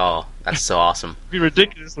 That's so awesome. It'd be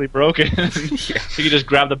ridiculously broken. You could just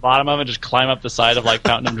grab the bottom of it and just climb up the side of like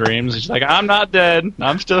Fountain of Dreams. It's like, I'm not dead.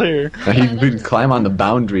 I'm still here. He would climb on the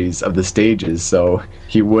boundaries of the stages, so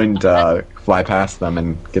he wouldn't fly past them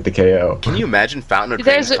and get the KO. Can you imagine Fountain of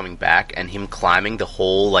There's Dreams a- coming back and him climbing the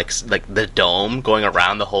whole like the dome, going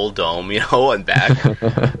around the whole dome, and back?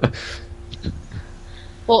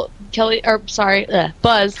 Well, Buzz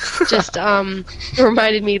just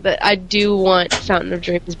reminded me that I do want Fountain of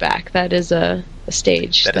Dreams back. That is a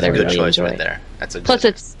stage That that, is I a good really choice enjoy. right there. That's a Plus, good,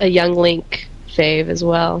 it's a young Link fave as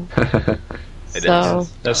well. It So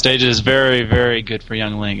is. That stage is very, very good for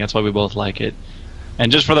Young Link. That's why we both like it. And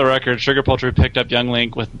just for the record, Sugar Poultry picked up Young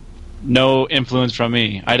Link with no influence from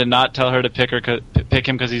me. I did not tell her to pick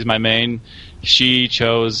him because he's my main. She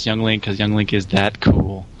chose Young Link because Young Link is that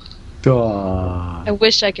cool. Aw. I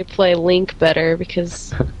wish I could play Link better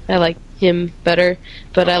because I like him better,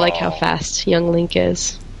 but I like how Aw. fast young Link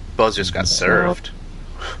is. Buzz just got served.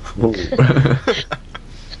 Ooh.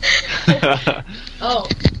 Oh.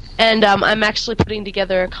 And I'm actually putting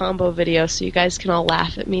together a combo video so you guys can all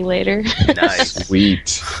laugh at me later. Nice.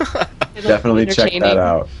 Sweet. It'll Definitely be check that entertaining.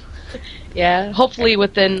 out. Yeah, hopefully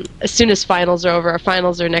as soon as finals are over. Our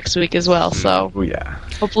finals are next week as well, so Oh yeah.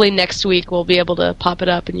 hopefully next week we'll be able to pop it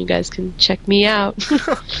up and you guys can check me out.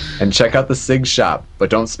 And check out the SIG shop, but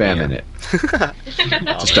don't spam in it.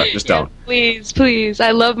 Just don't. Please, please.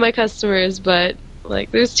 I love my customers, but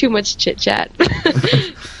like there's too much chit chat.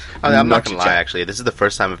 I'm not Not gonna to lie. check. Actually, this is the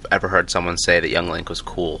first time I've ever heard someone say that Young Link was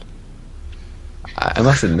cool. I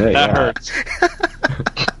must admit, That yeah. hurts.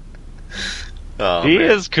 Oh, He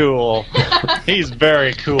man. is cool. He's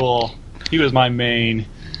very cool. He was my main.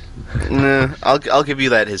 Nah, I'll give you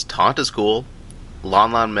that. His taunt is cool.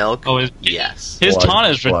 Lon Lon Milk. Oh, his yes. His Plug, taunt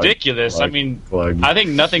is plug, ridiculous. plug, I mean, plug. I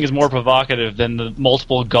think nothing is more provocative than the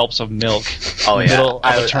multiple gulps of milk. Oh in the yeah. middle of a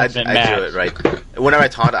I tournament do match. it right. Whenever I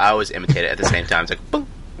taunt, I always imitate it at the same time. It's like boom.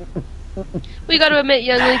 We got to admit,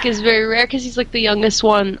 young Link is very rare because he's like the youngest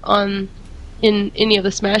one in any of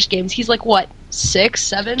the Smash games. He's like what, 6,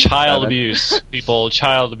 7? Child Seven. abuse, people.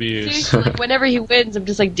 Child abuse. Seriously, like, whenever he wins, I'm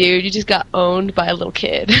just like, dude, you just got owned by a little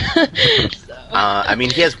kid. So, I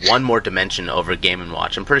mean, he has one more dimension over Game &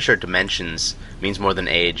 Watch. I'm pretty sure dimensions means more than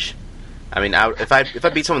age. I mean, if I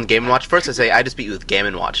beat someone with Game & Watch, first I say I just beat you with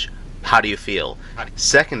Game & Watch. How do you feel?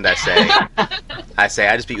 Second, I say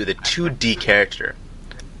I just beat you with a 2D character.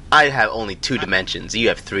 I have only 2 dimensions. You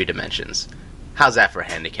have 3 dimensions. How's that for a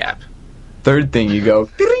handicap? Third thing, you go.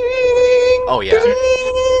 Oh yeah.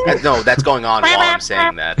 No, that's going on while I'm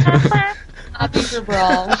saying that. Happy for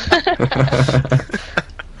Brawl.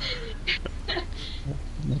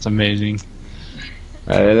 That's amazing.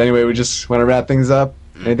 Anyway, we just want to wrap things up.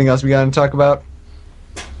 Anything else we got to talk about?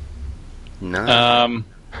 No.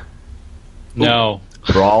 No.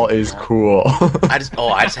 Brawl is cool. I just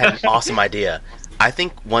had an awesome idea. I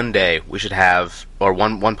think one day we should have, or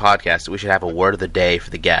one podcast, we should have a word of the day for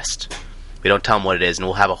the guest. We don't tell them what it is, and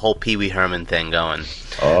we'll have a whole Pee Wee Herman thing going.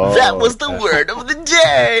 Oh, that was the word of the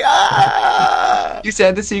day! Ah! You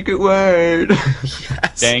said the secret word.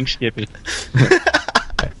 Yes. Dang, Skippy.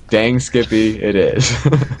 Dang, Skippy, it is.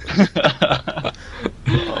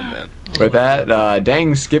 Oh, man. With that,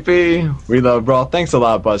 dang, Skippy, we love Brawl. Thanks a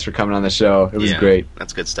lot, Buzz, for coming on the show. It was great.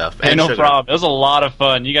 That's good stuff. Hey, And no Sugar. problem. It was a lot of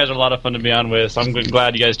fun. You guys are a lot of fun to be on with, so I'm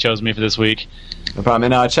glad you guys chose me for this week. No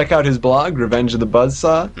problem. And check out his blog, Revenge of the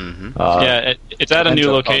Buzzsaw. Mm-hmm. Yeah, it's at a new Revenge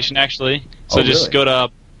of- location, actually. So Oh, just really? go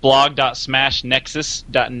to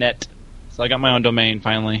blog.smashnexus.net. So I got my own domain,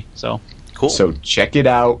 finally. So, Cool. So check it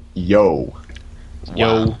out, yo.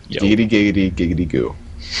 yo. Giggity, giggity, giggity, goo.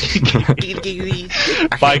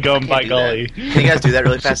 By gum, by golly. Can you guys do that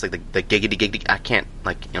really fast? Like the giggity giggity. I can't,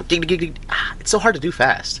 giggity giggity. It's so hard to do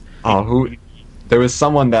fast. Oh, there was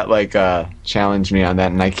someone that challenged me on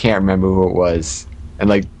that, and I can't remember who it was. And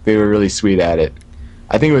they were really sweet at it.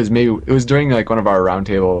 I think it was during one of our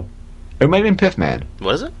roundtable. It might have been Piffman.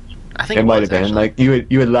 Was it? I think It might was, have been. actually.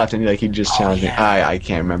 You had left, and he just challenged me. I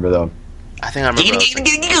can't remember though. I think I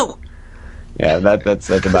remember. Yeah, that's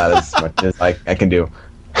about as much as I can do.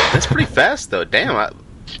 That's pretty fast though. Damn,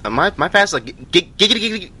 my fast is giggity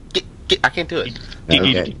giggity. I can't do it.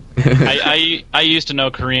 Okay. I used to know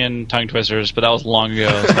Korean tongue twisters, but that was long ago,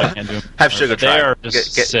 so I can't do them. Have Sugar They try. are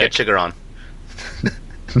just Get sick. Sugar on.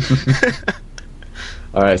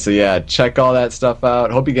 All right, so yeah, check all that stuff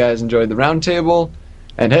out. Hope you guys enjoyed the roundtable.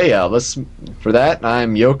 And hey, for that,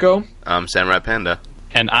 I'm Yoko. Samurai Panda.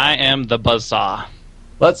 And I am the Buzzsaw.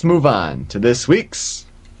 Let's move on to this week's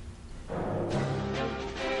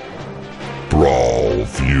Brawl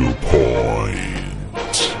Viewpoint.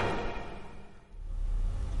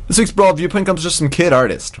 This week's Brawl Viewpoint comes just from Kid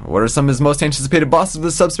Artist. What are some of his most anticipated bosses of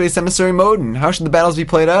the Subspace Emissary mode, and how should the battles be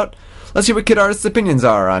played out? Let's hear what Kid Artist's opinions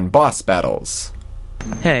are on boss battles.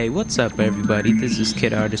 Hey, what's up everybody? This is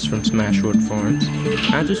Kid Artist from Smashworld Forums.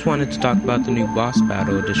 I just wanted to talk about the new Boss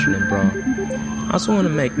Battle Edition in Brawl. I also want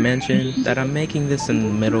to make mention that I'm making this in the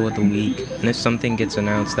middle of the week, and if something gets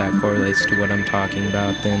announced that correlates to what I'm talking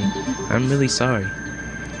about, then I'm really sorry.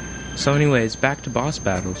 So anyways, back to boss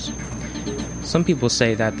battles. Some people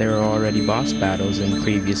say that there are already boss battles in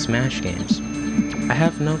previous Smash games. I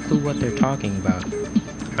have no clue what they're talking about.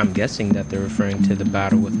 I'm guessing that they're referring to the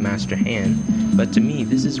battle with Master Hand, but to me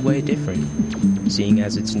this is way different, seeing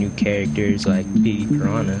as it's new characters like Petey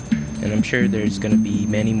Piranha, and I'm sure there's gonna be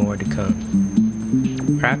many more to come.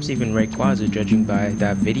 Perhaps even Rayquaza, judging by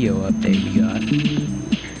that video update we got.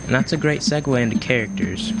 And that's a great segue into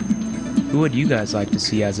characters. Who would you guys like to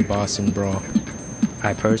see as a boss in Brawl?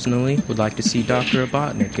 I personally would like to see Dr.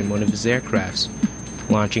 Robotnik in one of his aircrafts,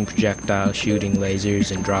 launching projectiles, shooting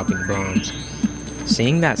lasers, and dropping bombs.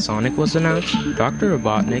 Seeing that Sonic was announced, Dr.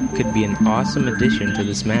 Robotnik could be an awesome addition to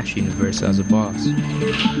the Smash universe as a boss.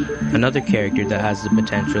 Another character that has the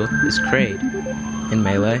potential is Kraid. In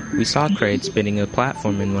Melee, we saw Kraid spinning a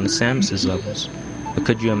platform in one of Samus's levels, but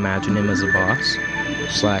could you imagine him as a boss?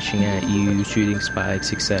 Slashing at you, shooting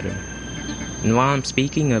spikes, etc. And while I'm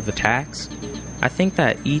speaking of attacks, I think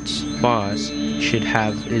that each boss should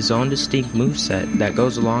have his own distinct moveset that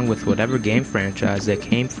goes along with whatever game franchise they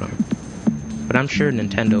came from. But I'm sure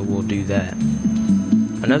Nintendo will do that.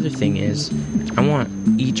 Another thing is, I want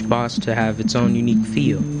each boss to have its own unique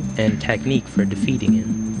feel and technique for defeating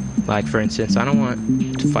him. Like for instance, I don't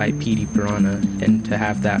want to fight Petey Piranha and to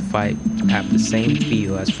have that fight have the same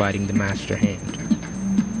feel as fighting the Master Hand.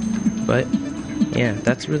 But yeah,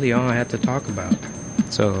 that's really all I had to talk about.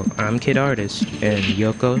 So I'm Kid Artist, and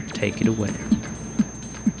Yoko, take it away.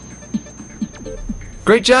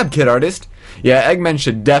 Great job, Kid Artist. Yeah, Eggman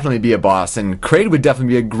should definitely be a boss, and Kraid would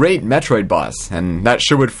definitely be a great Metroid boss, and that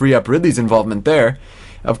sure would free up Ridley's involvement there.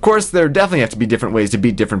 Of course, there definitely have to be different ways to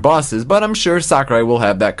beat different bosses, but I'm sure Sakurai will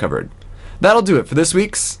have that covered. That'll do it for this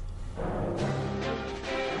week's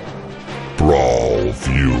Brawl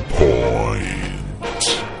Viewpoint.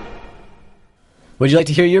 Would you like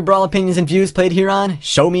to hear your Brawl opinions and views played here on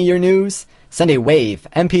Show Me Your News? Send a WAV,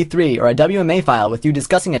 MP3, or a WMA file with you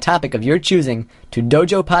discussing a topic of your choosing to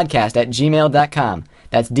dojopodcast@gmail.com.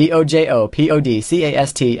 That's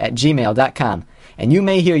DOJOPODCAST@gmail.com. And you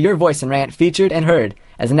may hear your voice and rant featured and heard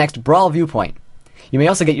as the next Brawl Viewpoint. You may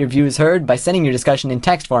also get your views heard by sending your discussion in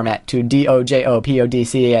text format to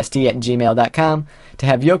dojopodcast@gmail.com to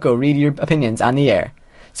have Yoko read your opinions on the air.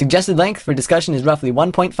 Suggested length for discussion is roughly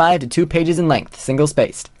 1.5 to 2 pages in length,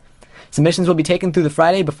 single-spaced. Submissions will be taken through the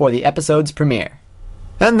Friday before the episode's premiere.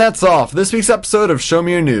 And that's all for this week's episode of Show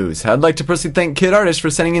Me Your News. I'd like to personally thank Kid Artist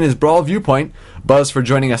for sending in his Brawl viewpoint, Buzz for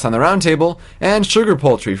joining us on the roundtable, and Sugar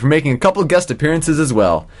Poultry for making a couple guest appearances as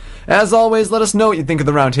well. As always, let us know what you think of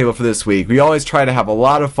the roundtable for this week. We always try to have a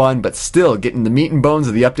lot of fun, but still get in the meat and bones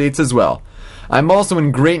of the updates as well. I'm also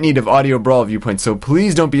in great need of audio Brawl viewpoints, so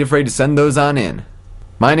please don't be afraid to send those on in.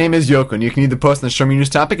 My name is Yoko, and you can either post on the Show Me News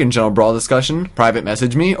topic in general Brawl discussion, private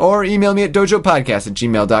message me, or email me at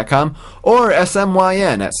dojopodcast@gmail.com or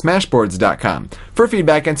smyn@smashboards.com for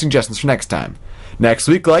feedback and suggestions for next time. Next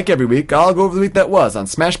week, like every week, I'll go over the week that was on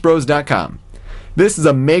smashbros.com. This is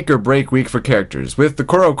a make-or-break week for characters. With the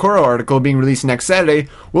Koro Koro article being released next Saturday,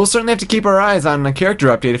 we'll certainly have to keep our eyes on a character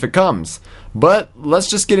update if it comes. But let's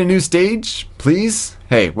just get a new stage, please?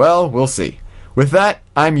 Hey, well, we'll see. With that,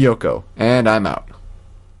 I'm Yoko, and I'm out.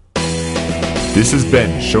 This has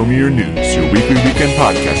been Show Me Your News, your weekly weekend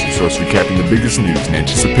podcast source recapping the biggest news in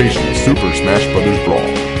anticipation of Super Smash Bros. Brawl.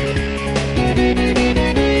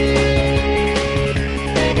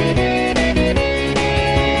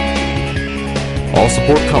 All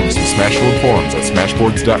support comes from Smash World Forums at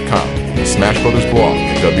smashboards.com and the Smash Brothers blog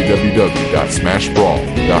at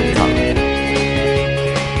www.smashbrawl.com.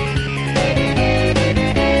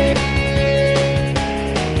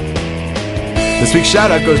 This week's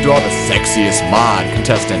shout-out goes to all the sexiest mod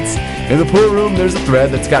contestants. In the pool room, there's a thread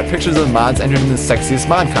that's got pictures of the mods entered in the sexiest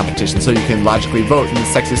mod competition, so you can logically vote in the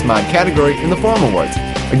sexiest mod category in the Forum Awards.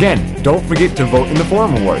 Again, don't forget to vote in the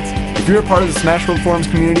Forum Awards. If you're a part of the Smash World Forums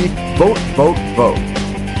community, vote, vote, vote.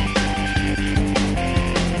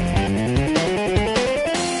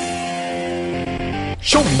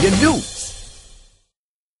 Show me your news!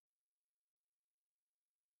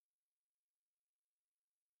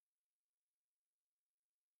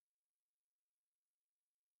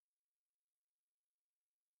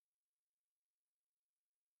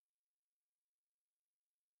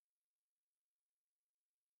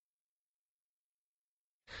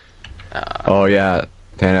 Oh yeah,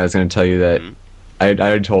 Dan, I was going to tell you that I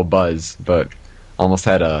had told Buzz, but almost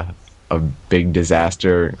had a big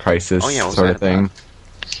disaster crisis sort of thing.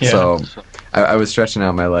 Yeah. So I was stretching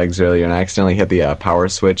out my legs earlier, and I accidentally hit the power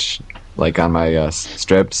switch like on my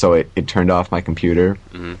strip, so it turned off my computer.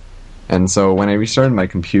 Mhm. And so when I restarted my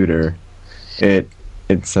computer, it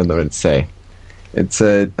said, what did it say? It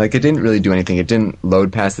said, like, it didn't really do anything. It didn't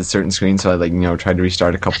load past a certain screen, so I, tried to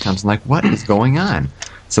restart a couple times. I'm like, what is going on?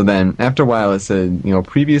 So then, after a while, it said,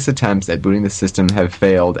 previous attempts at booting the system have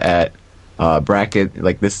failed at bracket,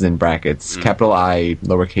 like this is in brackets, capital I,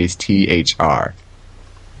 lowercase THR.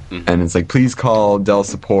 And it's like, please call Dell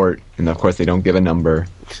support, and of course they don't give a number.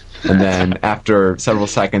 And then after several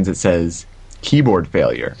seconds, it says, keyboard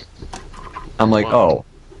failure. I'm like, oh.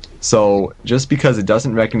 So just because it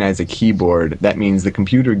doesn't recognize a keyboard, that means the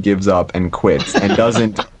computer gives up and quits and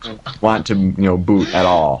doesn't want to, boot at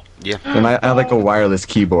all. Yeah. And I have like a wireless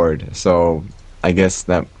keyboard, so I guess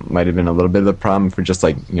that might have been a little bit of the problem for just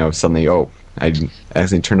suddenly, I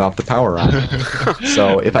actually turned off the power on.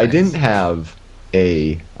 So if I didn't have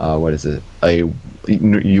a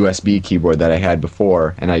USB keyboard that I had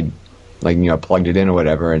before, and I plugged it in or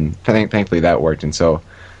whatever, and thankfully that worked, and so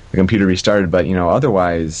the computer restarted. But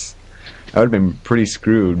otherwise, I would have been pretty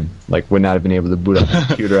screwed. Would not have been able to boot up the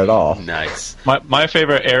computer at all. Nice. My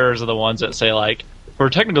favorite errors are the ones that say for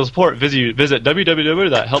technical support, visit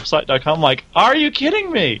www.helpsite.com. Like, are you kidding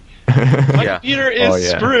me? My computer is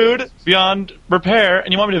screwed beyond repair,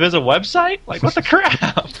 and you want me to visit a website? Like, what the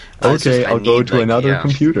crap? Okay, I'll go to another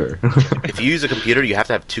computer. If you use a computer, you have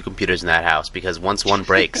to have two computers in that house, because once one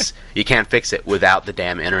breaks, you can't fix it without the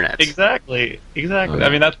damn internet. Exactly. Oh, yeah. I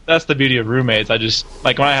mean, that's the beauty of roommates. I just,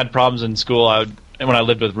 when I had problems in school, and when I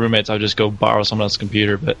lived with roommates, I would just go borrow someone else's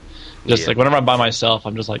computer, but just whenever I'm by myself,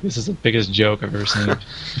 I'm just like, this is the biggest joke I've ever seen.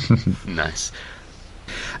 Nice.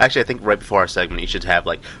 Actually, I think right before our segment, you should have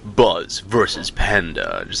Buzz versus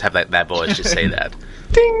Panda. Just have that voice just say that.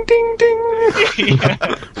 Ding, ding, ding.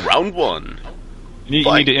 Round one. You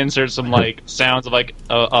need to insert some sounds of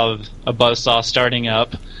of a buzzsaw starting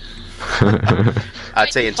up.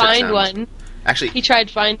 I'd say insert find sounds. one. Actually, He tried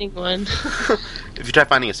finding one. if you try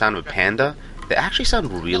finding a sound of a panda, they actually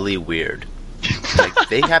sound really weird.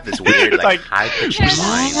 They have this weird high-pitched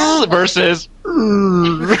whine. Versus.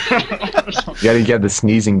 You gotta get the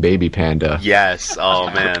sneezing baby panda. Yes. Oh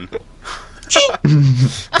man.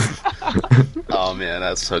 Oh man,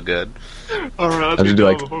 that's so good. All right, I should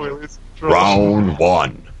do round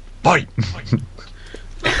one, fight.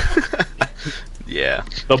 Yeah.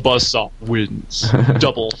 The buzzsaw wins.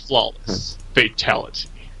 Double flawless fatality.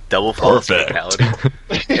 Double flawless Perfect. fatality.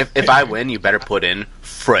 If I win, you better put in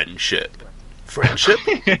friendship. Friendship?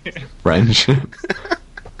 Friendship.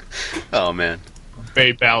 Oh man,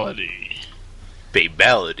 Babality.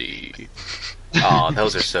 Babality. Oh,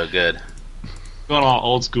 those are so good. Going all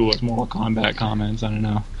old school with Mortal Kombat comments. I don't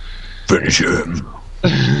know. Finish him.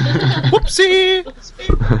 Whoopsie.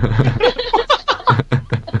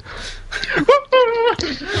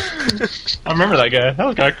 I remember that guy. That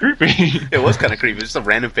was kind of creepy. It was kind of creepy. Just a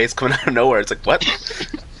random face coming out of nowhere. It's like, what?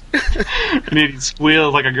 And he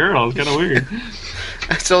squeals like a girl. It's kind of weird.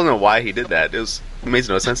 I still don't know why he did that. It makes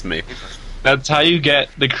no sense to me. That's how you get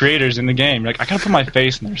the creators in the game. You're like, I gotta put my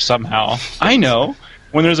face in there somehow. I know.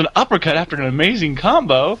 When there's an uppercut after an amazing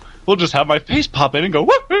combo, we'll just have my face pop in and go,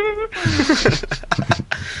 whoop!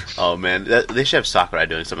 Oh man, they should have Sakurai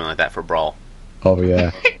doing something like that for Brawl. Oh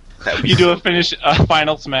yeah. You do a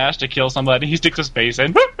final smash to kill somebody, he sticks his face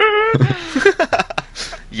in.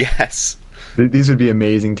 Yes. These would be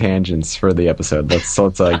amazing tangents for the episode. Let's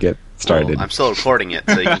get started. Well, I'm still recording it,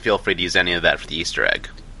 so you can feel free to use any of that for the Easter egg.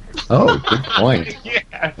 Oh, good point.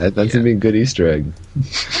 Yeah. That's gonna be a good Easter egg.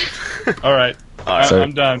 All right. All right. So-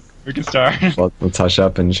 I'm done. We can start. Well, let's hush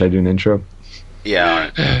up and should I do an intro?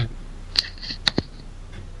 Yeah, alright.